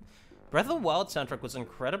 because Breath of the Wild soundtrack was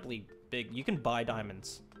incredibly big. You can buy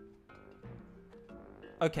diamonds.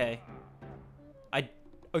 Okay.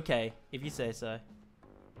 Okay, if you say so.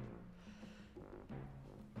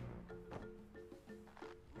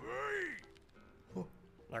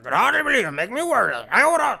 I can hardly believe it. Make me worry.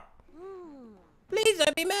 Hold on. Please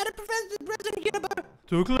don't be mad at President Unibo.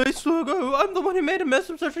 TotK, I'm the one who made a mess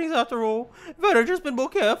of such things after all. If I'd have just been more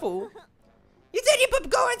careful. You said you put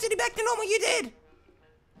Goron City back to normal, you did.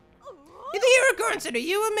 You're the hero of Goron City.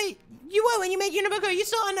 You were when you made Unibo go. You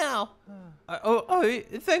saw it now.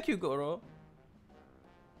 Thank you, Goro.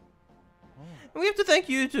 And we have to thank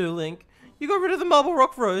you too, Link. You got rid of the marble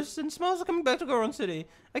rock roast, and smiles are coming back to Goron City.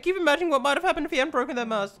 I keep imagining what might have happened if he hadn't broken that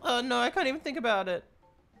mask. Oh no, I can't even think about it.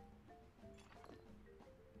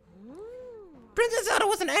 Princess Zelda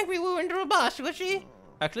wasn't angry we were in the marsh, was she?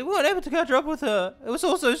 Actually, we weren't able to catch up with her. It was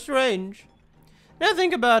all so strange. Now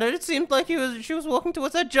think about it, it seemed like she was walking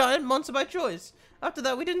towards that giant monster by choice. After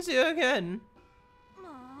that, we didn't see her again.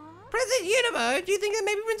 Princess Unibo, do you think that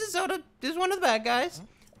maybe Princess Zelda is one of the bad guys?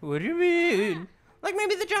 What do you mean? Like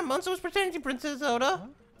maybe the giant monster was pretending to Princess Zelda?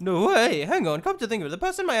 No way, hang on, come to think of it, the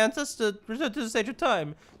person my ancestor returned to the Stage of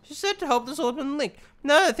Time. She said to help the Swordsman Link.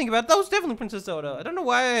 Now that I think about it, that was definitely Princess Zelda. I don't know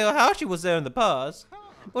why or how she was there in the past.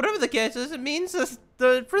 Whatever the case is, it means that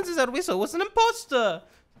the Princess Zelda we saw was an imposter.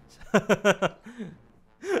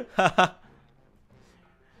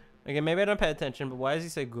 Okay, maybe I don't pay attention, but why does he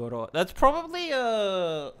say Goro? That's probably,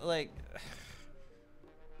 like...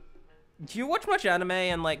 Do you watch much anime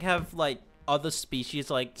and, like, have, like, other species,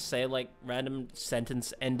 like, say, like, random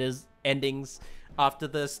sentence endings after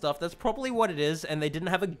the stuff? That's probably what it is, and they didn't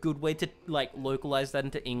have a good way to, like, localize that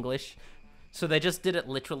into English. So they just did it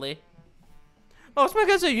literally. Oh, it's my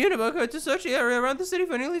cousin Unibo to search the area around the city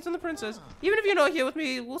for any leads on the princess. Even if you're not here with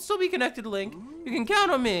me, we'll still be connected, Link. You can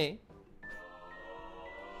count on me.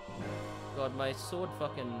 God, my sword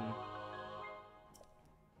fucking...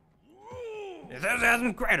 This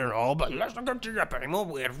hasn't great at all, but let's not get up any more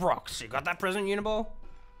weird rocks. You got that present, Unibo?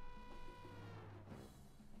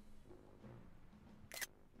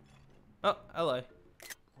 Oh, hello.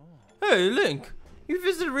 Hey, Link. You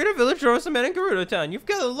visited Rita Village, Jorosa Man, and Gerudo Town. You've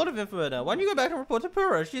gathered a lot of info now. Why don't you go back and report to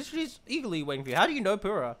Pura? She's eagerly waiting for you. How do you know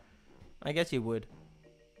Pura? I guess you would.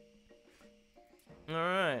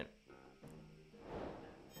 Alright.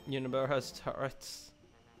 Unibo has turrets.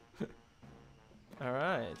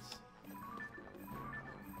 Alright.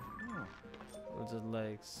 Lizard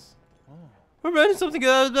Lakes. We're mining something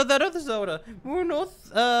about that other Zelda. We're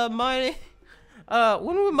mining.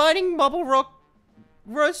 When we were mining Marble Rock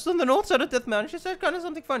roasts on the north side of Death Mountain, she said kind of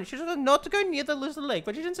something funny. She said not to go near the Lizard Lake,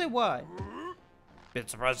 but she didn't say why. Bit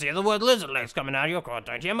surprised to hear the word Lizard Lakes coming out of your court.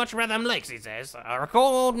 Don't hear much about them lakes these days. I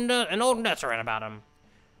recall an old letter about them.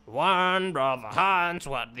 One brother hunts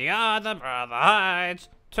what the other brother hides.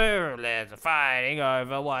 Two lives fighting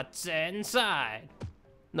over what's inside.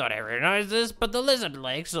 Not everyone knows this, but the Lizard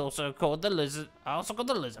Lakes also called the Lizard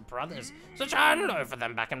Brothers. Such high and low for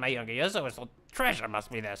them back in my younger years. I always thought treasure must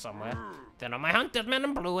be there somewhere. Then on my hunt, Death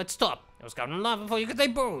Mountain blew its top. It was covered in lava before you could say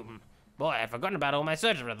boom. Boy, I'd forgotten about all my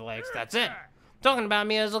searches for the lakes. That's it. Talking about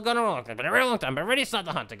me has gone a long time, been a real long time, but ready to start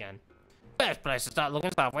the hunt again. Best place to start looking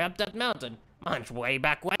is halfway up Death Mountain. My hunch way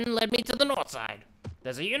back when led me to the north side.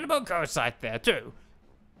 There's a Unibo ghost site there too.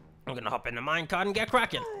 I'm gonna hop in the minecart and get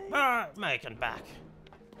cracking. Making back.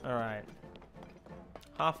 Alright.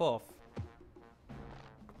 Half off.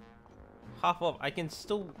 Half off. I can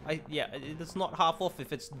still... yeah, it's not half off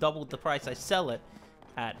if it's double the price I sell it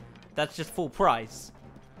at. That's just full price.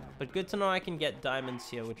 But good to know I can get diamonds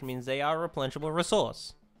here, which means they are a replenishable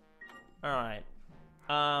resource. Alright.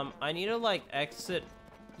 I need to, like, exit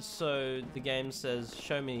so the game says,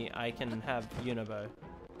 show me I can have Unibo.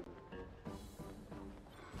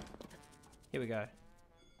 Here we go.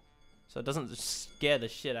 So it doesn't scare the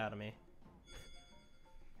shit out of me.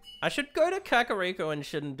 I should go to Kakariko and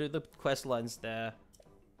shouldn't do the quest lines there.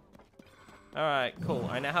 Alright, cool.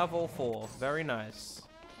 I now have all 4. Very nice.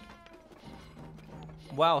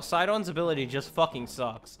 Wow, Sidon's ability just fucking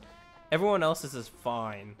sucks. Everyone else's is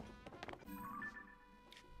fine.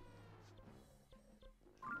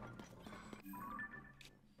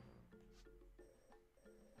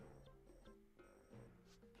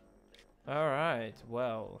 Alright,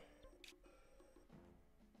 well.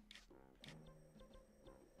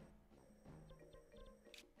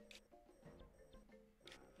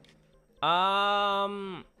 I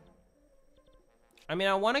mean,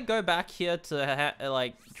 I want to go back here to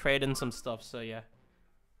like trade in some stuff. So yeah,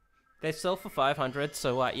 they sell for 500.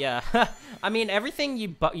 So what? Yeah, I mean everything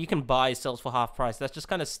you can buy sells for half price. That's just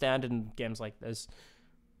kind of standard in games like this.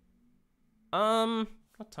 What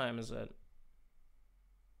time is it?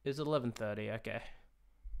 It's 11:30. Okay.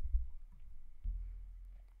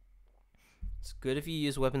 It's good if you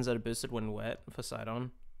use weapons that are boosted when wet for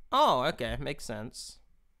Sidon. Oh, okay, makes sense.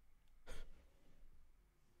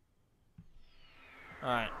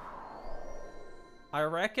 Alright. I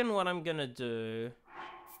reckon what I'm gonna do...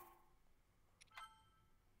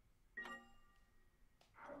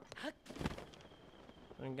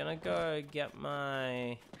 I'm gonna go get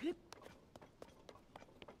my...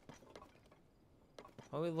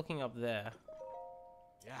 What are we looking up there?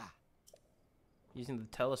 Yeah. Using the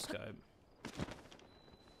telescope.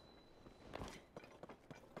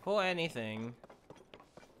 For anything.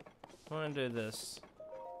 I wanna do this.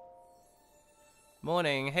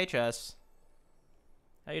 Morning, hey Chess.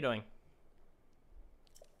 How you doing?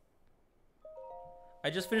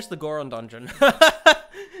 I just finished the Goron dungeon.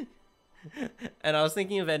 And I was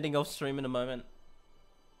thinking of ending off stream in a moment.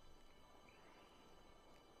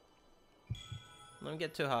 Let me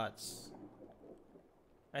get 2 hearts.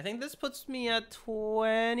 I think this puts me at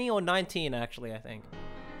 20 or 19 actually, I think.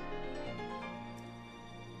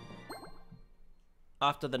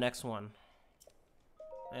 After the next one.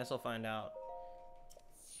 I guess I'll find out.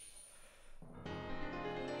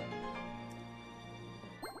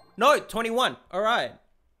 No, 21. All right.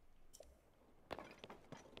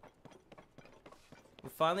 We're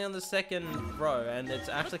finally on the second row, and it's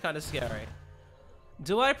actually kind of scary.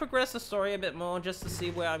 Do I progress the story a bit more just to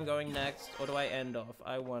see where I'm going next, or do I end off?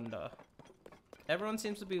 I wonder. Everyone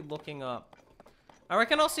seems to be looking up. I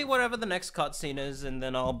reckon I'll see whatever the next cutscene is, and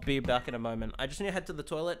then I'll be back in a moment. I just need to head to the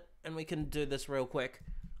toilet, and we can do this real quick.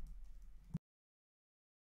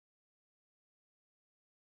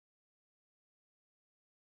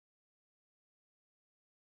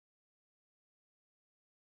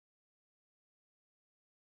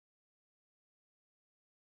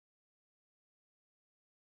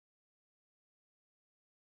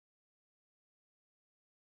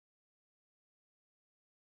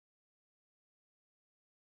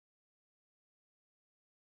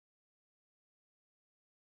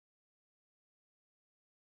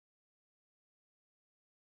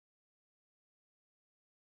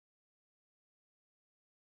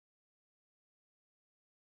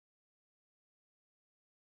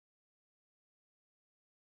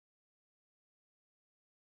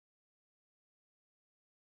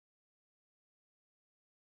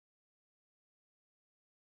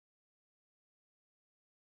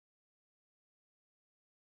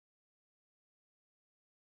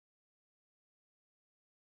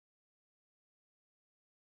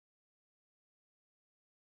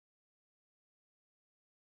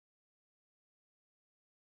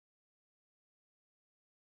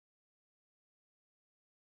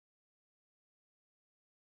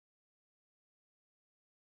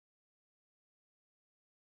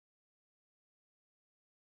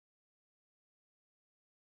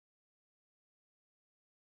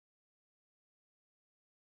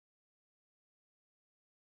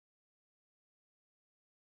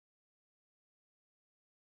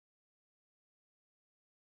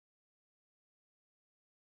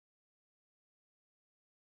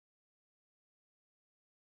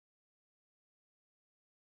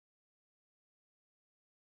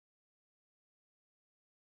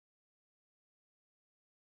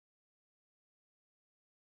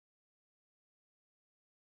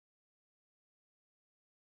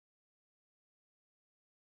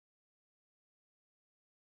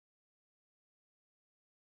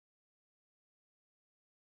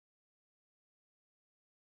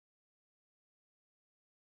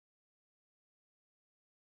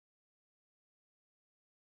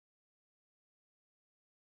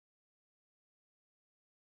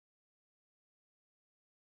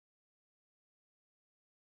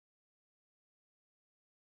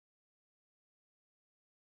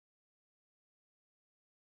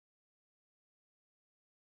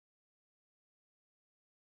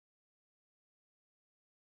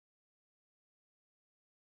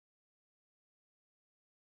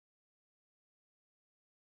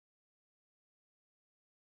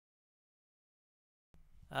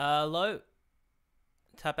 Hello?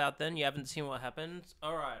 Tap out then, you haven't seen what happens?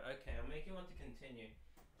 Alright, okay, I'll make you want to continue.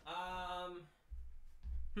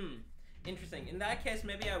 Interesting. In that case,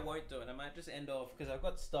 maybe I won't do it. I might just end off, because I've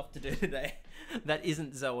got stuff to do today that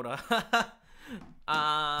isn't Zelda.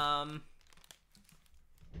 I'm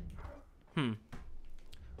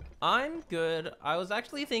good. I was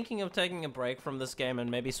actually thinking of taking a break from this game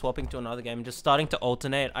and maybe swapping to another game, just starting to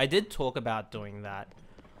alternate. I did talk about doing that.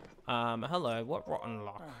 Hello, what rotten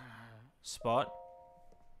luck? Spot?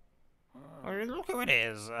 Oh, look who it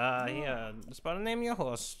is. Yeah, Spot, name your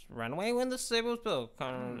horse. Ran away when the stable was built.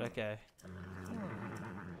 Okay.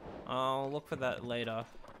 I'll look for that later.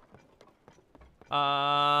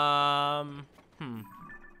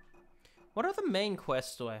 What other main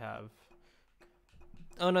quests do I have?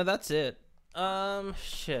 Oh no, that's it.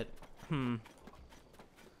 Shit.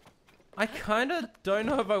 I kinda don't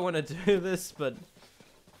know if I want to do this, but...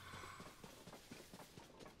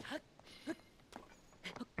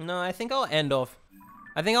 No, I think I'll end off.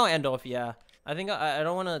 Yeah. I think I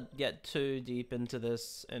don't want to get too deep into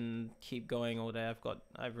this and keep going all day.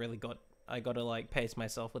 I gotta like pace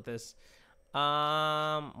myself with this.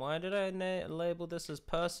 Why did I label this as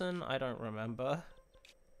person? I don't remember.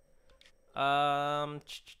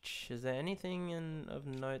 Is there anything of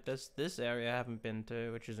note? There's this area I haven't been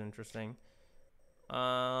to, which is interesting.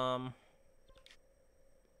 I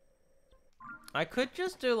could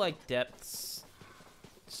just do like depths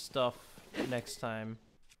stuff next time.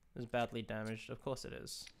 It's badly damaged. Of course it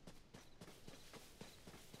is.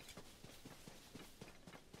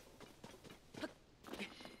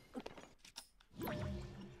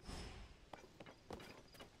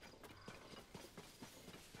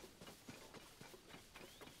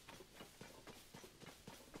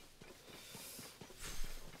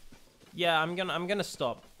 Yeah, I'm gonna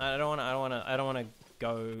stop. I don't wanna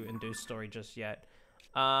go and do story just yet.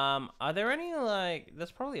 Are there any like?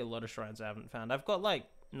 There's probably a lot of shrines I haven't found. I've got like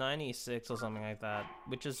 96 or something like that,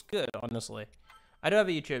 which is good, honestly. I do have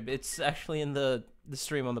a YouTube. It's actually in the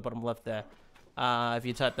stream on the bottom left there. If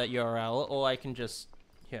you type that URL, or I can just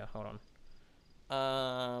here. Hold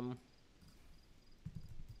on.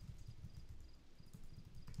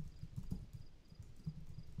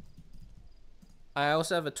 I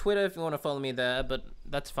also have a Twitter if you want to follow me there, but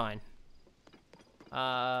that's fine.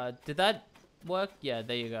 Did that work? Yeah,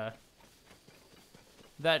 there you go.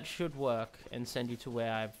 That should work and send you to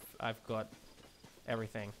where I've got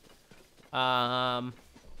everything. I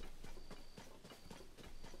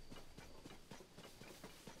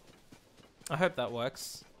hope that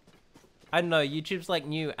works. I don't know, YouTube's like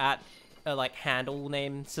new like handle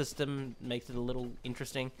name system makes it a little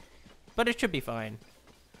interesting, but it should be fine.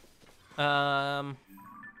 I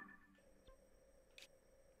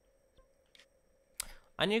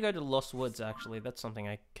need to go to Lost Woods, actually. That's something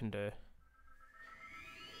I can do.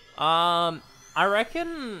 I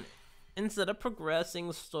reckon instead of progressing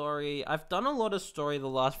the story, I've done a lot of story the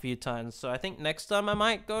last few times, so I think next time I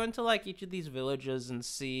might go into like each of these villages and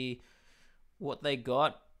see what they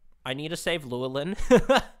got. I need to save Llewellyn.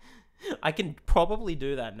 I can probably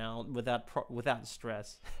do that now without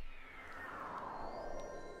stress.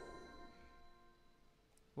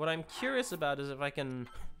 What I'm curious about is if I can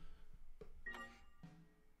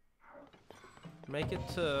make it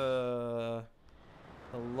to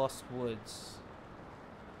the Lost Woods.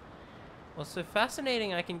 Well, so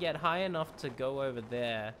fascinating I can get high enough to go over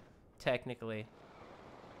there, technically.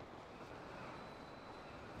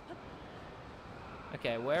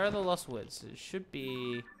 Okay, where are the Lost Woods? It should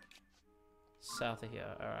be south of here,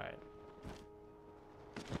 alright.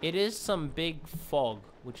 It is some big fog,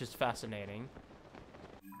 which is fascinating.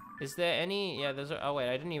 Is there any... Yeah, there's a... Oh, wait,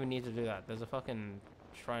 I didn't even need to do that. There's a fucking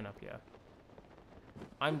shrine up here.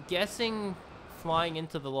 I'm guessing flying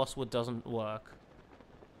into the Lost Wood doesn't work.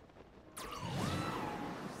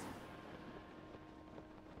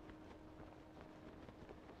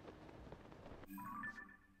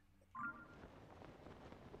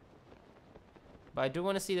 But I do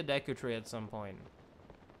want to see the Deku Tree at some point.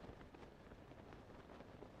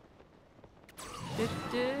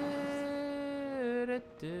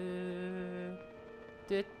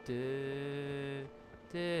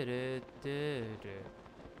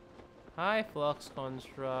 Hi, Flux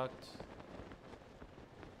Construct.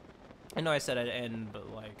 I know I said I'd end,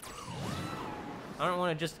 but like... I don't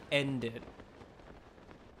want to just end it.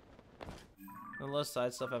 A lot of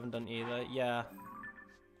side stuff I haven't done either. Yeah.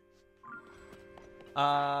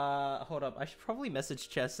 Hold up. I should probably message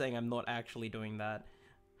Chess saying I'm not actually doing that.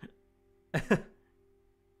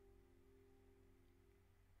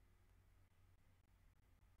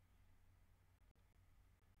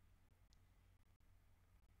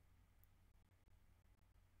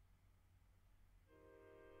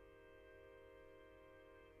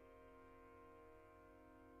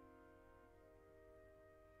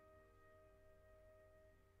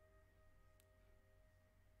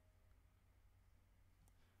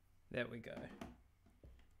 There we go.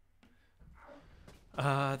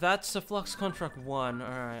 That's a Flux Contract 1.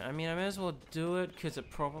 Alright, I mean, I may as well do it because it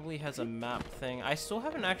probably has a map thing. I still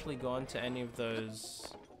haven't actually gone to any of those.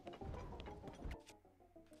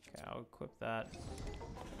 Okay, I'll equip that.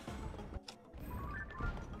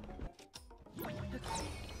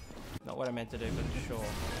 Not what I meant to do, but sure.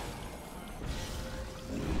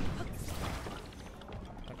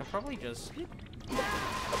 I can probably just...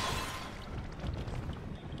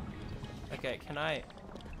 Okay, can I...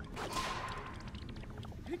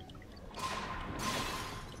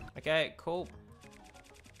 Okay, cool.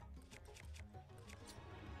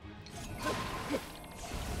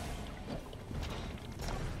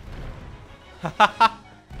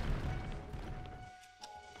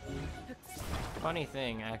 Funny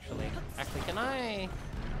thing, actually. Actually, can I...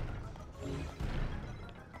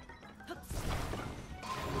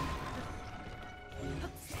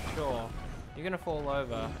 Sure. You're gonna fall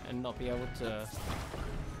over and not be able to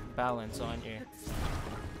balance, aren't you?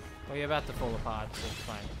 Well, you're about to fall apart, so it's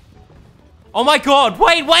fine. Oh my god!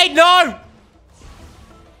 Wait, no!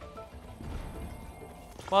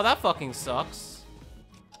 Well, that fucking sucks.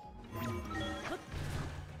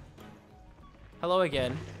 Hello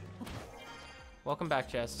again. Welcome back,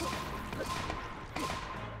 Jess.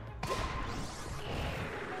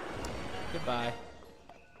 Goodbye.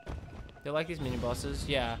 You like these mini bosses?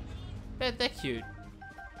 Yeah. They're cute.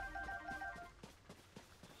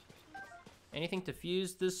 Anything to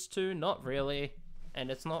fuse this to? Not really.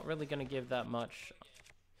 And it's not really gonna give that much.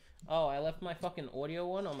 Oh, I left my fucking audio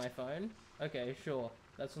on my phone? Okay, sure.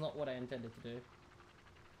 That's not what I intended to do.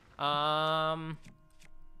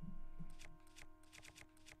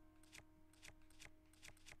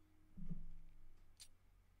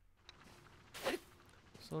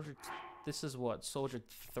 Soldier... This is what? Soldier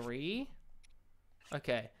 3?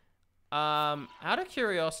 Okay. Out of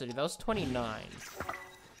curiosity, that was 29.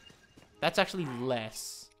 That's actually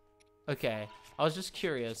less. Okay. I was just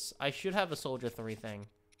curious. I should have a Soldier 3 thing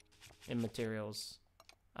in materials.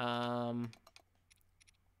 Yeah,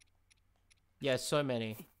 so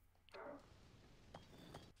many.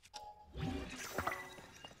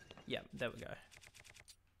 Yeah, there we go.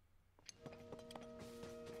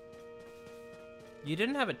 You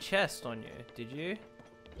didn't have a chest on you, did you?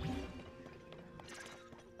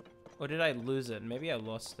 Or did I lose it? Maybe I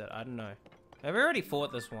lost it. I don't know. Maybe I already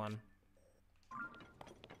fought this one. I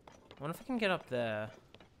wonder if I can get up there.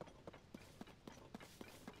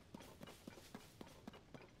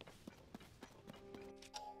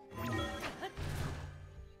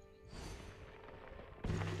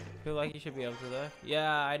 Feel like you should be able to though.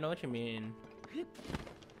 Yeah, I know what you mean.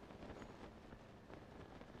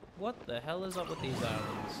 What the hell is up with these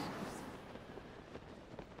islands?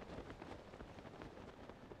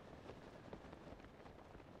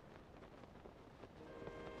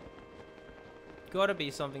 Gotta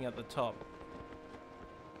be something at the top.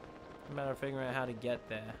 No matter of figuring out how to get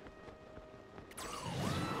there.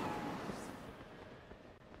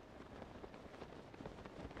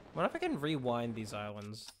 What if I can rewind these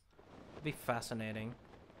islands? It'd be fascinating.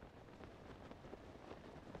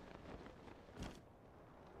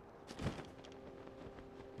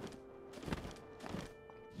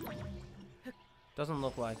 Doesn't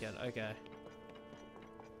look like it. Okay.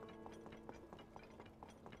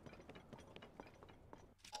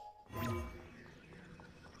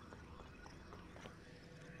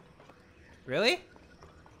 Really?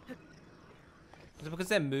 Is it because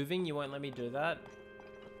they're moving you won't let me do that?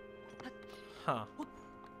 Huh.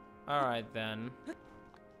 Alright then.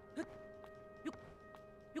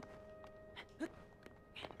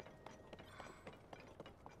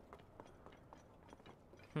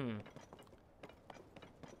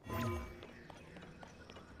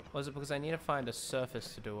 Was it because I need to find a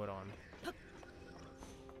surface to do it on?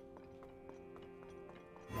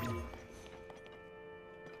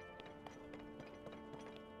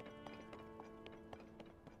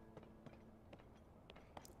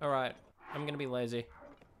 Alright, I'm gonna be lazy.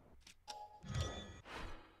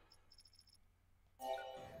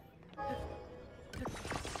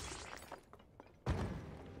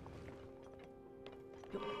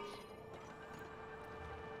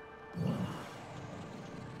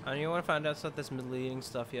 And you want to find out some of this misleading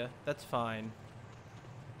stuff here? That's fine.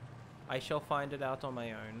 I shall find it out on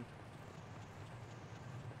my own.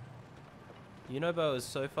 Unobo is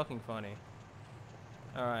so fucking funny.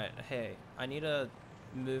 Alright, hey, I need to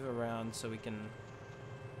move around so we can...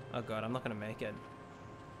 Oh god, I'm not gonna make it.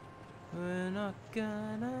 We're not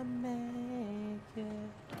gonna make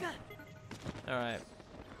it. Alright.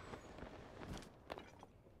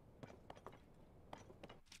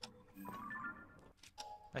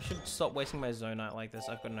 I should stop wasting my zonite like this.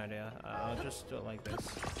 I've got an idea. I'll just do it like this.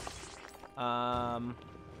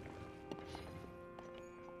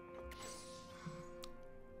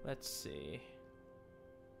 Let's see.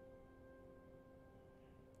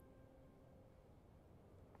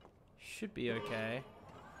 Should be okay.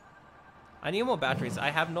 I need more batteries. I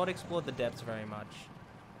have not explored the depths very much.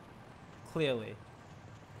 Clearly.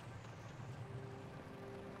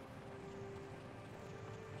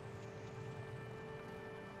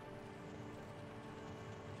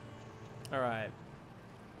 Alright.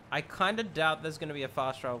 I kind of doubt there's going to be a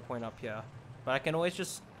fast travel point up here. But I can always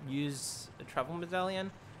just use a travel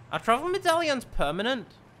medallion. Are travel medallions permanent?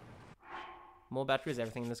 More batteries,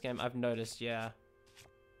 everything in this game. I've noticed, yeah.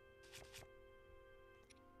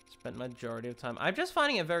 Spent majority of time. I'm just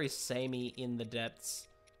finding it very samey in the depths.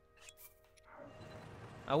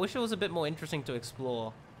 I wish it was a bit more interesting to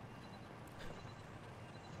explore.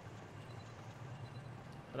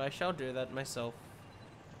 But I shall do that myself.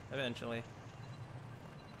 Eventually.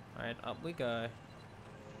 Alright, up we go.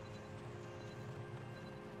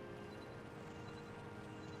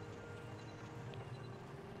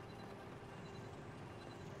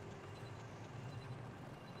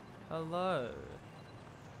 Hello.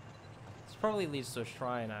 This probably leads to a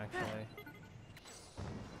shrine, actually.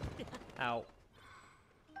 Ow.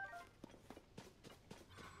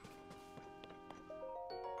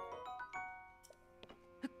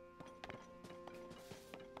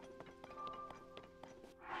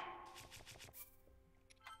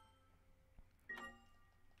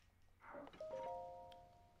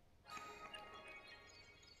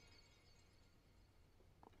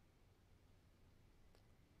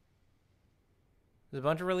 There's a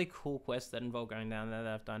bunch of really cool quests that involve going down there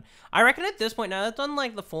that I've done. I reckon at this point, now that I've done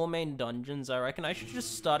like the 4 main dungeons, I reckon I should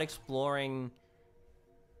just start exploring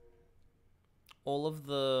all of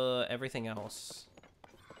the everything else.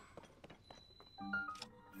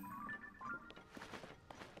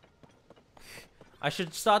 I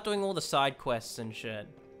should start doing all the side quests and shit.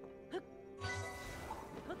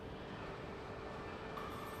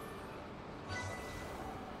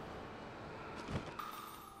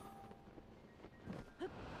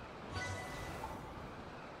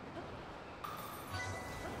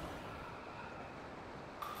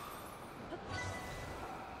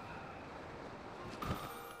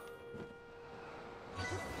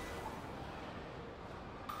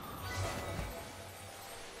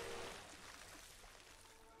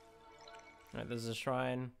 Alright, there's a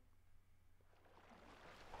shrine.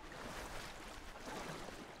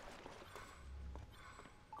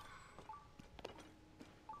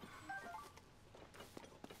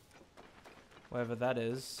 Wherever that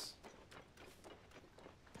is.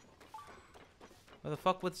 Where the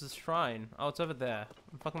fuck was this shrine? Oh, it's over there.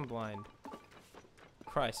 I'm fucking blind.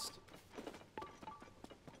 Christ. I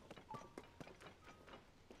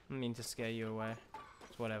didn't mean to scare you away.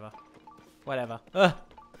 It's whatever. Whatever. Ugh!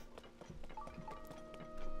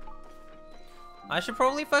 I should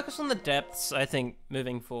probably focus on the depths, I think,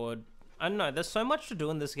 moving forward. I don't know, there's so much to do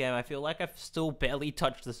in this game. I feel like I've still barely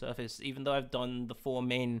touched the surface, even though I've done the 4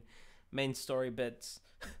 main story bits.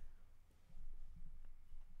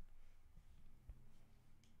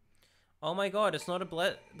 Oh my god, it's not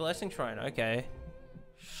a blessing shrine. Okay.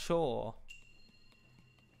 Sure.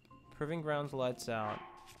 Proving grounds lights out.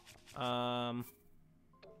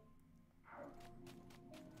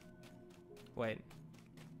 Wait.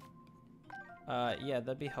 Yeah,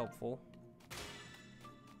 that'd be helpful.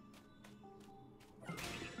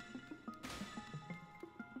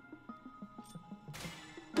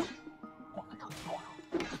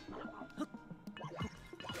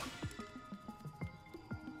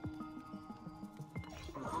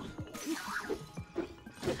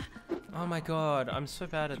 Oh my god, I'm so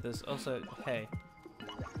bad at this. Also, hey.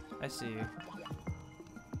 I see you.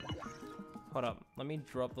 Hold up, let me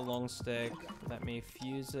drop the long stick. Let me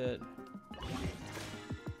fuse it.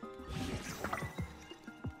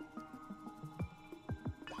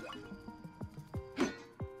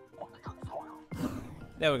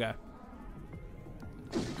 There we go.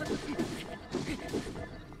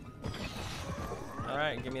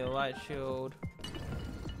 Alright, give me the light shield.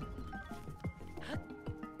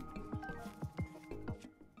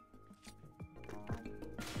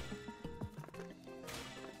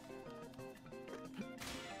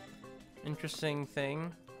 Interesting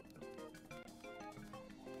thing.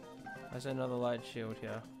 There's another light shield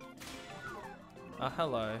here. Oh,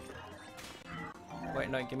 hello.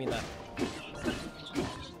 Wait, no, give me that.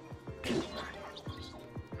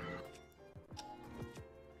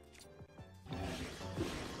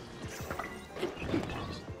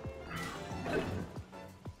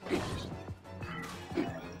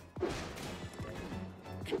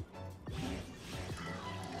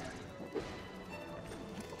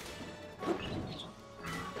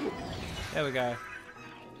 There we go.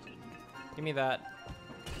 Give me that.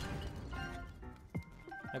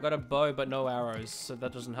 I got a bow, but no arrows, so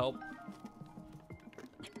that doesn't help.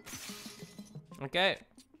 Okay.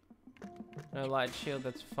 No light shield,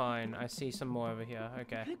 that's fine. I see some more over here.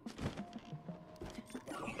 Okay.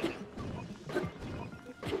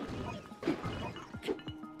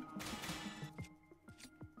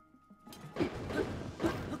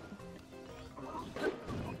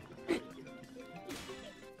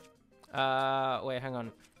 Wait, hang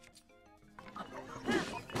on.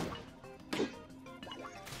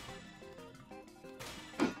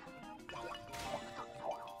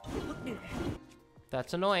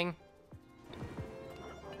 That's annoying.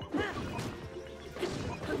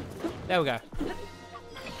 There we go.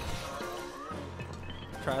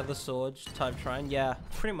 Try the swords type shrine. Yeah,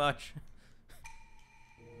 pretty much.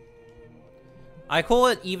 I call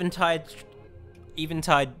it eventide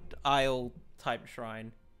isle type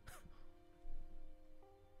shrine.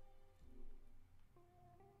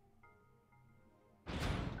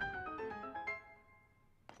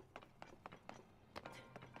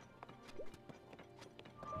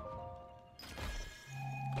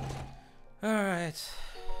 Alright.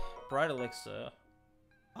 Bright elixir.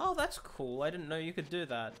 Oh, that's cool. I didn't know you could do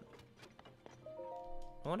that.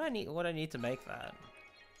 What I need to make that?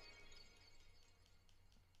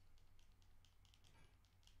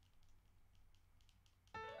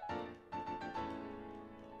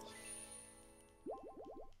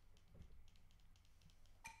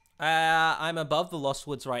 I'm above the Lost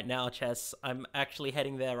Woods right now, Chess. I'm actually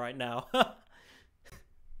heading there right now.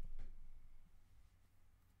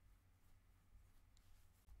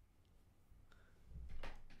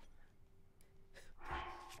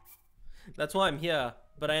 That's why I'm here,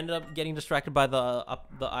 but I ended up getting distracted by the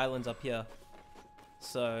islands up here.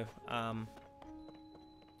 So,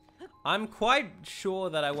 I'm quite sure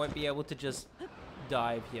that I won't be able to just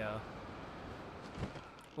dive here.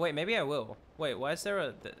 Wait, maybe I will. Wait, why is there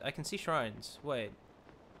a... I can see shrines. Wait.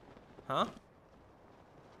 Huh?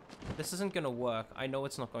 This isn't gonna work. I know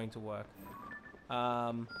it's not going to work.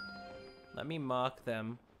 Let me mark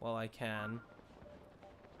them while I can.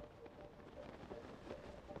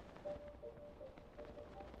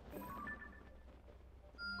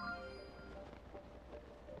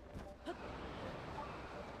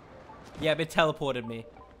 Yeah, it teleported me.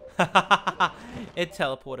 It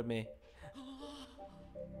teleported me.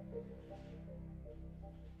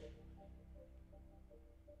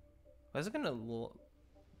 Where's it gonna look?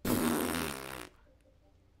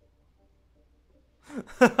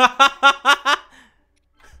 I'm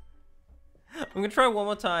gonna try one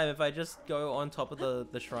more time if I just go on top of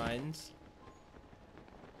the shrines.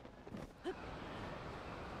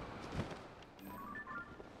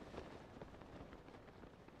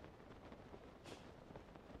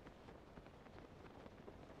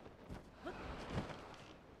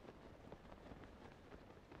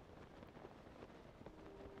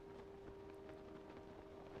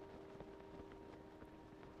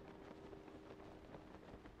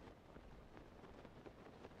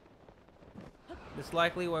 This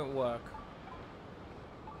likely won't work.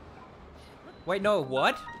 Wait, no,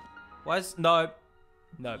 what? Why is... No.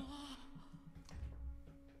 No.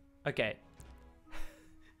 Okay.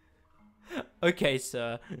 Okay,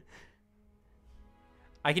 sir.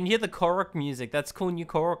 I can hear the Korok music. That's cool new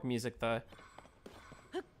Korok music, though.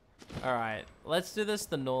 Alright, let's do this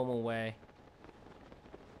the normal way.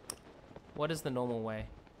 What is the normal way?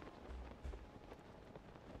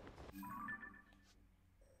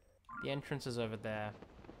 The entrance is over there.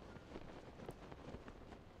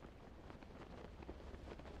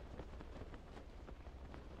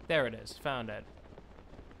 There it is. Found it.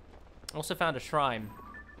 Also found a shrine.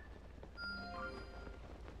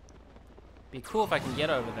 Be cool if I can get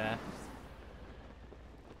over there.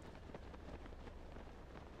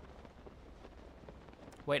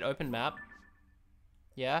 Wait, open map?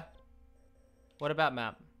 Yeah? What about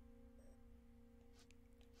map?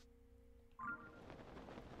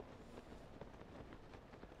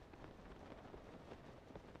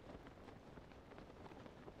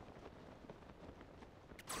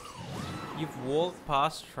 You've walked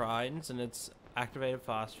past shrines and it's activated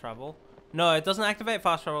fast travel. No, it doesn't activate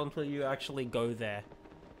fast travel until you actually go there.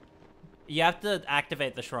 You have to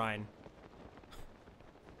activate the shrine.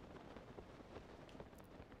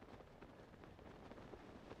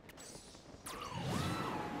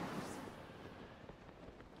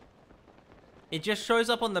 It just shows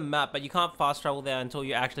up on the map, but you can't fast travel there until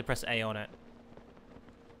you actually press A on it.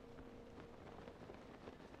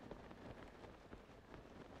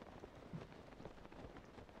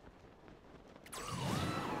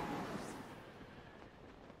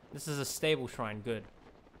 This is a stable shrine. Good.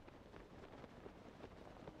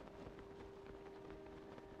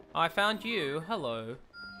 I found you. Hello.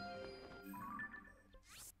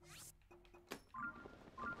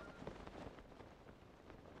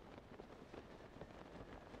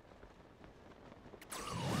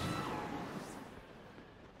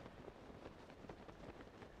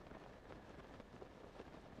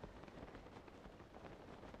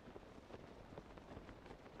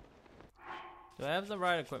 Do I have the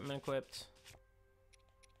right equipment equipped?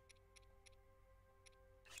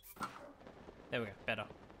 There we go. Better.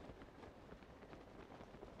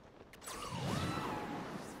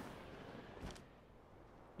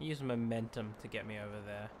 Use momentum to get me over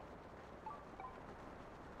there.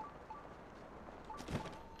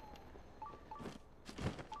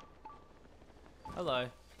 Hello.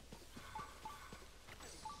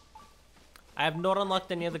 I have not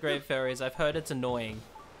unlocked any of the grave fairies. I've heard it's annoying.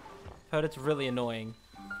 I've heard it's really annoying.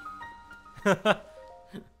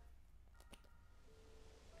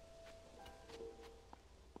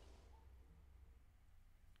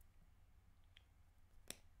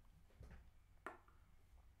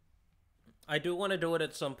 I do want to do it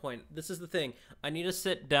at some point. This is the thing. I need to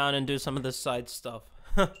sit down and do some of the side stuff.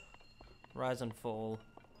 Rise and fall.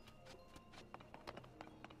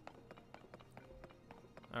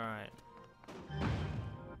 Alright.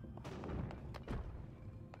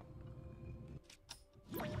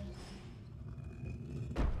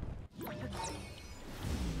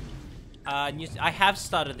 I have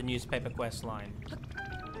started the newspaper quest line.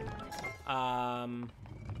 I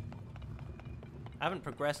haven't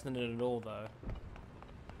progressed in it at all, though.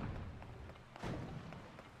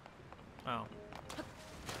 Oh.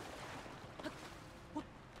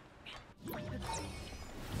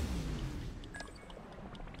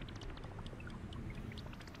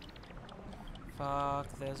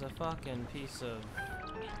 Fuck, there's a fucking piece of...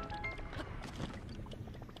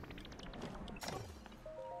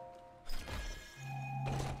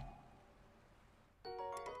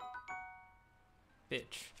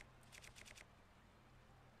 bitch.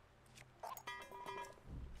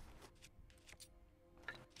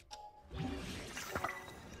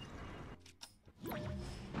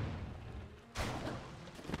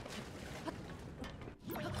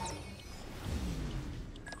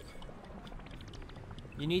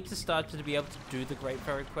 You need to start to be able to do the Great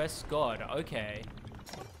Fairy Quest? God, okay.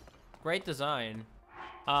 Great design.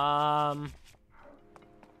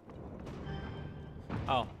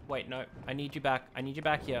 Oh, wait, no. I need you back. I need you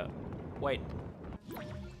back here. Wait.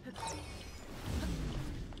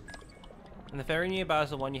 And the fairy nearby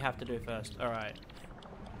is the one you have to do first. Alright.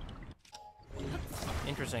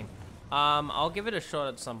 Interesting. I'll give it a shot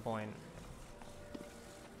at some point.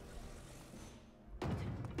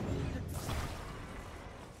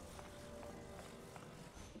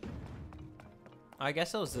 I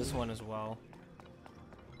guess it was this one as well.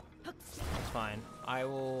 It's fine. I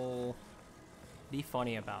will be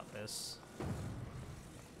funny about this.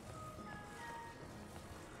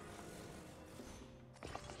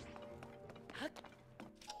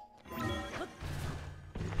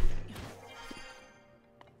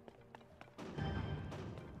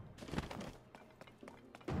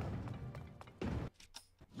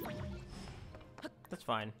 That's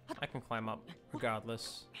fine. I can climb up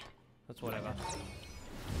regardless. That's whatever.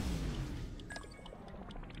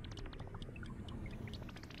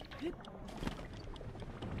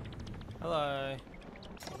 Hello.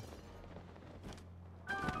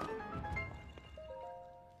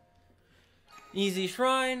 Easy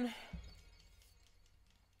shrine.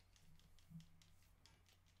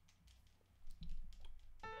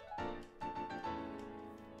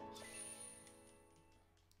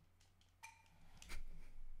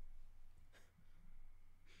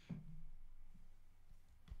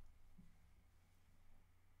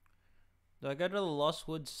 Do I go to the Lost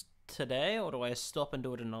Woods today, or do I stop and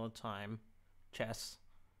do it another time? Chess.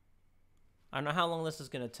 I don't know how long this is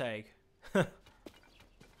gonna take.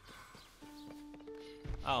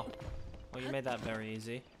 Oh. Well, you made that very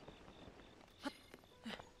easy.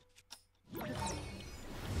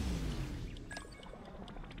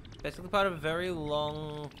 Basically part of a very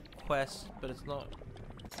long quest, but it's not...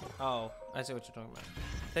 Oh, I see what you're talking about.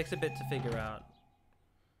 Takes a bit to figure out.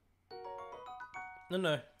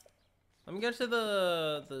 No. Let me go to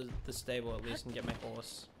the stable at least and get my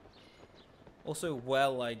horse. Also,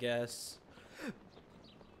 well, I guess.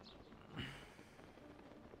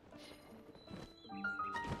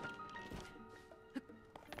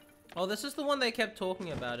 Oh, this is the one they kept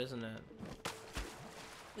talking about, isn't it?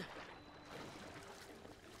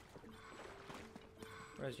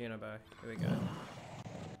 Where's Unibo? Here we go.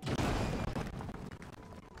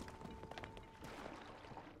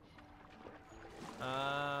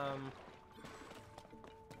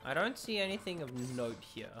 I don't see anything of note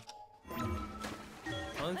here.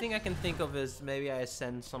 The only thing I can think of is maybe I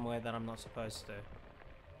ascend somewhere that I'm not supposed to.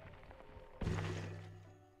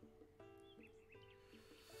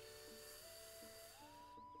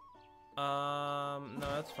 No,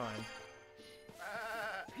 that's fine.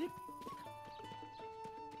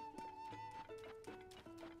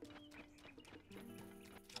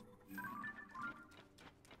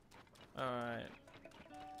 Alright.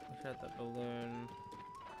 Look at that balloon.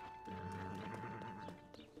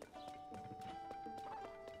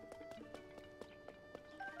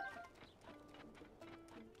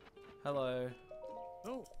 Hello.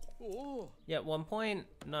 Oh. Oh. Yeah, 1 point.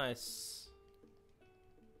 Nice.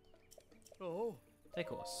 Oh. Take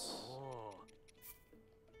course. Oh.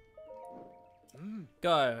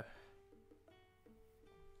 Go.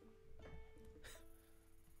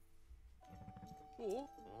 Oh.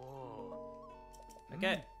 Oh.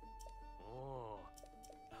 Okay. Oh.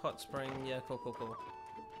 Hot spring. Yeah, cool, cool, cool.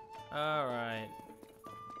 Alright.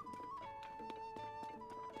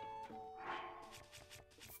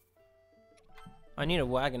 I need a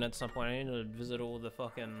wagon at some point. I need to visit all the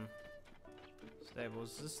fucking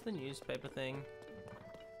stables. Is this the newspaper thing?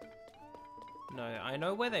 No, I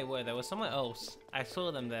know where they were. They were somewhere else. I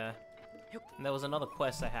saw them there. And there was another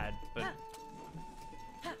quest I had, but...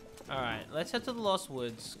 Alright, let's head to the Lost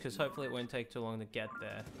Woods, because hopefully it won't take too long to get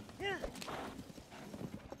there.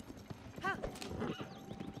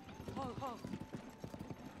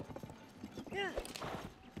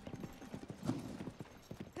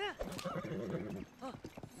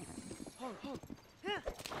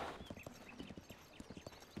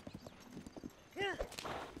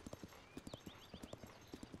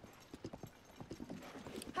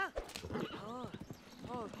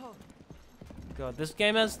 God, this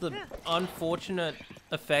game has the unfortunate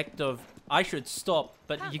effect of I should stop,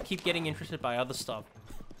 but you keep getting interested by other stuff.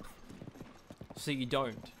 So you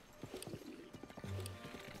don't.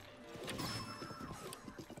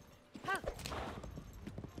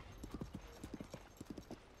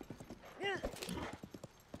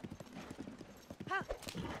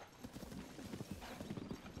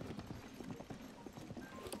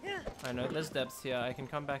 I know there's depths here. I can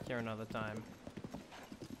come back here another time.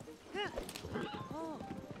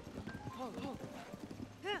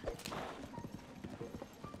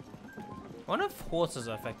 I wonder if horses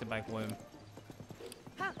are affected by gloom.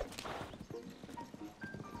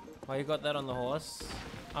 Why you got that on the horse?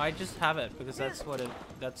 I just have it because that's what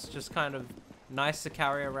that's just kind of nice to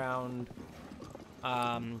carry around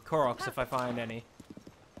Koroks if I find any.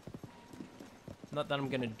 Not that I'm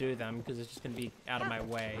gonna do them because it's just gonna be out of my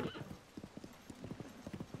way.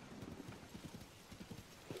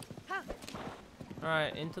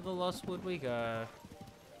 Alright, into the Lost Wood we go.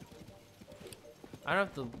 I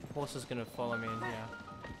don't know if the horse is gonna follow me in here.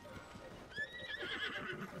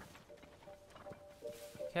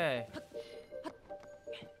 Okay.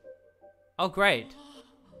 Oh, great.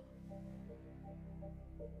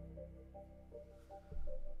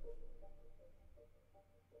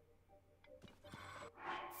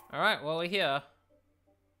 Alright, well, we're here.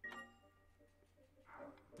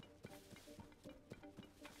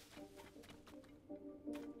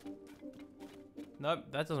 Nope,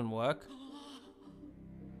 that doesn't work.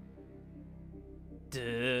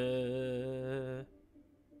 Duh.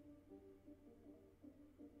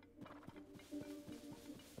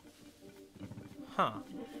 Huh.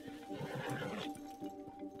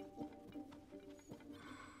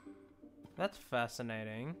 That's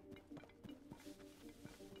fascinating.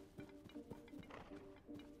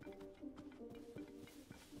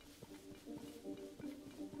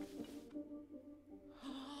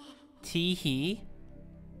 Teehee.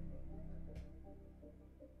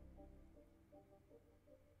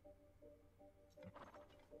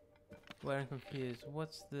 Wait, I'm confused.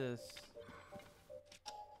 What's this?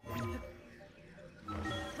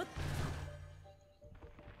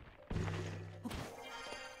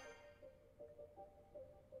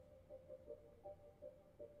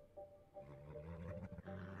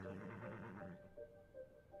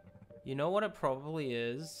 You know what it probably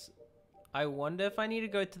is? I wonder if I need to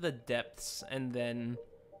go to the depths and then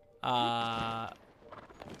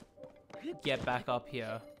get back up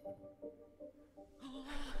here.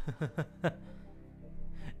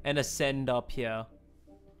 And ascend up here.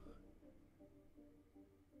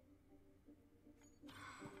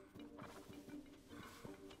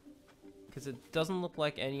 Because it doesn't look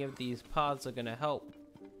like any of these paths are gonna help.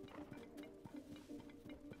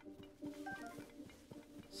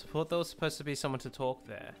 So I thought there was supposed to be someone to talk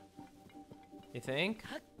there. You think?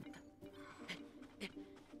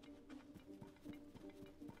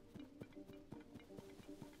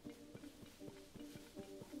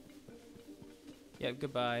 Yep,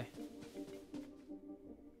 goodbye.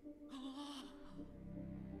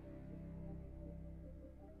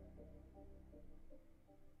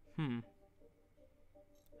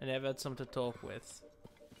 I never had some to talk with.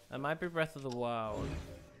 That might be Breath of the Wild.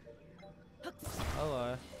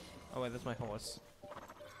 Hello. Oh wait, that's my horse.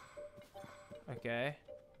 Okay.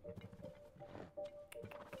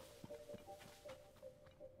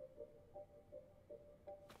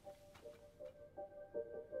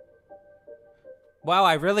 Wow,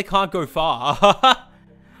 I really can't go far.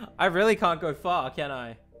 I really can't go far, can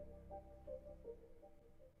I?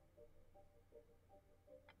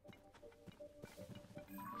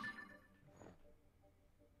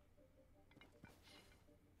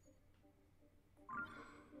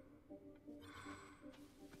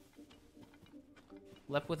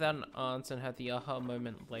 Left without an answer and had the aha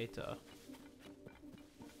moment later.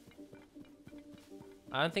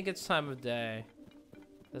 I don't think it's time of day.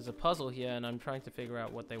 There's a puzzle here and I'm trying to figure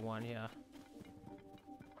out what they want here.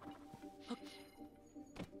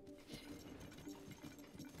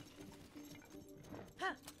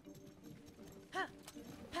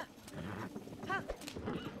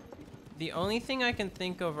 The only thing I can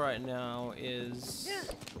think of right now is...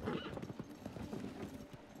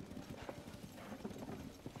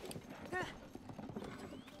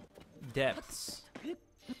 depths.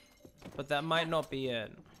 But that might not be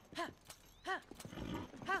it.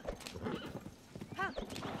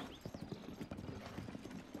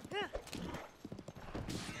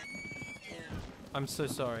 I'm so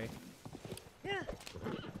sorry.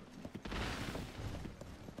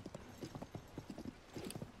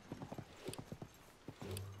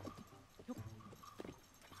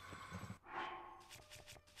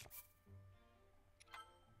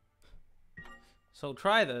 So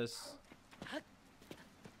try this.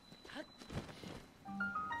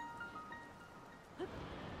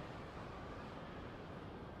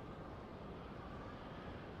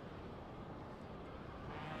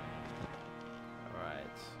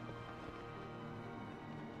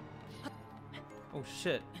 Oh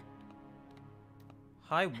shit.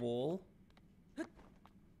 High wall.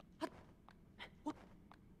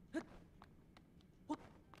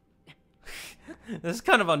 This is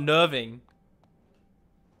kind of unnerving.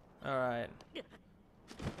 Alright.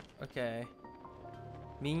 Okay.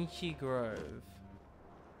 Minchi Grove.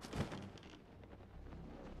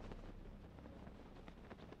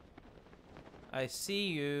 I see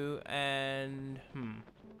you and...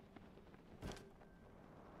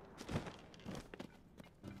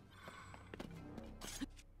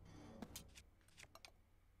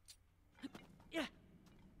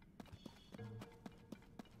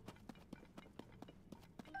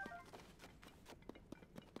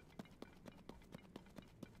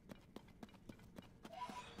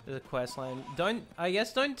 The quest line. I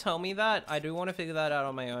guess don't tell me that. I do want to figure that out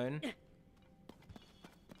on my own.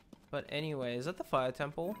 But anyway, is that the fire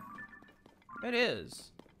temple? It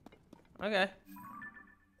is. Okay.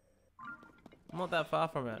 I'm not that far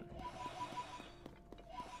from it.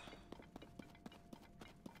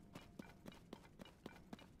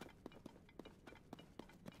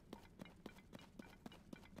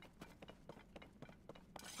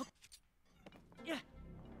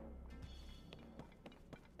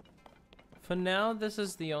 For now, this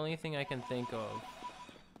is the only thing I can think of.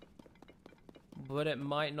 But it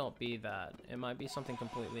might not be that. It might be something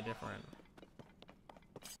completely different.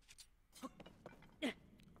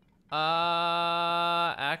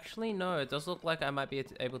 Actually, no. It does look like I might be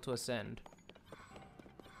able to ascend.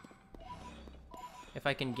 If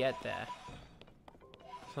I can get there.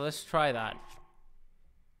 So let's try that.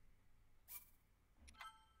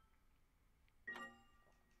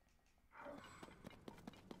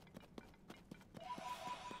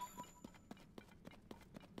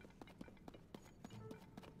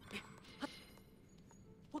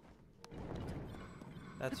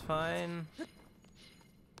 That's fine.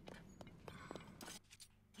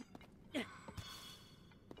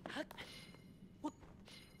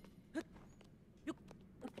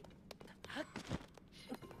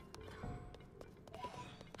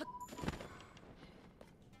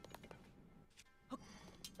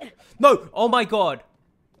 No! Oh my god!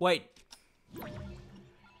 Wait.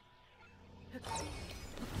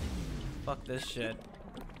 Fuck this shit.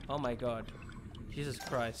 Oh my god. Jesus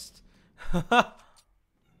Christ.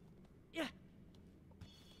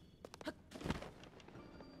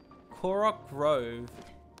 Korok Grove.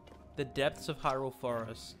 The depths of Hyrule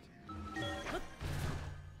Forest.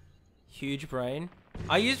 Huge brain.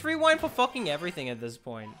 I use rewind for fucking everything at this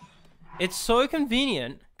point. It's so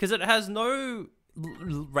convenient because it has no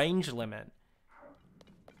range limit.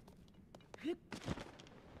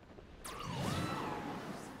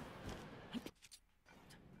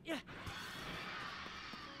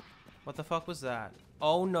 What the fuck was that?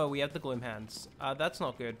 Oh no, we have the gloom hands. That's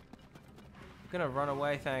not good. I'm gonna run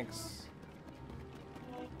away, thanks.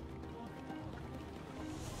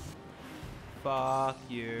 Fuck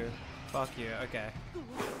you. Fuck you, okay.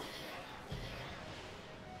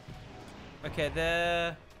 Okay,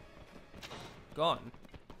 they're gone.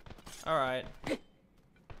 Alright.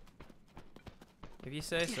 If you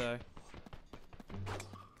say so.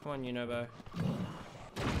 Come on, Yunobo.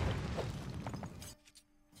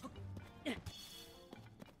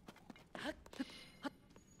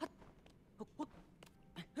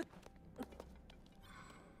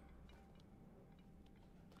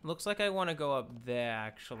 Looks like I want to go up there,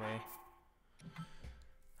 actually.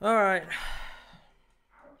 Alright.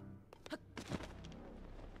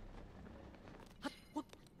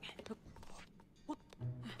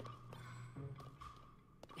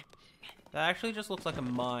 That actually just looks like a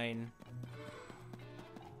mine.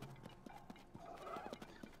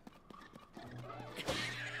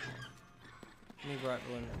 Let me grab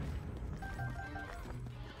one.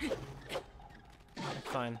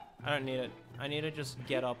 Fine. I don't need it. I need to just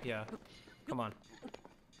get up here. Come on.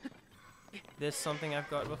 This something I've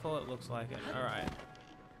got before? It looks like it. Alright.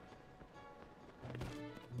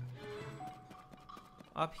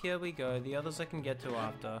 Up here we go. The others I can get to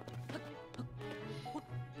after.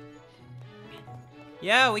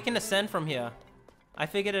 Yeah, we can ascend from here. I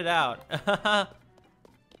figured it out.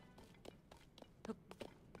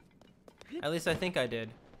 At least I think I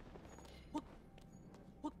did.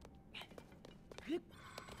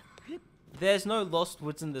 There's no lost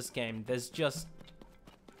woods in this game. There's just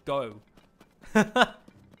go.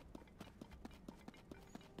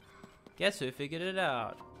 Guess who figured it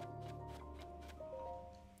out?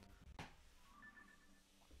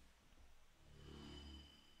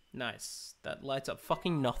 Nice. That lights up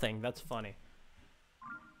fucking nothing. That's funny.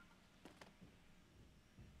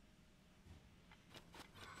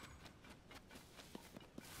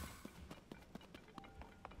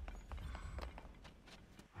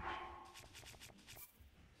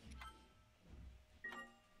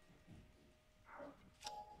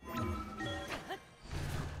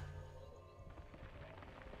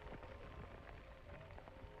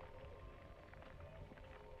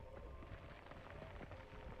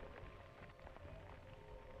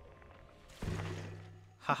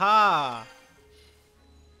 Haha!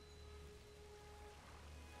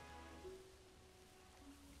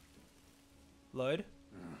 Load?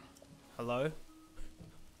 Hello?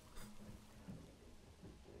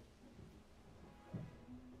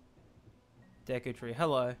 Deku tree,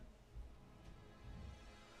 hello.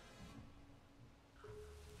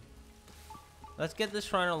 Let's get this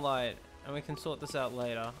shrine of light, and we can sort this out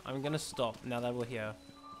later. I'm gonna stop now that we're here.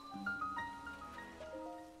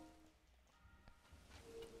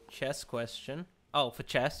 Chess question. Oh, for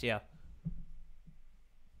chess, yeah.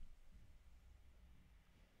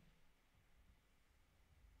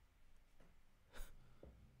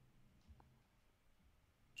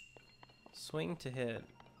 Swing to hit.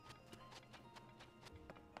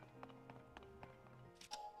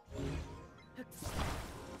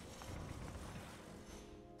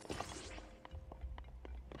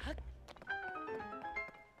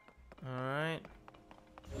 Alright.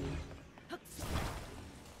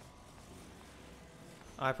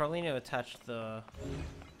 I probably need to attach the...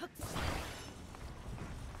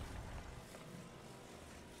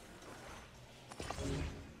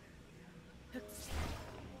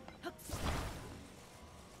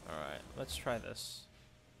 Alright, let's try this.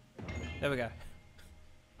 There we go.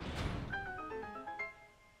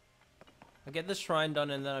 I'll get this shrine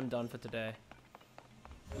done and then I'm done for today.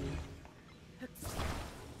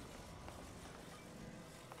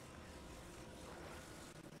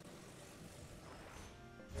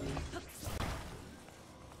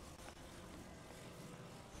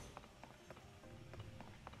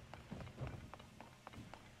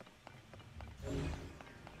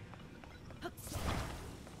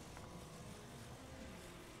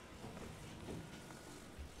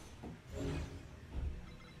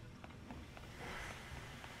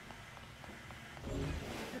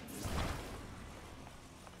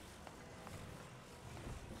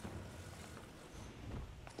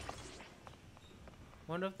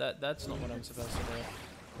 Wonder if that's not what I'm supposed to do.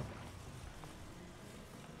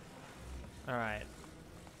 Alright.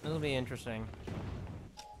 This'll be interesting.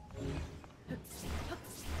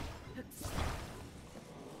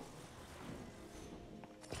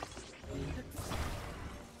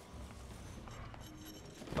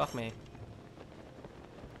 Fuck me.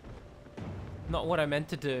 Not what I meant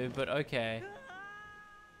to do, but okay.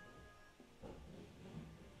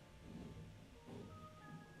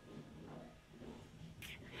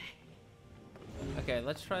 Okay,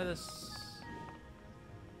 let's try this.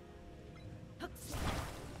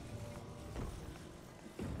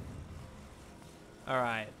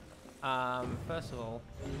 Alright. First of all,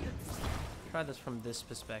 try this from this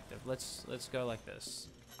perspective. Let's go like this.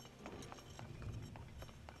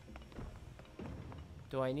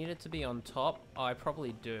 Do I need it to be on top? Oh, I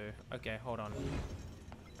probably do. Okay, hold on.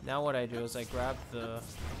 Now what I do is I grab the...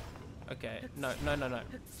 Okay, no.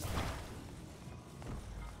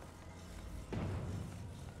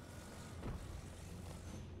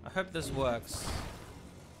 I hope this works.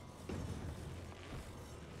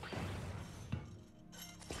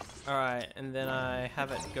 Alright, and then I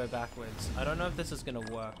have it go backwards. I don't know if this is gonna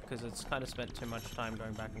work, because it's kind of spent too much time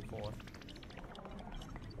going back and forth.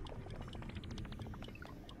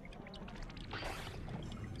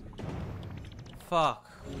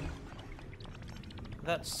 Fuck.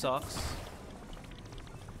 That sucks.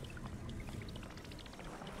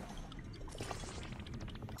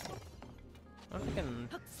 I don't think I can...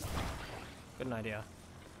 Good an idea.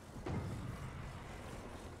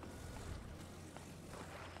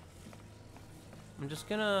 I'm just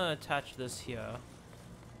gonna attach this here.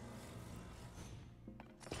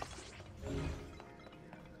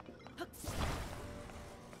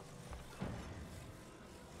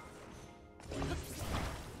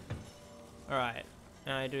 Alright,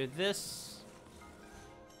 and I do this.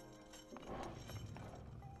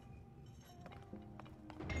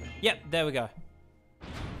 Yep, there we go.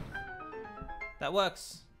 That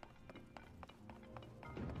works.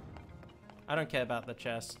 I don't care about the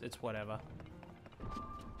chest, it's whatever.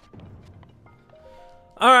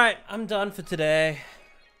 Alright, I'm done for today.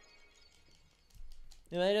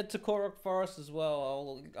 We made it to Korok Forest as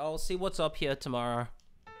well. I'll see what's up here tomorrow.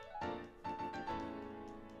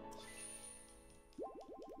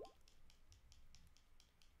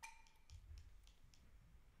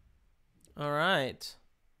 Alright.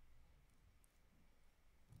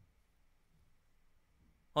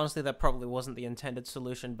 Honestly, that probably wasn't the intended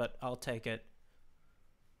solution, but I'll take it.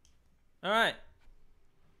 Alright.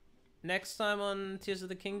 Next time on Tears of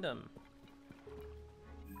the Kingdom,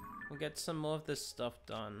 we'll get some more of this stuff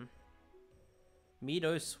done.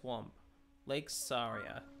 Meadow Swamp, Lake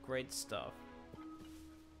Saria, great stuff.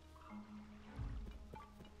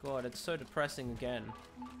 God, it's so depressing again.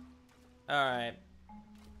 Alright.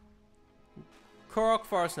 Korok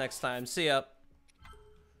Forest next time, see ya.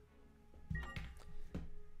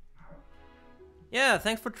 Yeah,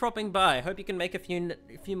 thanks for dropping by. Hope you can make a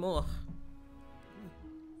few more.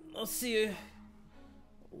 I'll see you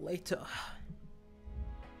later.